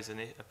that there is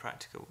a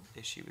practical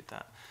issue with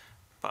that.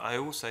 But I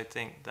also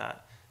think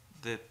that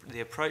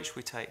the approach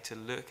we take to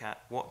look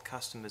at what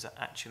customers are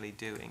actually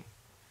doing,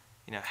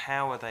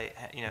 how are they,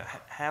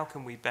 how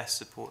can we best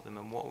support them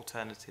and what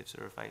alternatives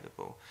are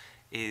available,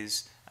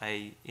 is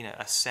a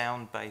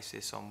sound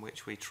basis on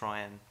which we try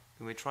and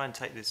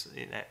take this.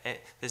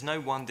 There's no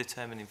one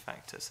determining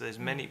factor, so there's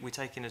many. We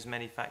take in as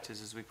many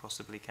factors as we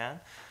possibly can.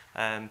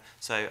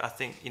 So I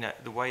think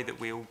the way that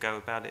we all go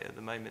about it at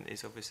the moment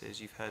is obviously, as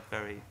you've heard,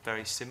 very,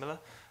 very similar.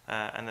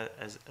 And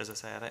as I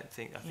say, I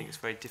think it's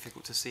very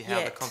difficult to see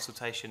how the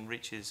consultation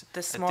reaches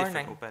a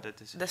different or better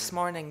decision. This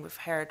morning we've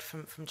heard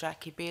from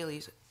Jackie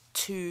Bailey's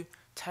 2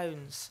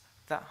 towns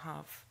that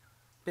have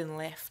been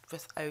left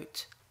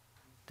without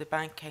the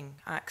banking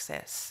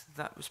access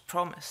that was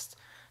promised.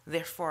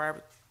 Therefore, I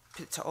would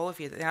put to all of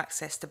you that the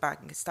access to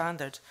banking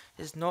standard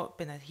has not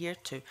been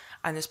adhered to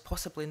and is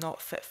possibly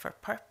not fit for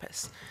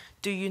purpose.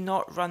 Do you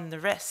not run the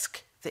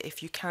risk that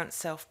if you can't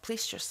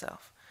self-police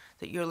yourself,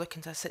 that you're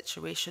looking at a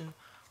situation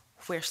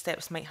where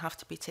steps might have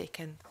to be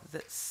taken,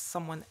 that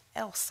someone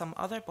else, some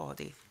other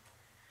body,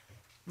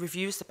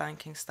 reviews the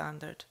banking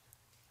standard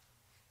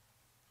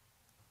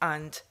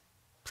and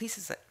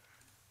polices it?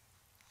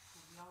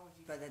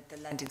 By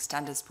the Lending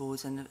Standards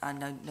Board, and I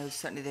know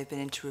certainly they've been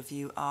in to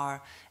review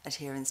our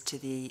adherence to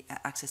the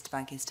access to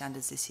banking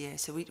standards this year.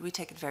 So we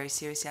take it very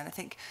seriously, and I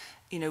think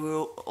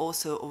we're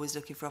also always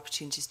looking for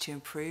opportunities to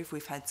improve.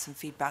 We've had some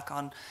feedback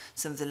on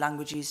some of the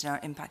language used in our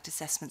impact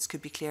assessments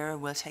could be clearer.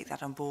 We'll take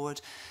that on board.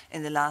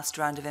 In the last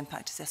round of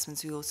impact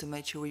assessments, we also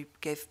made sure we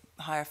gave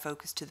higher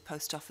focus to the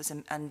post office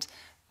and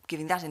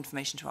giving that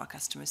information to our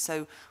customers.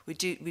 So we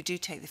do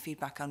take the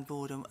feedback on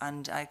board,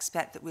 and I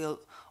expect that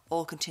we'll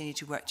all continue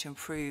to work to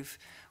improve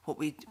what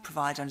we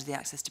provide under the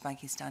access to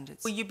banking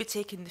standards. Will you be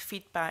taking the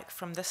feedback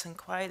from this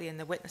inquiry and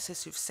the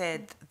witnesses who've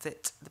said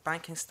that the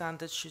banking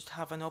standards should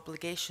have an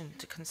obligation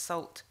to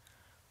consult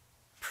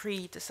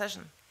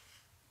pre-decision?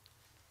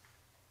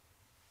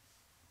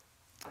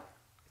 I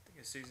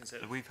think, as Susan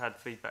said, we've had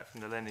feedback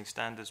from the Lending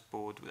Standards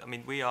Board. I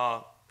mean,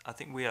 I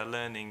think we are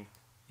learning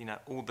you know,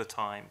 all the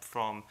time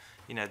from,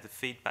 you know, the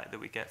feedback that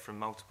we get from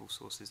multiple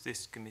sources,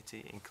 this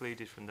committee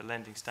included, from the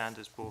Lending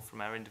Standards Board,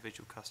 from our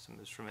individual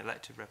customers, from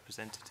elected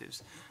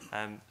representatives.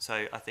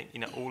 So I think, you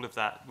know, all of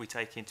that we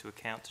take into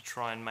account to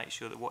try and make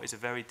sure that what is a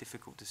very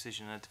difficult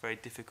decision and a very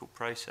difficult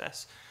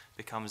process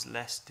becomes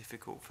less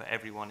difficult for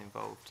everyone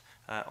involved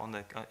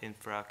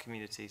for our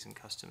communities and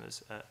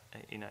customers,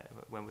 you know,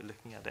 when we're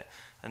looking at it.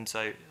 And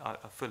so I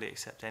fully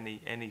accept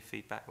any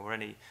feedback or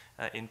any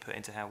input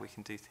into how we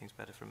can do things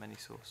better from any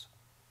source.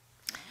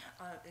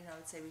 You know, I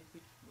would say we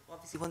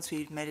obviously, once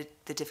we've made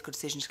the difficult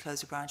decision to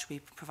close a branch, we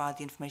provide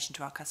the information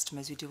to our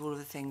customers. We do all of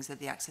the things that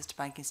the access to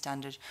banking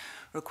standard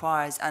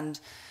requires. And,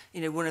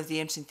 you know, one of the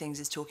interesting things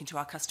is talking to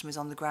our customers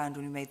on the ground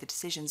when we made the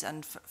decisions.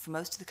 And for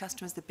most of the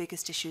customers, the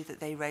biggest issue that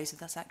they raise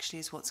with us actually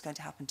is what's going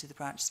to happen to the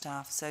branch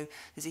staff. So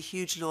there's a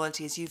huge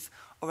loyalty. As you've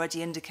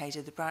already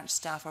indicated, the branch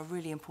staff are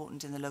really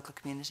important in the local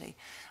community.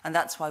 And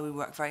that's why we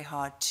work very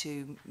hard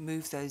to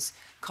move those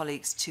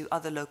colleagues to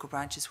other local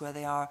branches where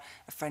they are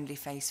a friendly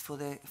face for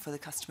the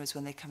customers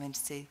when they come in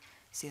to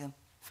see them.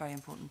 Very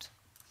important.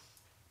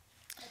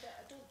 I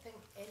don't think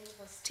any of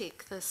us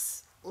take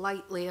this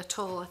lightly at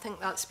all. I think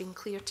that's been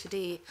clear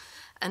today,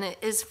 and it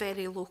is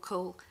very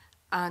local,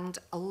 and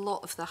a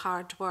lot of the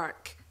hard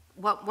work,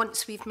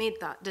 once we've made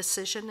that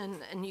decision,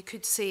 and you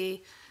could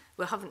say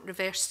we haven't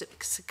reversed it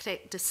because the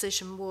correct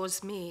decision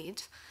was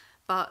made,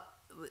 but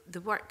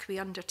the work we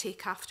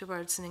undertake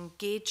afterwards and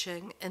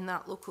engaging in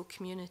that local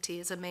community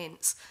is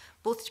immense,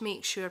 both to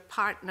make sure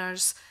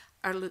partners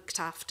are looked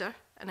after.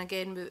 And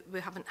again, we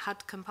haven't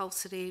had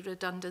compulsory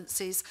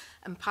redundancies,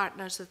 and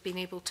partners have been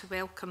able to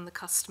welcome the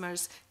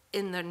customers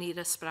in their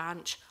nearest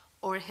branch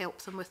or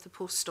help them with the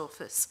post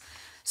office.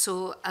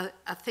 So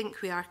I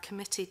think we are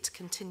committed to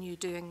continue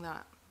doing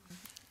that.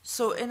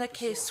 So in a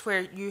case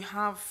where you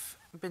have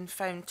been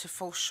found to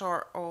fall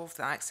short of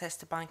the access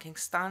to banking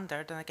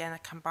standard, and again I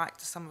come back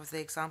to some of the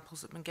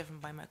examples that have been given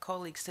by my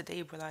colleagues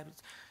today where I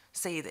would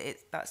say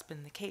that that's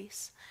been the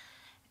case,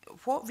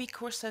 what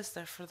recourse is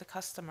there for the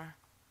customer?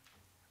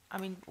 I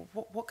mean,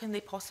 what can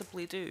they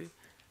possibly do?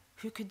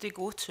 Who could they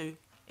go to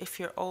if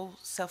you're all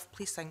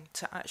self-policing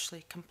to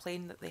actually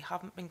complain that they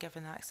haven't been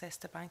given access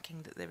to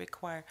banking that they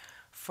require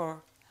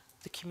for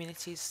the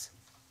community's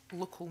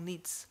local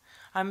needs?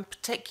 I'm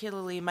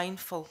particularly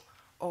mindful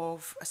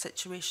of a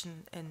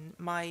situation in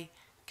my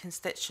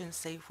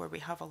constituency where we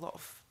have a lot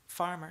of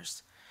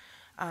farmers,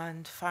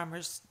 and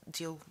farmers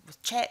deal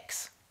with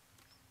cheques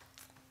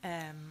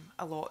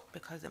a lot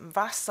because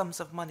vast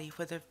sums of money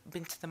where they've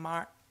been to the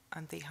mart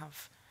and they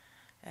have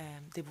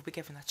they will be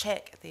given a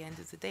cheque at the end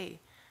of the day,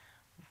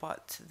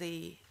 but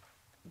they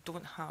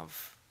don't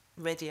have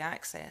ready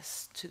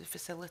access to the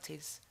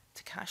facilities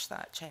to cash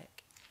that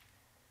cheque.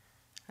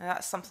 And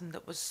that's something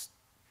that was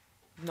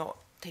not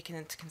taken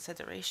into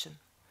consideration,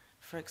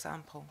 for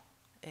example,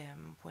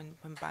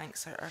 when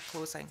banks are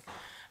closing.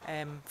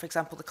 For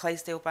example, the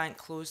Clydesdale bank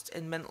closed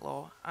in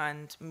Mintlaw,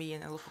 and me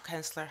and a local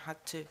councillor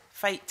had to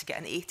fight to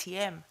get an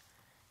ATM.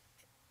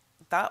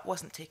 That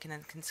wasn't taken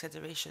into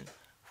consideration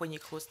when you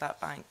closed that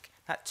bank.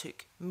 That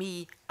took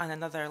me and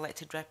another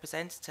elected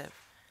representative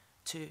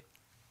to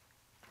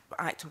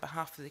act on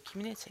behalf of the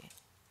community.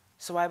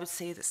 So I would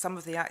say that some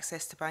of the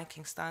access to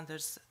banking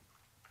standards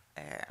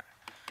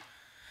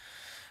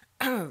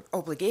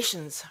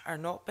obligations are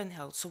not being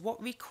held. So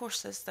what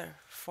recourse is there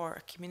for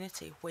a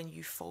community when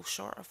you fall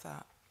short of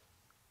that?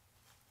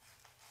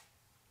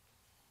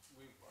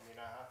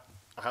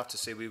 I have to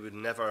say we would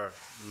never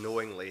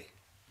knowingly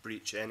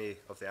breach any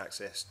of the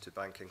access to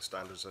banking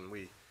standards, and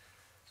we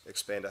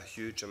expend a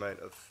huge amount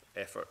of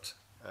effort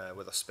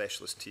with a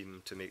specialist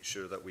team to make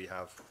sure that we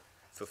have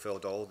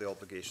fulfilled all the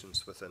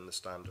obligations within the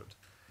standard.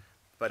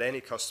 But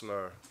any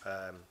customer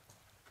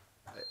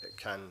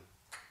can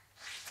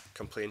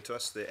complain to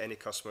us, any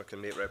customer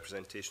can make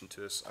representation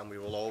to us, and we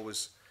will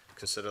always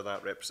consider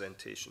that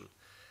representation.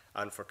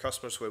 And for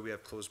customers where we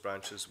have closed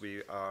branches,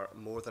 we are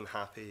more than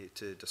happy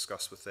to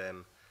discuss with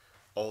them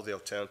all the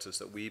alternatives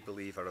that we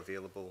believe are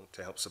available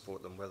to help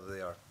support them, whether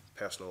they are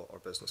personal or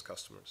business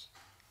customers.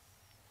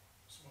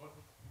 So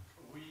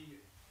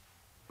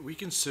we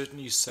can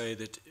certainly say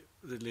that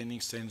the Lending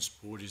Standards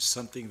Board is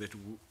something that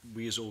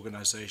we as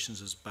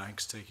organisations, as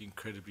banks, take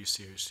incredibly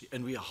seriously,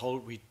 and we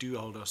do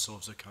hold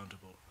ourselves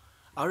accountable.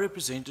 Our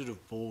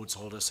representative boards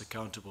hold us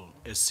accountable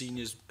as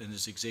seniors and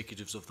as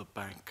executives of the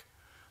bank,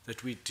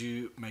 that we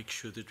do make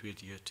sure that we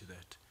adhere to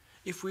that.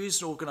 If we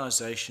as an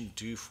organisation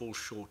do fall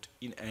short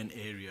in an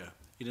area,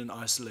 in an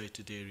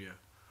isolated area,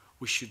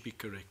 we should be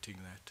correcting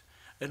that.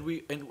 And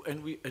we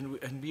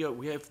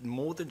have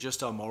more than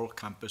just our moral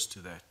compass to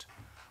that.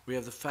 We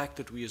have the fact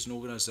that we as an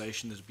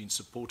organisation has been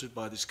supported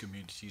by these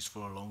communities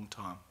for a long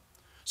time.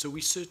 So we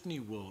certainly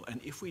will.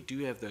 And if we do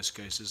have those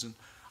cases, and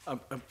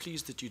I'm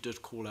pleased that you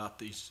did call out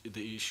the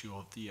issue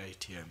of the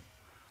ATM,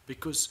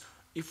 because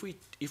if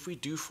we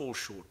do fall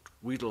short,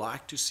 we'd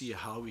like to see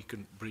how we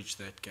can bridge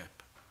that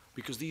gap.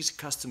 because these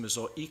customers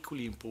are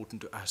equally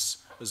important to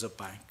us as a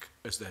bank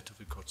as that of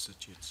the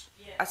constituents.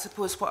 I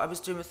suppose what I was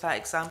doing with that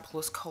example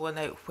was calling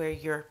out where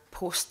your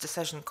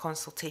post-decision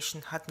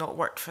consultation had not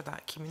worked for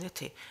that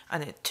community,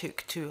 and it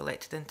took 2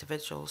 elected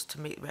individuals to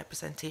make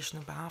representation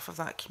on behalf of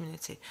that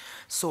community.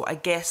 So I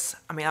guess,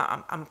 I mean,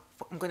 I'm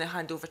going to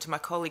hand over to my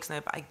colleagues now,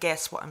 but I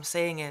guess what I'm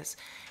saying is,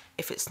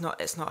 if it's not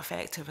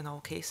effective in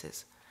all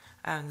cases,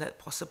 and that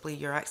possibly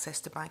your access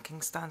to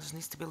banking standards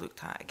needs to be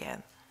looked at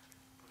again.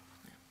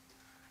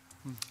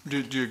 Do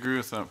you agree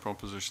with that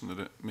proposition that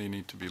it may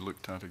need to be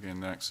looked at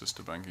again, the access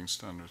to banking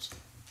standards?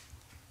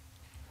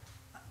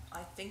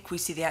 I think we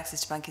see the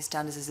access to banking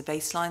standards as a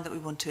baseline that we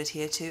want to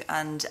adhere to,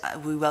 and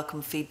we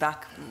welcome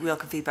feedback. We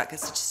welcome feedback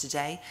such as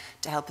today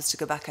to help us to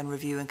go back and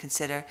review and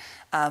consider.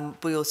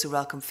 We also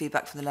welcome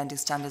feedback from the lending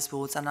standards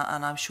boards, and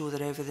I'm sure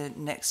that over the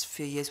next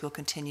few years we'll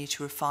continue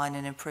to refine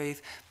and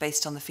improve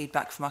based on the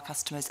feedback from our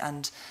customers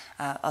and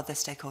other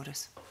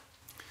stakeholders.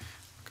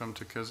 Come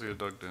to Kezia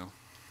Dugdale.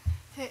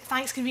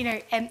 Thanks, Convener.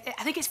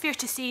 I think it's fair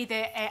to say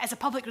that as a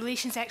public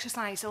relations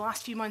exercise, the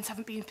last few months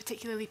haven't been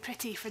particularly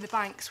pretty for the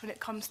banks when it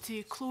comes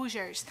to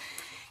closures.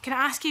 Can I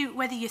ask you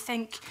whether you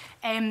think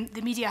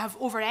the media have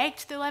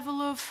over-egged the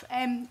level of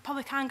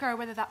public anger, or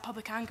whether that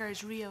public anger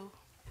is real?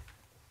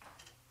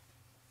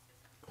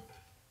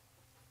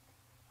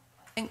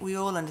 I think we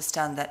all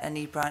understand that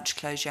any branch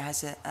closure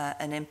has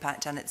an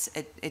impact, and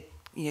it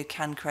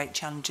can create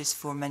challenges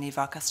for many of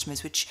our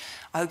customers, which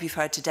I hope you've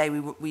heard today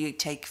we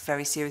take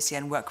very seriously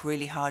and work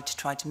really hard to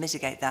try to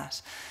mitigate that.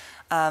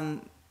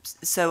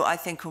 So I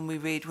think when we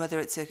read, whether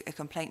it's a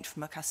complaint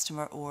from a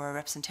customer or a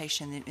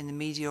representation in the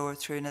media or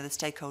through another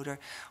stakeholder,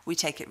 we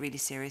take it really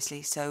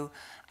seriously. So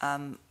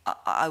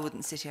I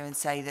wouldn't sit here and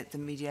say that the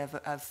media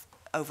have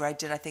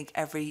over-egged it. I think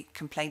every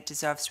complaint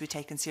deserves to be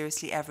taken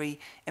seriously, every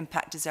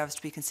impact deserves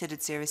to be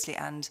considered seriously,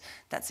 and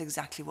that's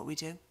exactly what we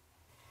do.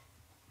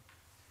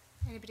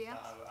 Anybody else?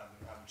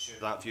 I'm sure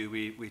that view.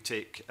 We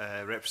take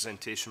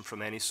representation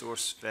from any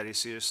source very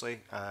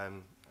seriously,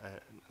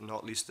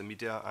 not least the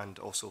media and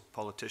also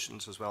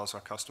politicians as well as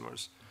our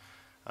customers.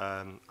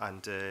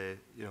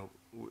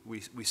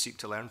 We seek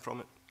to learn from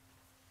it.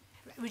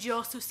 Would you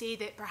also say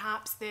that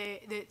perhaps the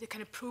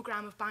kind of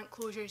programme of bank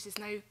closures is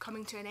now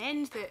coming to an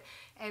end, that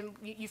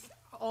you've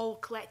all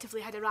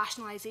collectively had a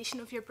rationalisation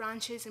of your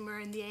branches and we're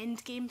in the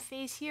end game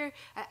phase here?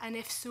 And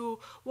if so,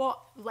 what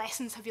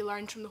lessons have you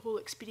learned from the whole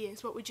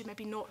experience? What would you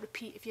maybe not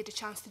repeat if you had a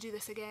chance to do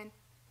this again?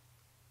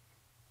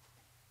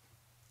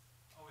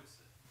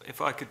 If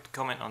I could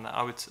comment on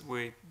that,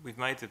 we've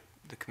made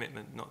the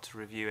commitment not to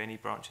review any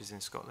branches in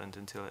Scotland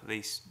until at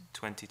least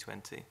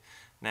 2020.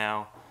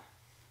 Now,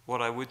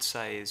 what I would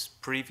say is,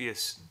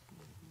 previous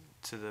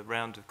to the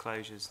round of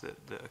closures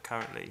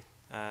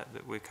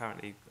that we're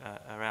currently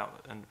are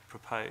out and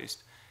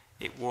proposed,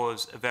 it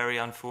was a very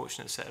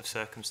unfortunate set of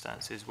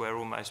circumstances where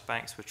almost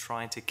banks were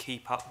trying to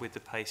keep up with the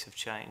pace of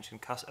change,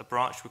 and a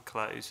branch would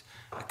close,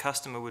 a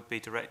customer would be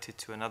directed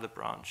to another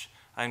branch,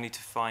 only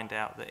to find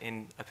out that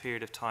in a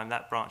period of time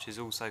that branch is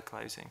also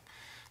closing.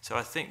 So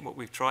I think what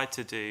we've tried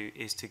to do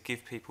is to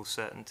give people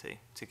certainty,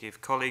 to give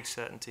colleagues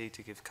certainty,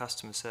 to give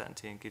customers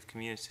certainty, and give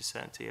community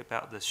certainty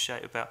about the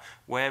shape, about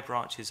where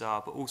branches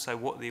are, but also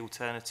what the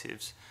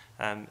alternatives,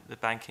 the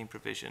banking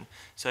provision.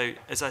 So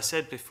as I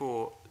said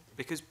before,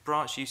 because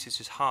branch usage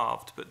has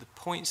halved, but the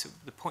points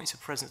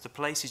of presence, the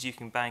places you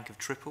can bank have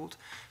tripled.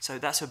 So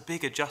that's a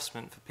big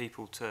adjustment for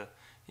people to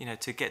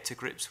get to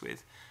grips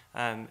with,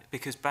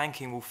 because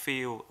banking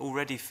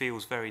already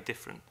feels very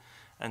different.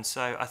 And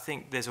so I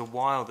think there's a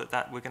while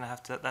that's going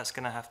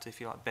to have to, if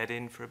you like, bed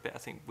in for a bit. I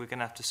think we're going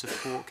to have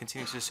to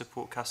continue to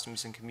support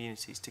customers and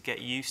communities to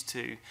get used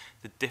to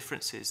the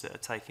differences that are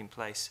taking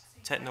place,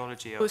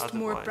 technology or otherwise.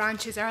 More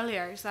branches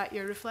earlier, is that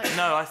your reflection?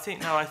 No, I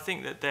think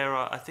that there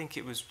are. I think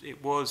it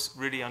was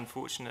really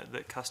unfortunate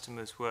that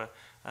customers were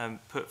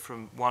put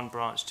from one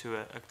branch to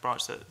a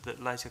branch that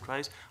later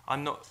closed.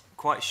 I'm not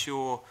quite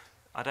sure.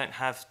 I don't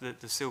have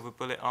the silver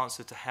bullet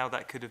answer to how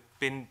that could have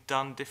been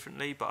done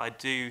differently, but I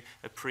do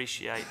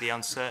appreciate the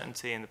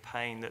uncertainty and the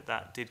pain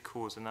that did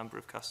cause a number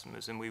of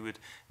customers, and we would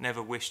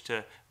never wish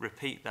to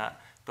repeat that.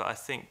 But I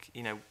think,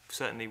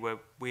 certainly where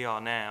we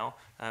are now,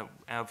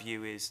 our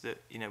view is that,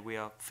 we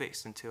are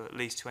fixed until at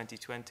least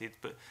 2020.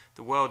 But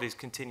the world is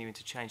continuing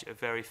to change at a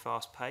very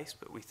fast pace,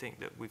 but we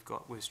think that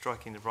we're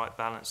striking the right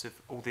balance of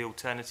all the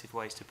alternative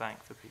ways to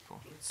bank for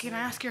people. Can I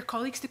ask your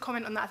colleagues to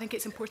comment on that? I think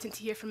it's important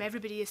to hear from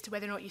everybody as to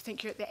whether or not you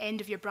think you're at the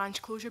end of your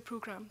branch closure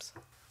programmes.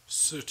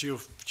 So to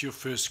your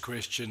first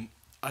question,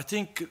 I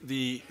think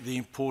the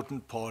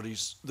important part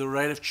is the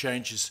rate of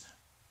change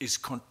is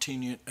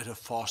continuing at a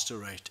faster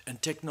rate, and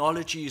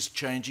technology is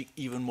changing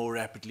even more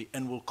rapidly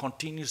and will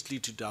continuously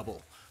to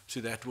double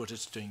to that what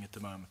it's doing at the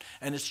moment,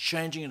 and it's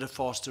changing at a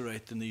faster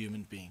rate than the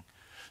human being.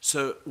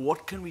 So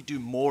what can we do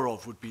more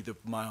of would be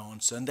my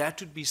answer, and that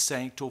would be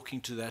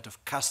talking to that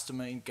of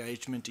customer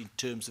engagement in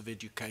terms of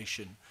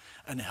education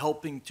and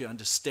helping to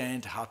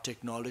understand how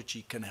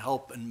technology can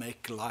help and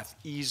make life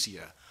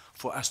easier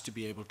for us to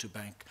be able to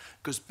bank,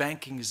 because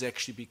banking is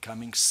actually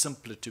becoming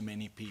simpler to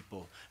many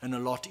people and a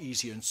lot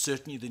easier, and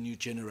certainly the new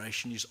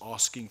generation is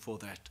asking for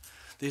that.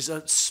 There's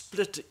a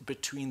split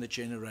between the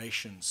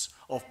generations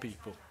of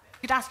people. I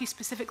could ask you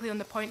specifically on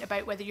the point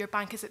about whether your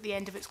bank is at the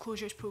end of its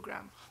closures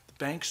programme.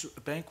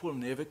 A bank will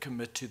never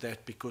commit to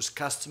that because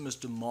customers'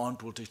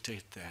 demand will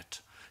dictate that.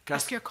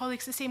 Ask your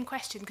colleagues the same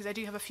question, because I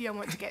do have a few I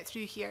want to get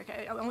through here.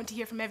 I want to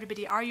hear from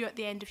everybody. Are you at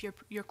the end of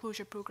your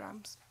closure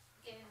programmes?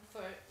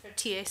 For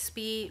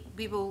TSB,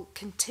 we will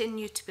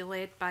continue to be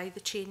led by the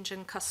change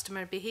in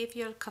customer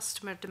behaviour,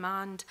 customer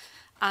demand,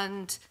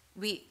 and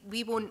we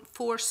won't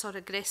force or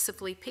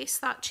aggressively pace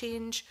that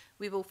change.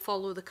 We will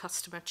follow the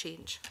customer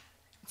change.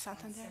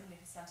 Santander?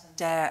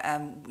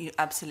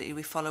 Absolutely,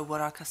 we follow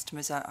what our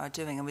customers are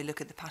doing, and we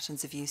look at the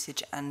patterns of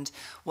usage and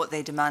what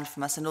they demand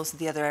from us, and also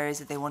the other areas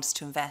that they want us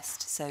to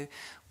invest. So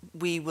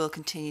we will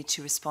continue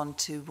to respond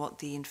to what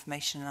the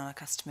information on our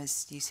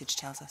customers' usage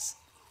tells us.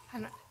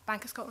 And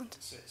Bank of Scotland?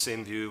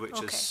 Same view, which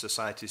okay. is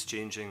society's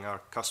changing, our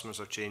customers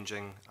are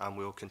changing, and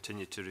we'll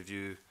continue to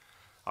review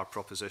our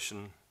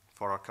proposition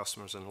for our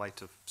customers in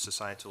light of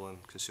societal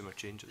and consumer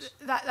changes.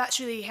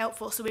 That's really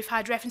helpful. So we've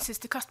had references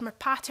to customer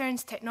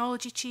patterns,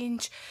 technology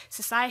change,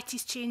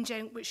 society's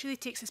changing, which really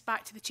takes us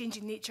back to the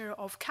changing nature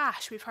of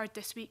cash. We've heard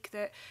this week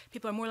that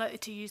people are more likely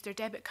to use their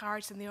debit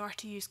cards than they are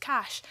to use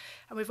cash.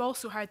 And we've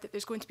also heard that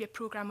there's going to be a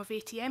programme of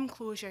ATM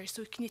closures.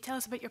 So can you tell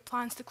us about your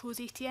plans to close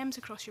ATMs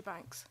across your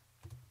banks?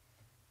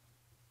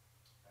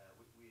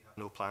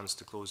 No plans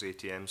to close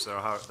ATMs.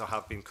 There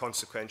have been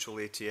consequential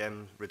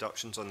ATM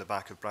reductions on the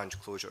back of branch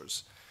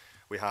closures.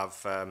 We have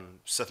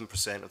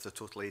 7% of the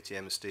total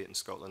ATM estate in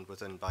Scotland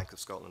within Bank of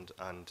Scotland,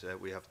 and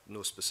we have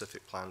no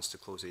specific plans to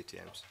close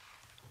ATMs.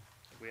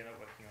 We're not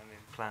working on any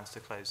plans to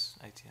close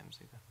ATMs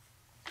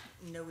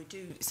either. No, we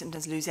do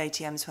sometimes lose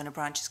ATMs when a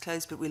branch is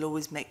closed, but we'll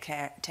always take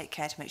care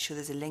to make sure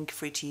there's a Link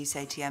free-to-use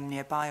ATM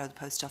nearby or the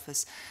post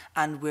office,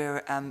 and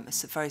we're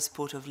very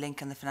supportive of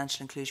Link and the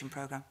financial inclusion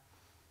programme.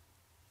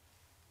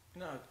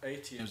 No,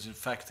 ATMs, in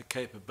fact, the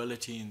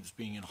capability is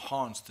being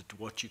enhanced to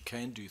what you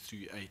can do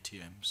through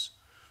ATMs.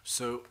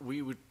 So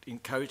we would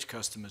encourage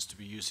customers to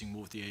be using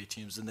more of the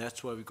ATMs, and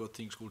that's why we've got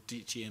things called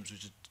DTMs,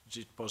 which is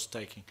deposit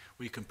taking,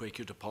 where you can break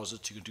your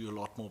deposits, you can do a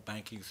lot more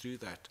banking through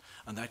that,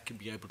 and that can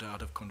be able to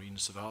out of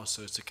convenience of ours.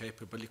 So it's a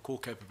capability, core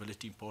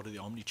capability, part of the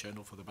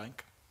omni-channel for the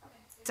bank.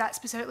 Is that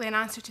specifically an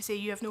answer to say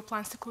you have no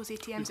plans to close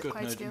ATMs at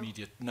Clydesdale? We've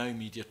got no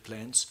immediate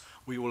plans.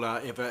 We will,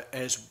 however,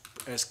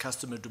 as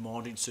customer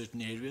demand in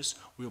certain areas,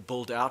 we'll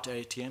build out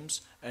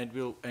ATMs, and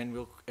we'll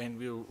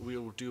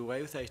do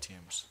away with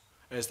ATMs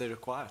as they're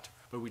required.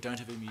 But we don't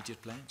have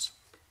immediate plans.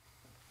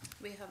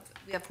 We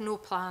have no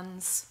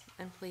plans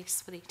in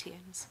place for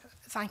ATMs.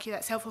 Thank you,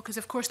 that's helpful, because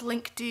of course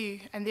Link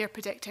do, and they're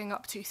predicting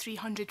up to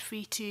 300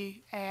 free to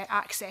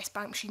access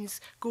bank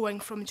machines going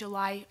from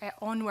July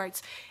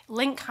onwards.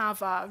 Link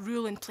have a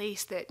rule in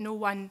place that no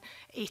one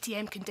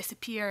ATM can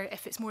disappear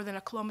if it's more than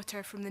a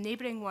kilometre from the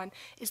neighbouring one.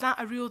 Is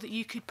that a rule that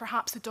you could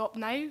perhaps adopt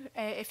now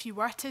if you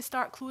were to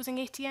start closing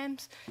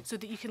ATMs, so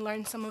that you can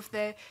learn some of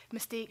the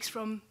mistakes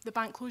from the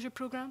bank closure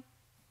programme?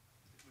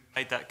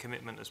 Made that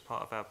commitment as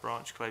part of our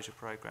branch closure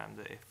programme,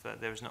 that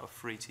if there is not a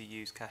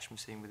free-to-use cash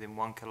machine within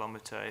 1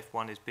 kilometre, if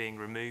one is being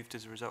removed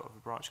as a result of a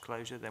branch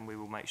closure, then we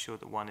will make sure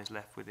that one is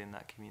left within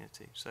that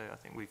community. So I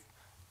think we've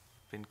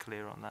been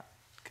clear on that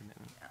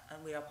commitment. Yeah,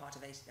 and we are part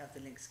of the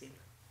Link scheme.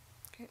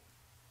 Okay.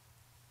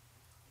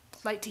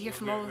 I'd like to hear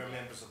from all. We're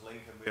members of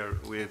Link,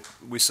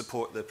 and we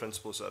support the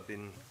principles that have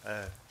been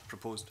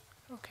proposed.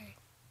 Okay.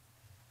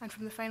 And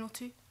from the final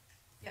two?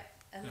 Yeah.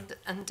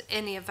 And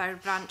any of our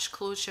branch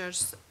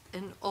closures,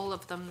 in all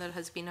of them, there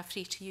has been a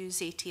free-to-use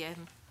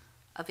ATM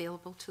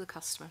available to the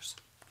customers.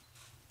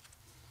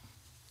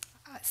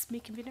 That's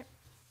me, convener.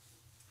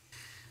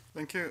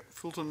 Thank you.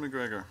 Fulton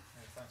McGregor.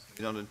 Thanks,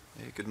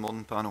 good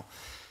morning, panel.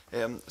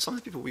 Some of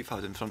the people we've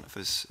had in front of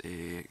us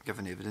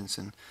giving evidence,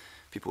 and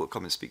people that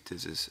come and speak to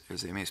us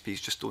as MSPs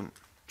just don't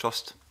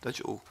trust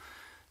digital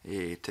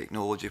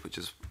technology, which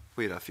is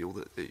where I feel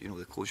that the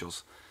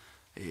closures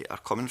are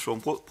coming from.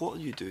 What are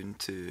you doing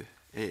to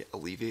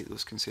alleviate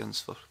those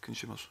concerns for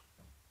consumers?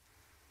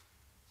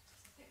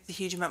 There's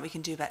a huge amount we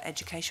can do about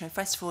education.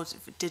 First of all,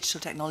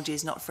 digital technology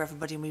is not for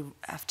everybody, and we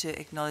have to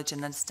acknowledge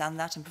and understand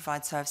that and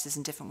provide services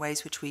in different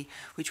ways, which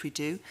we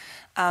do.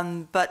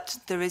 But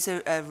there is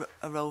a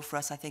role for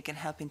us, I think, in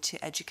helping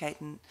to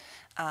educate and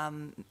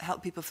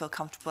help people feel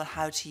comfortable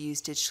how to use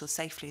digital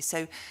safely.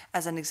 So,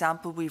 as an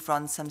example, we've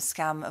run some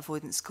scam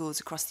avoidance schools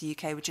across the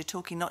UK, which are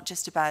talking not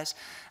just about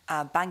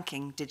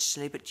banking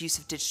digitally, but use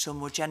of digital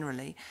more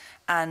generally.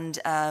 And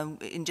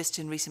in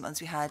recent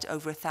months, we had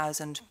over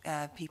 1,000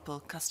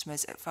 people,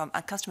 customers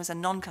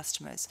and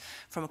non-customers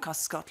from across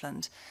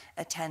Scotland,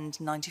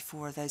 attend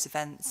 94 of those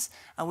events.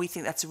 And we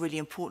think that's a really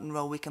important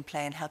role we can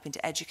play in helping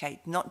to educate,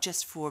 not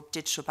just for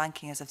digital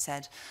banking, as I've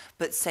said,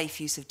 but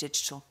safe use of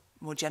digital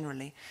more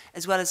generally,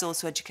 as well as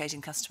also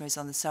educating customers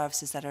on the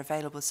services that are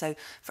available. So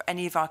for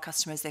any of our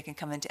customers, they can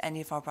come into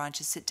any of our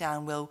branches, sit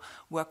down, we'll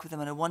work with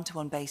them on a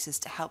one-to-one basis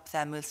to help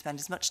them. We'll spend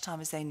as much time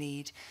as they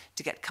need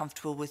to get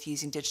comfortable with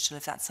using digital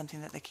if that's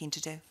something that they're keen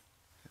to do.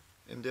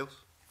 Anybody else?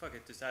 If I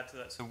could just add to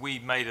that, so we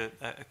made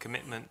a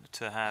commitment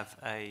to have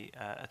a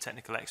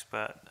technical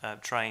expert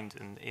trained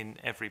in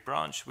every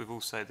branch. We've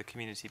also the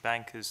community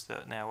bankers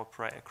that now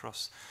operate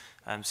across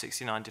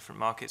 69 different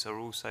markets are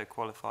also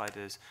qualified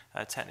as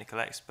technical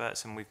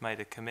experts, and we've made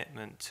a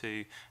commitment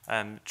to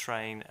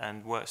train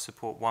and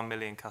support 1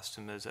 million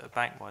customers at a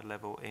bank-wide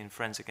level in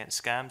Friends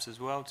Against Scams as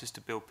well, just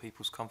to build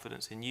people's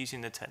confidence in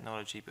using the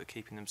technology but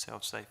keeping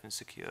themselves safe and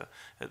secure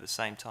at the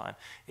same time.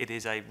 It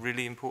is a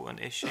really important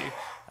issue.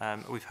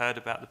 We've heard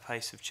about the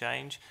pace of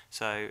change,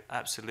 so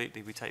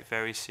absolutely we take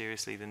very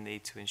seriously the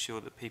need to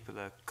ensure that people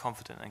are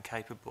confident and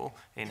capable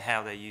in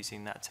how they're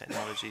using that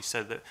technology,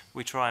 so that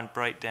we try and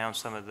break down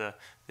some of the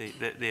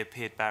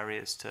appeared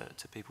barriers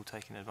to people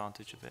taking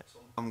advantage of it.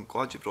 I'm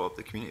glad you brought up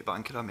the community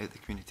banker. I met the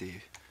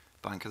community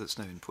banker that's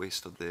now in place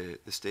for the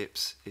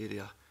Steps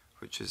area,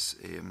 which is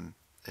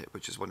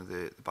one of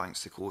the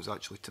banks to close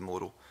actually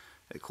tomorrow.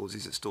 It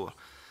closes its door.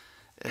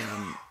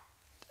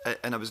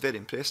 And I was very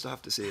impressed, I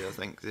have to say. I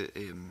think that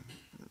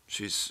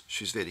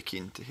she's very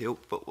keen to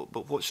help.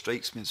 But what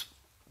strikes me is,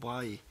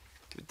 why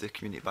would the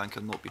community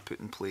banker not be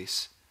put in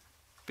place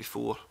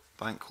before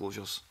bank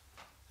closures?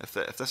 If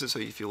this is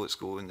how you feel it's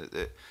going,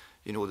 that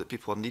you know that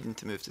people are needing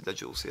to move to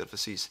digital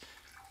services,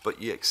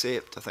 but you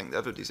accept, I think that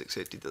everybody's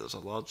accepted that there's a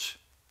large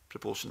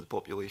proportion of the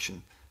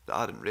population that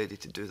aren't ready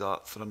to do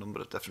that for a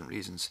number of different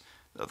reasons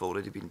that have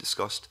already been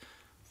discussed.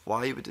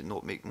 Why would it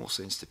not make more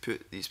sense to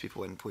put these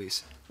people in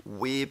place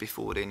way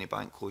before any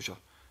bank closure,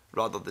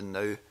 rather than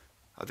now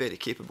a very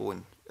capable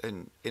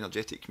and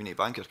energetic community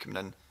banker coming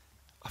in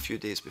a few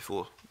days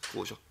before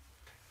closure?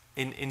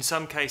 In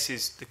some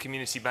cases, the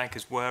community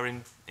bankers were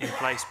in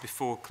place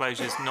before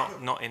closures,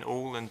 not in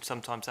all, and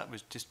sometimes that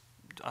was just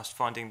us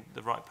finding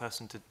the right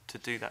person to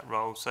do that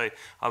role. So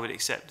I would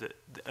accept that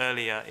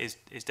earlier is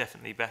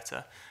definitely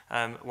better.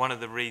 One of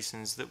the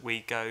reasons that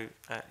we go,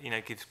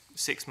 give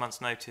 6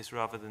 months notice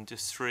rather than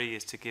just 3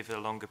 is to give a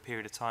longer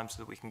period of time so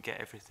that we can get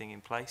everything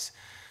in place,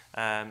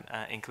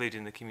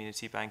 including the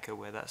community banker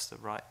where that's the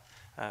right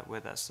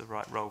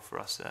role for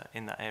us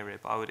in that area.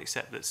 But I would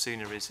accept that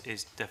sooner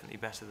is definitely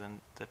better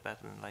than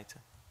later.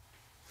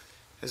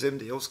 Has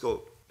anybody else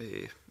got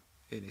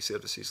any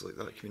services like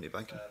that, community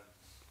banking?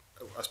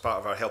 As part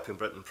of our Helping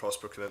Britain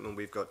Prosper commitment,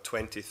 we've got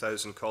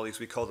 20,000 colleagues.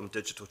 We call them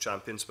digital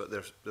champions, but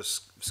they're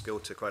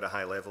skilled to quite a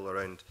high level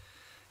around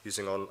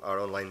using our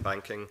online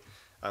banking.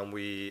 And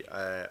we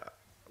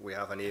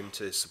have an aim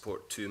to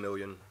support 2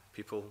 million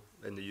people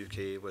in the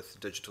UK with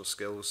digital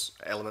skills.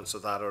 Elements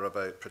of that are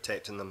about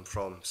protecting them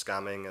from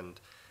scamming and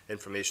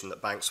information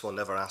that banks will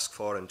never ask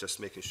for, and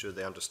just making sure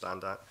they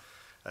understand that.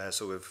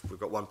 So we've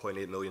got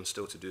 1.8 million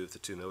still to do with the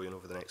 2 million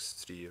over the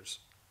next 3 years.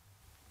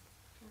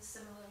 And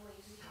similarly,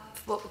 we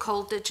have what we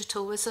call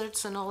digital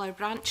wizards in all our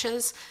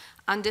branches,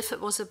 and if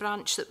it was a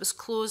branch that was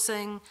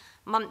closing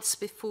months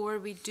before,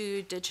 we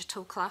do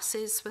digital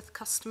classes with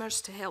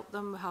customers to help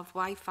them. We have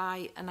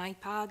Wi-Fi and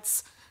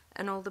iPads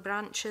in all the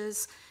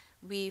branches.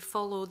 We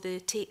follow the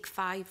Take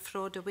 5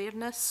 fraud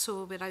awareness,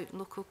 so we're out in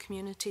local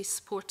communities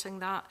supporting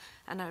that,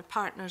 and our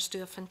partners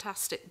do a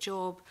fantastic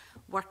job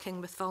working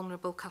with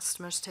vulnerable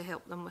customers to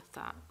help them with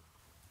that.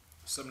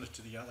 Similar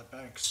to the other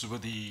banks,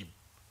 with the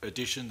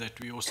addition that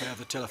we also have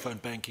the telephone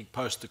banking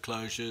post the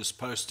closures,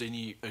 post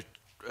any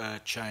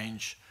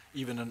change.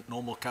 Even a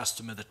normal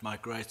customer that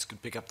migrates can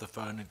pick up the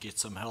phone and get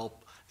some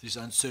help. If there's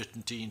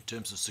uncertainty in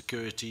terms of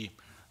security,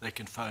 they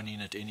can phone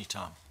in at any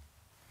time.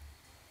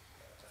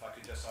 If I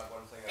could just add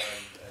one thing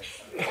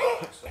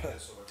around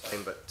this over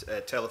time,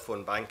 but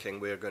telephone banking,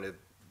 we're going to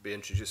be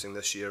introducing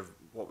this year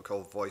what we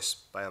call voice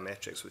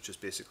biometrics, which is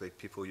basically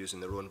people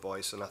using their own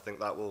voice, and I think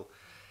that will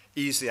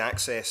ease the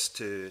access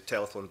to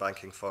telephone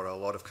banking for a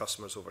lot of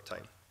customers over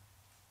time.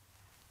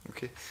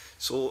 Okay,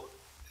 so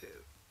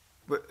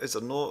would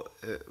there not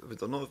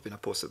have been a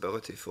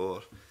possibility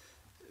for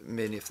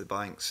many of the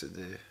banks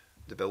in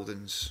the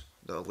buildings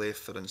that are left,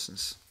 for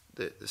instance,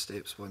 the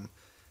Steps one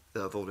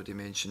that I've already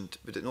mentioned,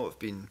 would it not have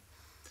been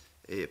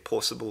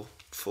possible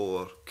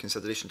for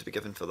consideration to be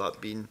given for that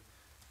being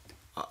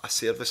a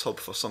service hub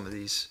for some of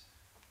these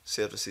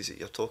services that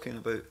you're talking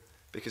about?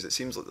 Because it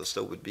seems like there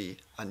still would be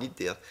a need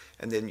there,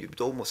 and then you would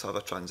almost have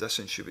a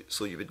transition,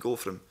 so you would go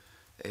from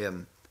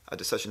a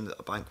decision that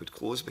a bank would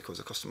close because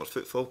of customer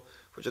footfall,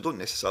 which I don't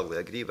necessarily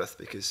agree with,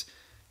 because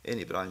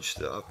any branch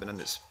that I've been in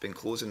that's been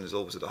closing is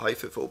always at a high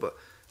footfall, but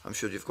I'm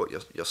sure you've got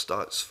your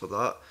stats for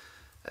that.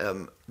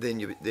 Then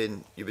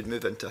you would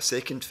move into a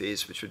second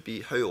phase, which would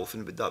be how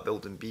often would that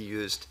building be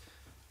used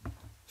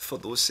for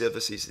those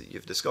services that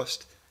you've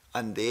discussed,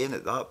 and then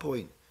at that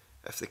point,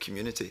 if the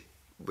community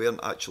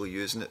weren't actually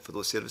using it for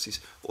those services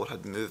or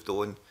had moved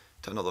on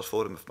to another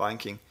form of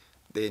banking,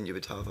 then you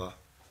would have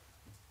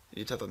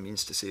a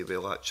means to say,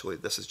 well, actually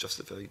this is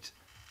justified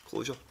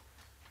closure.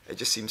 It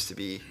just seems to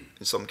be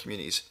in some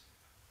communities,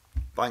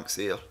 banks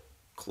there,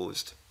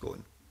 closed,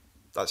 gone.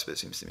 That's what it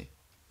seems to me.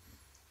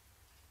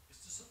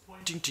 It's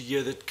disappointing to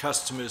hear that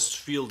customers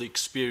feel the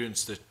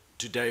experience that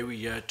today we're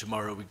here,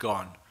 tomorrow we're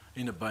gone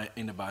in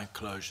a bank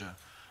closure.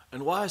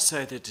 And why I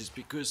say that is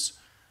because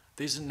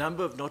there's a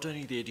number of not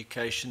only the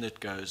education that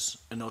goes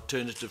and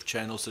alternative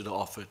channels that are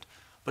offered,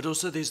 but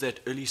also there's that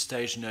early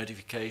stage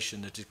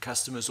notification that the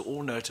customers are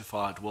all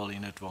notified well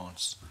in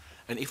advance.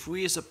 And if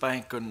we as a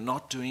bank are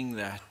not doing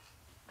that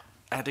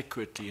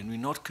adequately and we're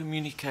not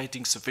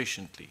communicating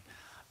sufficiently,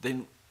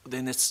 then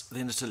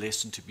it's a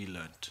lesson to be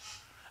learnt.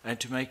 And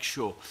to make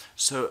sure.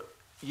 So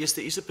yes,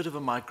 there is a bit of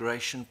a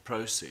migration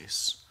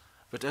process,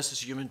 but us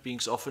as human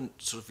beings often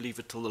sort of leave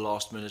it till the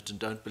last minute and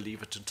don't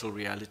believe it until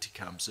reality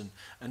comes.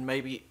 And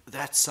maybe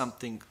that's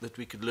something that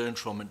we could learn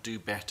from and do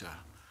better.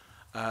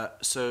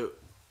 So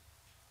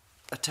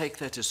I take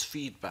that as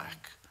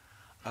feedback.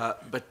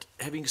 But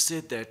having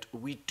said that,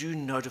 we do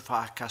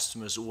notify our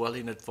customers well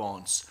in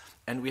advance,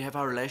 and we have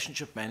our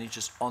relationship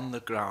managers on the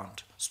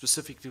ground,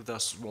 specifically with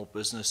our small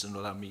business and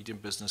with our medium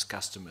business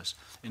customers,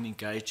 and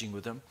engaging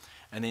with them.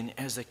 And then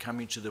as they come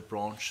into the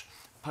branch,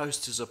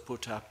 posters are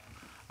put up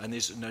and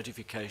there's a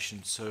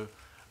notification, so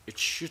it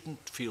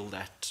shouldn't feel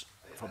that.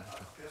 I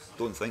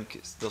don't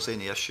think there's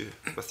any issue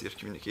with your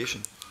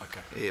communication.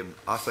 Okay.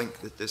 I think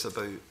that it's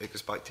about, it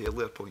goes back to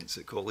earlier points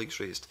that colleagues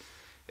raised,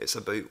 it's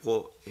about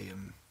what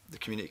the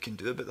community can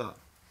do about that.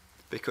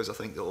 Because I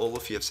think that all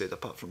of you have said,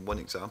 apart from one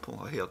example,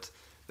 I heard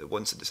that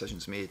once the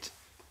decision's made,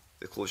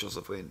 the closures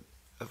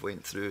have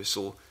went through.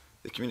 So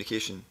the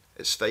communication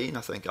is fine.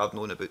 I think I've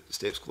known about the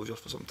Steps closure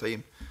for some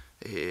time,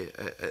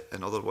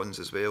 and other ones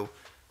as well.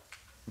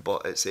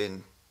 But it's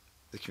in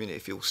the community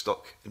feels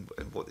stuck in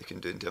what they can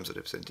do in terms of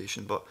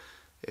representation. But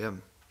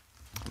I'm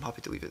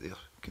happy to leave it there,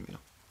 Convener.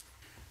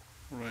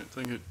 All right,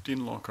 thank you.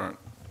 Dean Lockhart.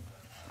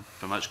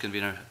 Very much,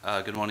 Convener.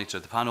 Good morning to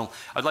the panel.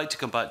 I'd like to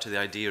come back to the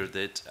idea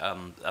that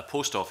a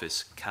post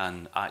office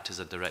can act as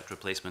a direct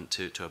replacement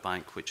to a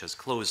bank which has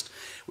closed.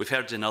 We've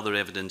heard in other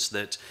evidence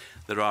that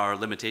there are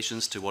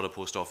limitations to what a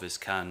post office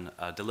can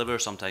deliver.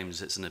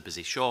 Sometimes it's in a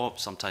busy shop,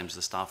 sometimes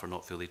the staff are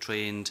not fully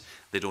trained,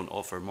 they don't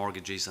offer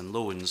mortgages and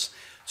loans.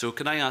 So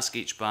can I ask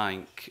each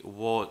bank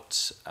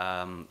what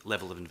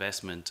level of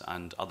investment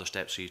and other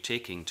steps are you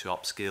taking to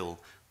upskill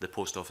the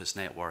post office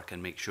network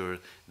and make sure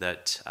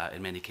that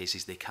in many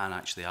cases they can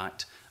actually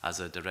act as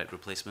a direct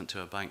replacement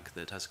to a bank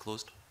that has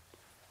closed?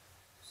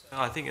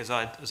 I think, as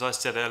I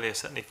said earlier,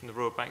 certainly from the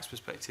Royal Bank's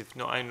perspective,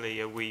 not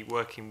only are we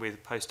working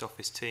with post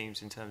office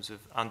teams in terms of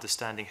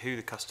understanding who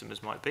the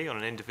customers might be on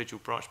an individual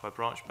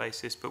branch-by-branch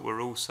basis, but we're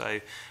also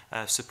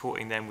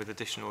supporting them with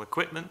additional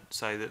equipment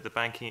so that the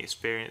banking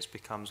experience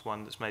becomes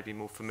one that's maybe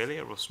more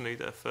familiar or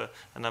smoother for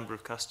a number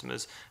of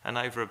customers. And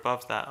over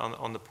above that,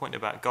 on the point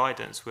about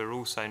guidance, we're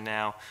also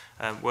now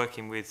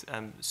working with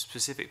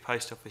specific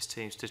post office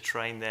teams to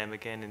train them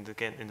again in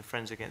the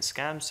Friends Against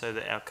Scams, so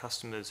that our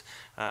customers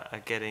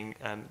are getting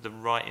the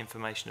right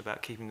information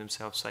about keeping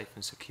themselves safe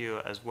and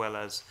secure, as well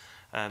as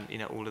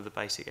all of the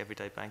basic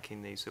everyday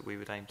banking needs that we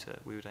would aim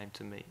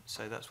to meet.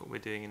 So that's what we're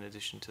doing in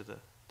addition to the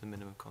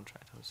minimum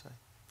contract, I would say.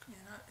 Yeah,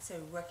 so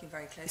working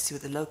very closely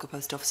with the local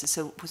post offices.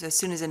 So as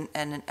soon as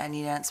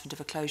any announcement of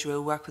a closure,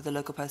 we'll work with the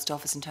local post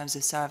office in terms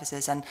of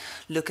services and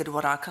look at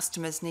what our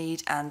customers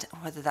need and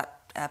whether that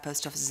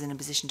post office is in a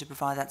position to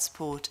provide that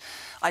support.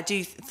 I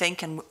do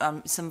think, and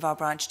some of our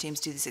branch teams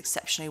do this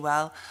exceptionally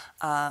well,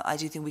 I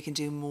do think we can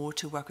do more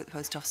to work with the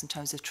post office in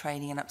terms of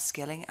training and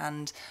upskilling,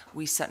 and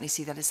we certainly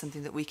see that as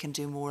something that we can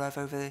do more of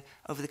over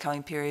the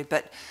coming period.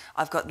 But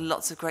I've got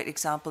lots of great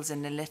examples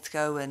in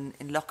Lithgow and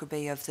in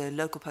Lockerbie of the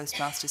local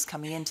postmasters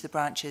coming into the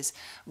branches,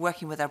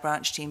 working with our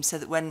branch team, so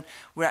that when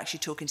we're actually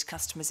talking to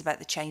customers about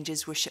the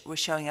changes, we're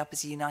showing up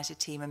as a united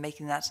team and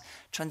making that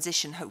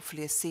transition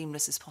hopefully as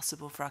seamless as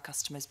possible for our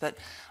customers. But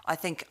I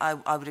think I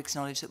would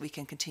acknowledge that we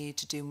can continue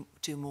to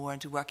do more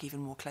and to work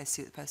even more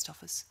closely with the post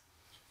office.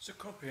 It's a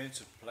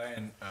comprehensive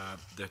plan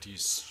that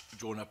is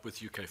drawn up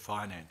with UK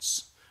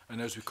Finance,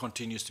 and as we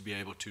continue to be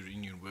able to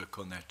renew and work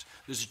on that,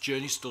 there's a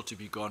journey still to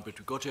be gone, but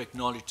we've got to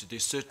acknowledge that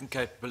there's certain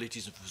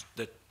capabilities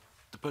that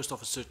the post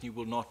office certainly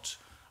will not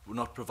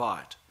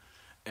provide.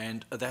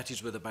 And that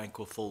is where the bank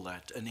will fill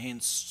that. And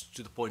hence,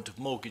 to the point of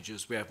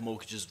mortgages, we have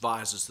mortgage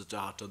advisors that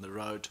are out on the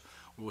road.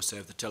 We also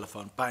have the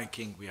telephone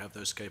banking. We have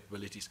those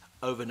capabilities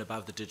over and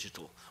above the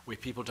digital, where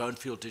people don't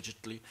feel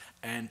digitally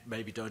and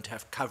maybe don't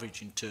have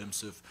coverage in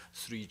terms of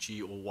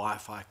 3G or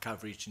Wi-Fi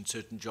coverage in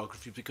certain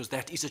geographies, because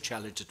that is a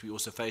challenge that we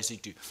also face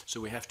into. So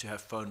we have to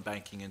have phone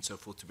banking and so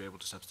forth to be able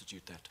to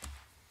substitute that.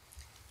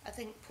 I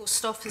think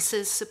post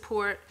offices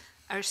support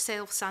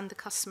ourselves and the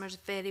customers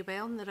very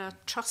well, and they're a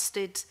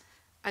trusted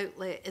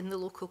outlet in the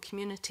local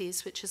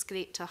communities, which is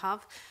great to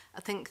have.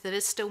 I think there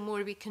is still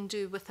more we can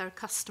do with our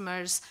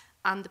customers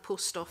and the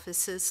post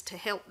offices to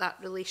help that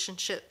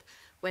relationship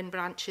when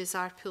branches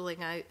are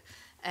pulling out.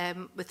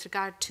 With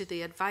regard to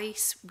the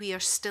advice, we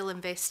are still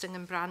investing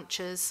in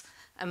branches,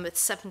 and with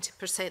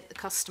 70% of the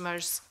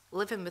customers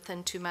living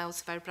within 2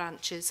 miles of our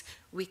branches,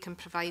 we can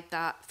provide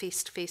that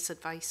face-to-face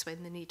advice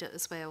when they need it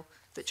as well,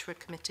 which we're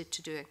committed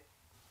to doing.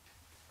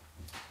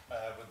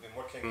 We've been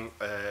working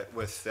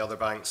with the other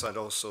banks and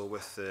also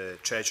with the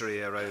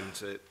Treasury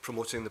around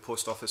promoting the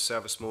post office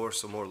service more,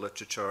 so more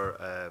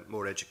literature,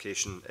 more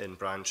education in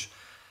branch.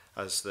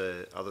 As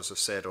the others have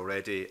said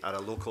already, at a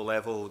local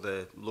level,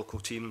 the local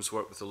teams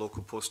work with the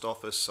local post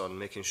office on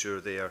making sure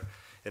they are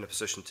in a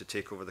position to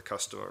take over the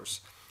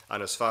customers.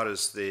 And as far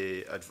as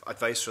the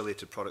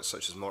advice-related products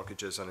such as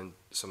mortgages and in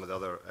some of the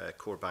other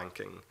core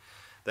banking,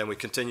 then we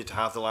continue to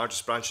have the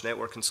largest branch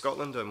network in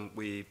Scotland, and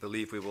we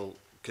believe we will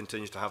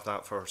continue to have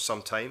that for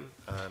some time,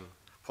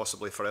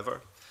 possibly forever.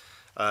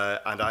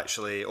 And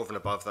actually, over and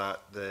above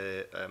that,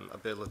 the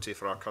ability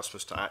for our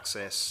customers to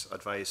access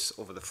advice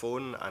over the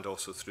phone and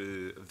also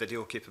through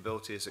video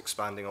capability is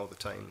expanding all the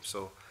time.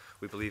 So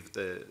we believe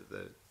the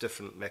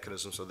different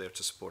mechanisms are there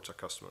to support our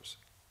customers.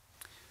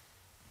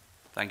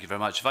 Thank you very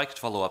much. If I could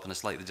follow up on a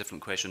slightly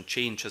different question,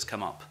 change has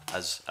come up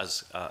as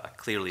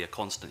clearly a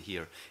constant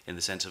here in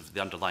the sense of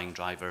the underlying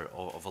driver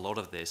of a lot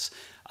of this.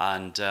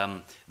 And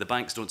the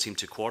banks don't seem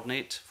to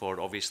coordinate for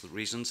obvious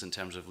reasons in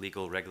terms of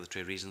legal,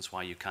 regulatory reasons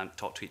why you can't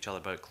talk to each other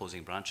about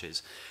closing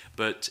branches.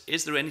 But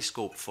is there any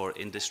scope for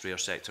industry or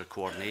sector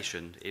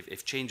coordination?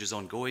 If change is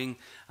ongoing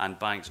and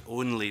banks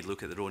only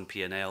look at their own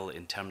P&L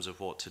in terms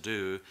of what to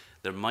do,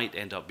 there might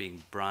end up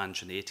being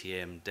branch and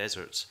ATM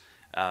deserts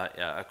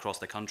across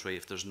the country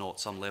if there's not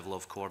some level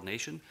of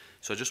coordination.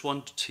 So I just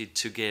wanted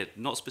to get,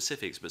 not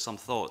specifics, but some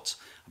thoughts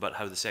about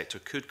how the sector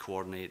could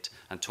coordinate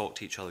and talk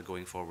to each other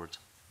going forward.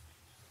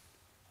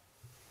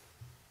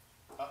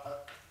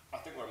 I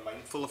think we're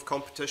mindful of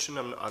competition.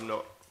 I'm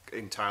not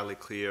entirely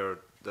clear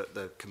that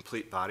the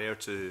complete barrier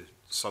to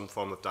some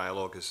form of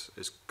dialogue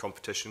is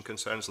competition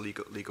concerns,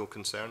 legal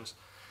concerns.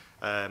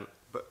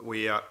 But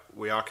we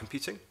are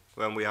competing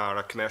when we are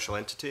a commercial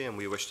entity and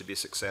we wish to be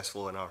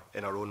successful in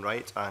our own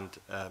right and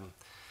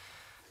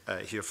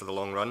here for the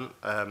long run.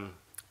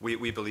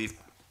 We believe,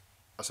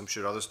 as I'm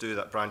sure others do,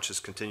 that branches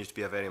continue to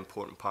be a very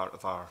important part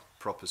of our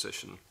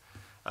proposition.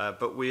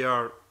 But we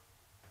are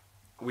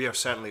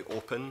certainly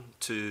open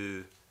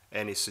to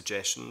any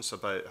suggestions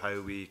about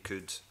how we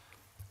could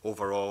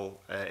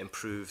overall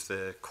improve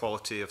the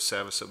quality of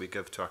service that we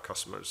give to our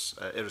customers,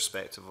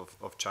 irrespective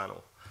of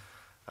channel.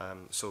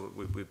 So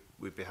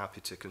we'd be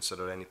happy to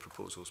consider any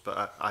proposals,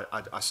 but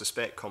I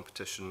suspect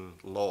competition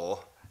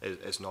law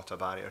is not a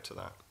barrier to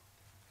that.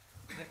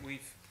 I think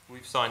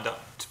we've signed up,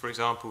 for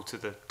example, to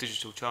the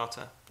digital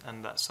charter,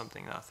 and that's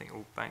something that I think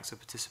all banks are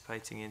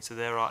participating in. So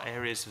there are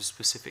areas of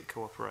specific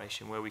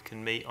cooperation where we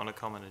can meet on a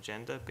common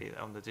agenda, be it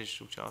on the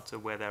digital charter,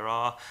 where there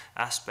are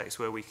aspects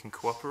where we can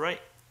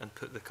cooperate and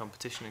put the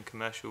competition and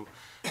commercial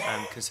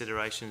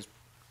considerations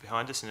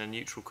behind us in a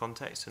neutral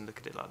context and look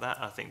at it like that.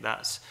 I think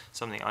that's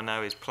something I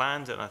know is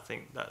planned, and I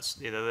think that's,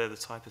 you know, they're the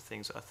type of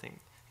things that I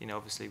think, you know,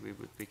 obviously we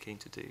would be keen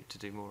to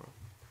do more of.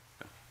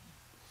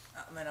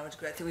 I mean, I would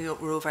agree. I think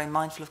we're all very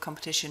mindful of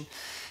competition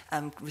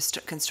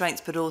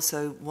constraints, but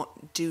also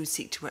do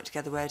seek to work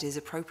together where it is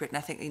appropriate. And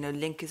I think, you know,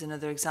 Link is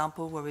another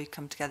example where we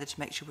come together to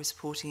make sure we're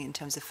supporting it in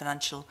terms of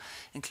financial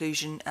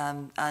inclusion,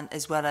 and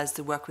as well as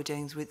the work we're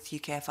doing with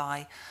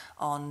UKFI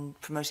on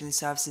promoting the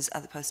services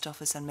at the post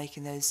office and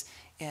making those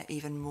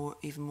even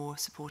more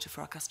supportive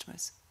for our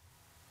customers.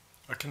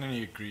 I can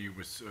only agree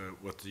with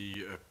what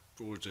the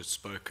board has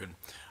spoken.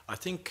 I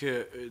think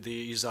there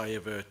is,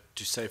 however,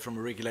 to say from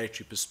a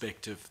regulatory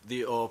perspective,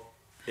 there are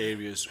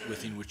areas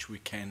within which we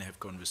can have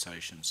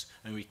conversations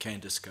and we can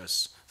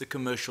discuss the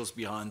commercials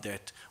behind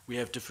that. We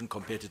have different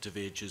competitive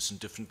edges and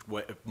different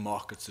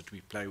markets that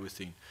we play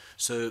within.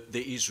 So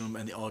there is room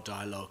and there are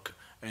dialogue,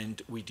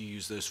 and we do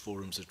use those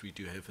forums that we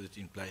do have it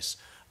in place.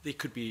 There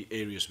could be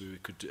areas where we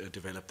could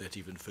develop that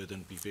even further,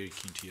 and be very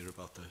keen to hear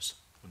about those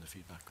on the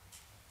feedback.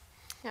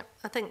 Yeah,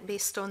 I think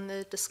based on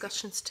the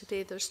discussions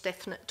today, there's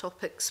definite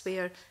topics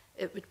where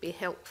it would be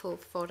helpful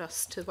for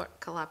us to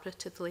work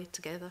collaboratively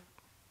together.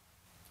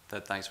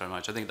 Thanks very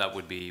much. I think that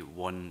would be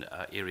one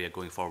area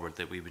going forward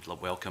that we would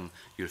welcome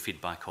your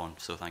feedback on.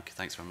 So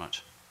thanks very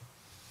much.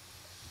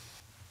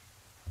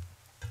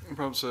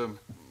 Perhaps a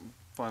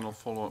final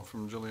follow-up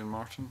from Gillian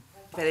Martin.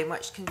 Very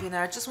much, Convener.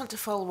 I just want to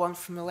follow on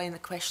from the line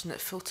of question that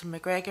Fulton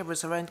McGregor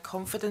was around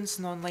confidence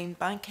in online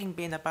banking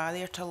being a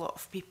barrier to a lot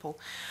of people.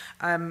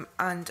 And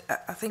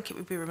I think it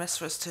would be remiss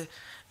for us to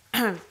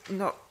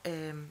not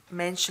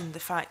mention the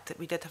fact that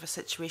we did have a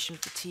situation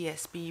with the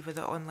TSB where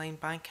the online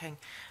banking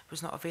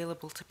was not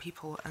available to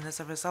people, and as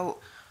a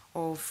result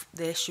of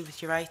the issue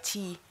with your IT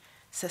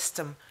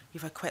system,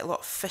 you've had quite a lot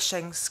of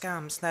phishing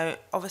scams. Now,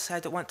 obviously I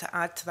don't want to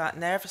add to that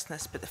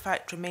nervousness, but the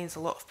fact remains a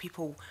lot of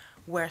people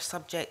were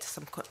subject to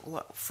some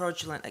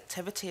fraudulent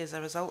activity as a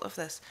result of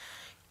this.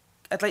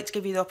 I'd like to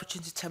give you the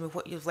opportunity to tell me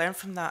what you've learned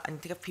from that and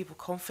to give people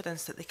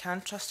confidence that they can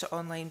trust their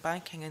online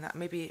banking, and that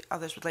maybe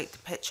others would like to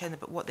pitch in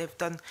about what they've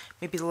done,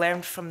 maybe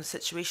learned from the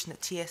situation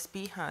that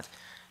TSB had,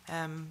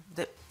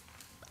 that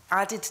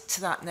added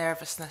to that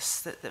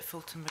nervousness that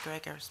Fulton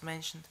McGregor has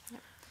mentioned.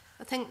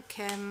 I think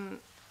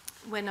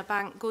when a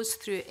bank goes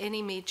through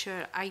any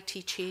major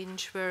IT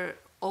change, we're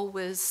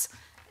always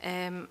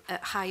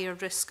at higher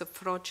risk of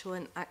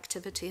fraudulent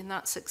activity, and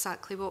that's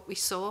exactly what we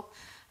saw.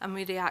 and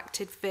we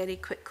reacted very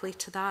quickly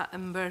to that,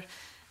 and we're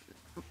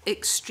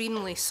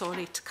extremely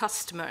sorry to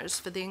customers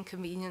for the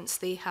inconvenience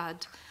they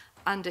had,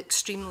 and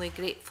extremely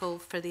grateful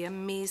for the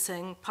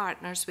amazing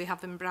partners we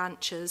have in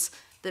branches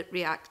that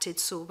reacted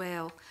so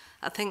well.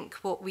 I think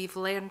what we've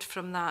learned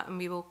from that, and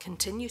we will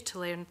continue to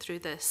learn through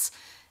this,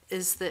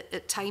 is that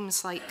at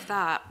times like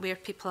that, where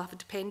people have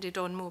depended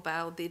on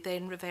mobile, they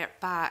then revert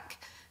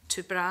back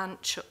to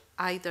branch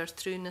either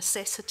through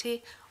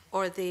necessity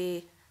or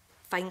they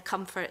find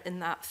comfort in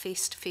that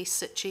face-to-face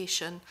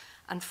situation.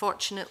 And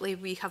fortunately,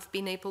 we have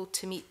been able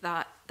to meet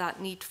that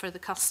need for the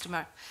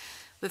customer.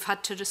 We've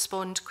had to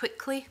respond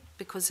quickly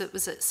because it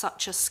was at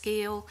such a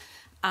scale,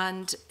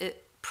 and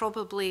it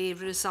probably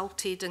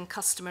resulted in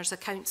customers'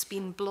 accounts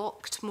being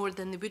blocked more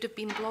than they would have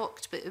been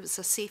blocked, but it was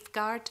a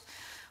safeguard.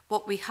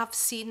 What we have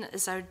seen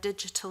is our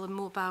digital and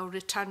mobile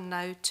return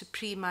now to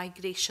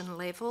pre-migration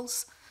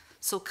levels,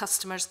 so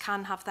customers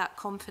can have that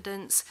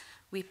confidence.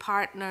 We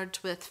partnered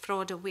with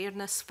fraud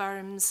awareness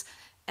firms,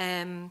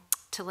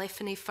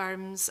 telephony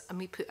firms, and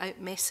we put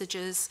out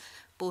messages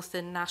both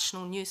in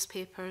national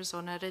newspapers,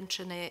 on our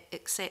intranet,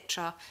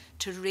 etc.,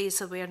 to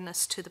raise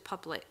awareness to the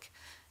public.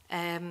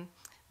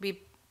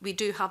 We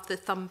do have the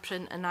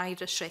thumbprint and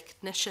iris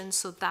recognition,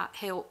 so that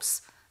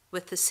helps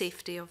with the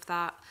safety of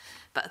that.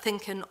 But I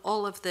think in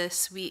all of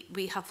this,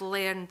 we have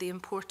learned the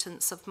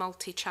importance of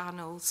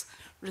multi-channels,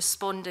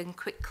 responding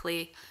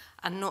quickly,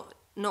 and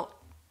not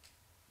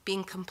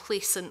being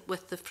complacent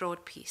with the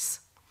fraud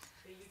piece.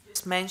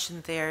 Just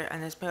mentioned there,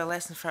 and there's been a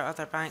lesson for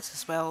other banks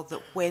as well,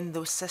 that when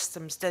those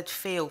systems did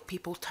fail,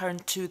 people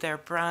turned to their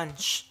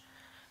branch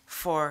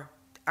for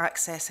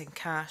accessing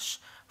cash,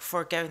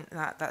 for getting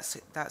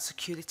that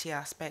security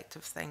aspect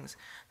of things.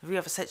 We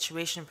have a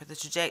situation where the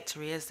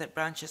trajectory is that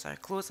branches are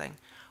closing.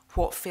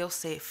 What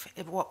fail-safe,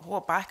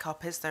 what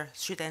backup is there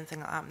should anything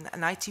like happen?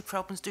 And IT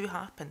problems do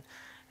happen,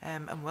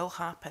 and will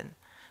happen.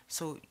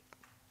 So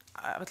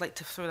I would like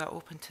to throw that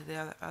open to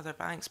the other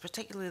banks,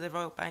 particularly the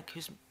Royal Bank,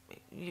 who's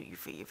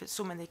if it's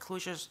so many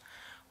closures.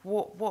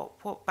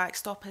 What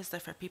backstop is there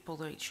for people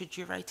that should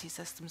your IT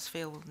systems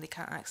fail and they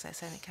can't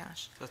access any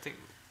cash? I think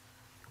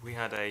we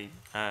had a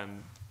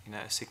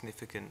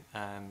significant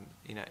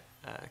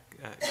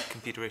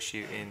computer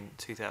issue in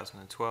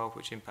 2012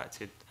 which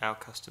impacted our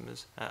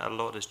customers. A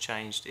lot has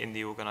changed in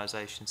the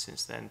organisation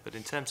since then, but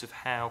in terms of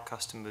how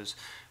customers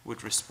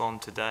would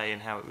respond today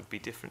and how it would be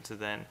different to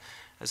then,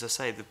 as I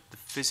say, the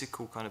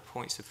physical kind of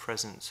points of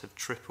presence have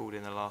tripled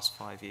in the last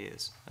 5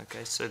 years.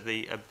 Okay, so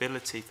the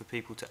ability for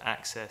people to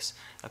access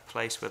a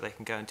place where they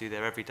can go and do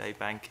their everyday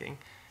banking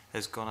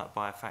has gone up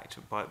by a factor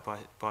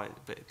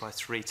by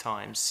 3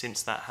 times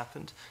since that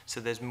happened. So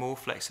there's more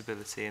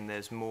flexibility and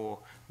there's more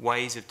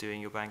ways of doing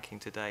your banking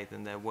today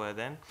than there were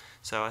then.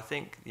 So I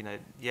think,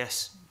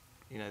 yes,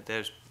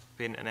 there's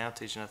been an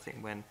outage, and I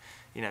think when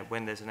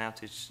there's an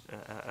outage,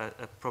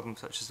 a problem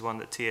such as the one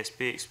that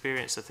TSB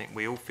experienced, I think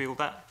we all feel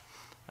that.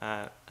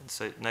 And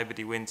so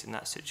nobody wins in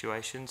that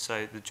situation.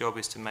 So the job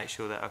is to make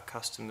sure that our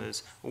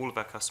customers, all of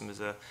our customers,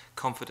 are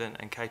confident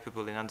and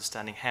capable in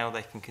understanding how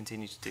they can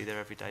continue to do their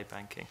everyday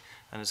banking.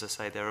 And as I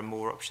say, there are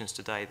more options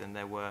today than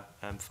there were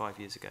 5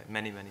 years ago.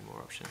 Many, many more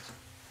options.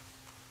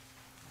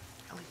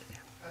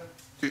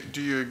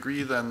 Do you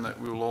agree then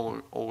that we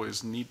will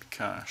always need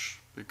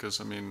cash?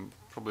 Because I mean,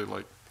 probably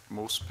like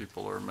most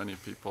people or many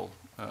people,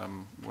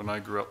 when I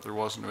grew up there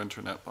was no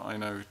internet, but I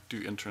now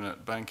do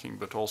internet banking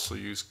but also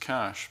use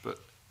cash. But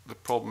the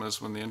problem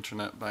is when the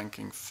internet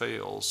banking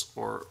fails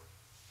or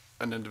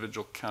an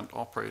individual can't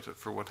operate it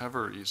for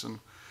whatever reason,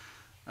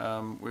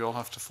 we all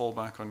have to fall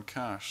back on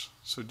cash.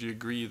 So do you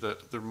agree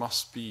that there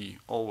must be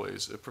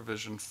always a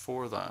provision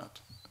for that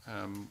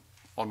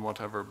on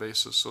whatever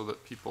basis, so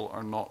that people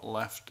are not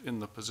left in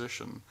the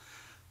position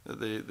that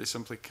they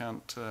simply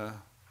can't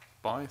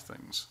buy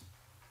things?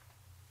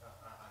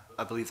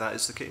 I believe that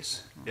is the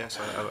case. Yes,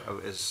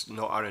 it's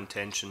not our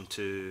intention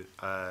to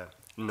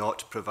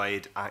not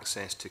provide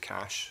access to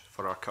cash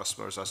for our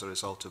customers as a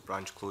result of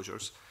branch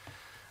closures.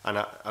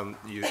 And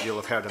you'll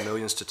have heard a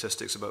million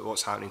statistics about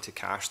what's happening to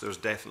cash. There's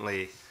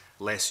definitely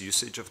less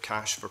usage of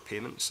cash for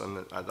payments,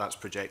 and that's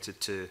projected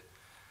to,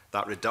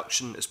 that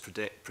reduction is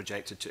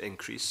projected to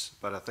increase.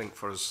 But I think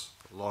for as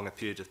long a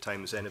period of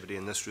time as anybody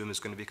in this room is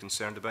going to be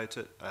concerned about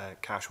it,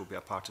 cash will be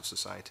a part of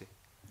society.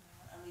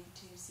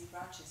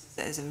 Branches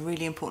is a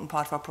really important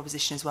part of our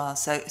proposition as well.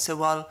 So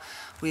while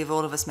we have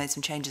all of us made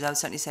some changes, I would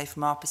certainly say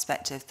from our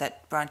perspective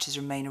that branches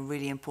remain a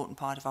really important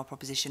part of our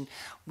proposition.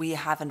 We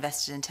have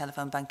invested in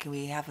telephone banking,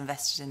 we have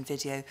invested in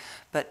video,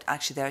 but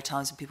actually there are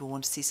times when people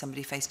want to see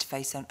somebody face to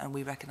face, and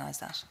we recognise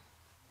that.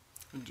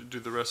 Do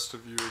the rest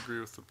of you agree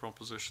with the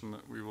proposition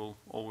that we will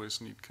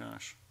always need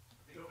cash?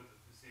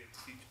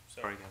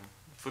 Sorry, Gavin.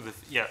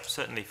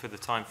 Certainly for the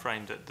time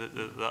frame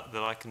that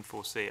I can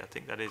foresee, I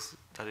think that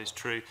is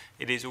true.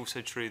 It is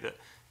also true that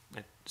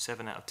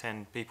 7 out of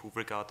 10 people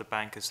regard the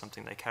bank as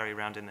something they carry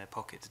around in their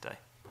pocket today.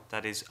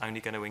 That is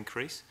only going to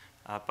increase,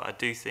 but I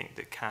do think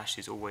that cash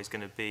is always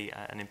going to be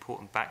an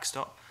important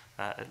backstop,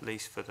 at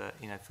least for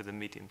the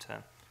medium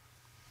term.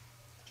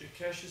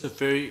 Cash is a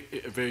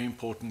very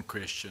important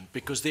question,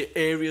 because there are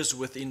areas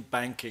within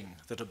banking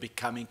that are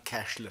becoming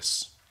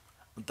cashless.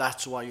 And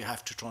that's why you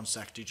have to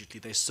transact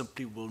digitally. They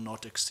simply will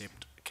not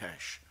accept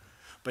cash.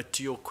 But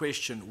to your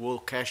question, will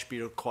cash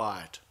be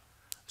required?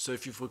 So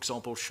if you, for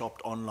example,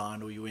 shopped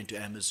online or you went to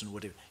Amazon,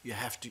 whatever,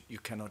 you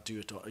cannot do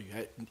it, or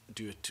you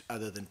do it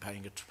other than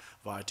paying it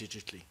via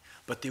digitally.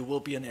 But there will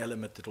be an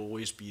element that will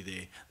always be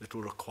there that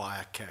will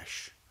require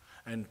cash.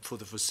 And for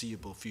the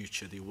foreseeable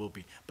future, there will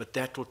be. But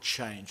that will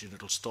change, and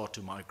it'll start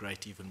to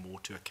migrate even more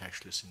to a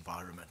cashless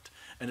environment.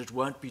 And it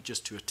won't be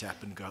just to a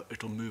tap and go.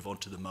 It'll move on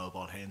to the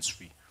mobile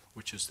hands-free,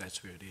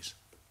 that's where it is.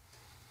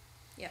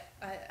 Yeah,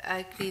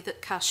 I agree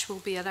that cash will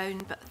be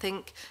around, but I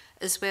think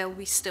as well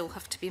we still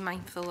have to be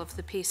mindful of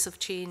the pace of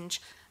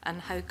change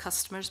and how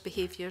customers'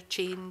 behaviour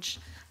change,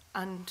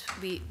 and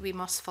we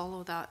must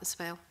follow that as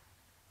well.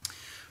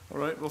 All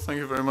right, well, thank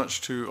you very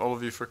much to all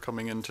of you for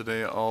coming in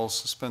today. I'll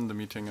suspend the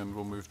meeting and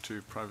we'll move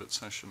to private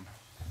session.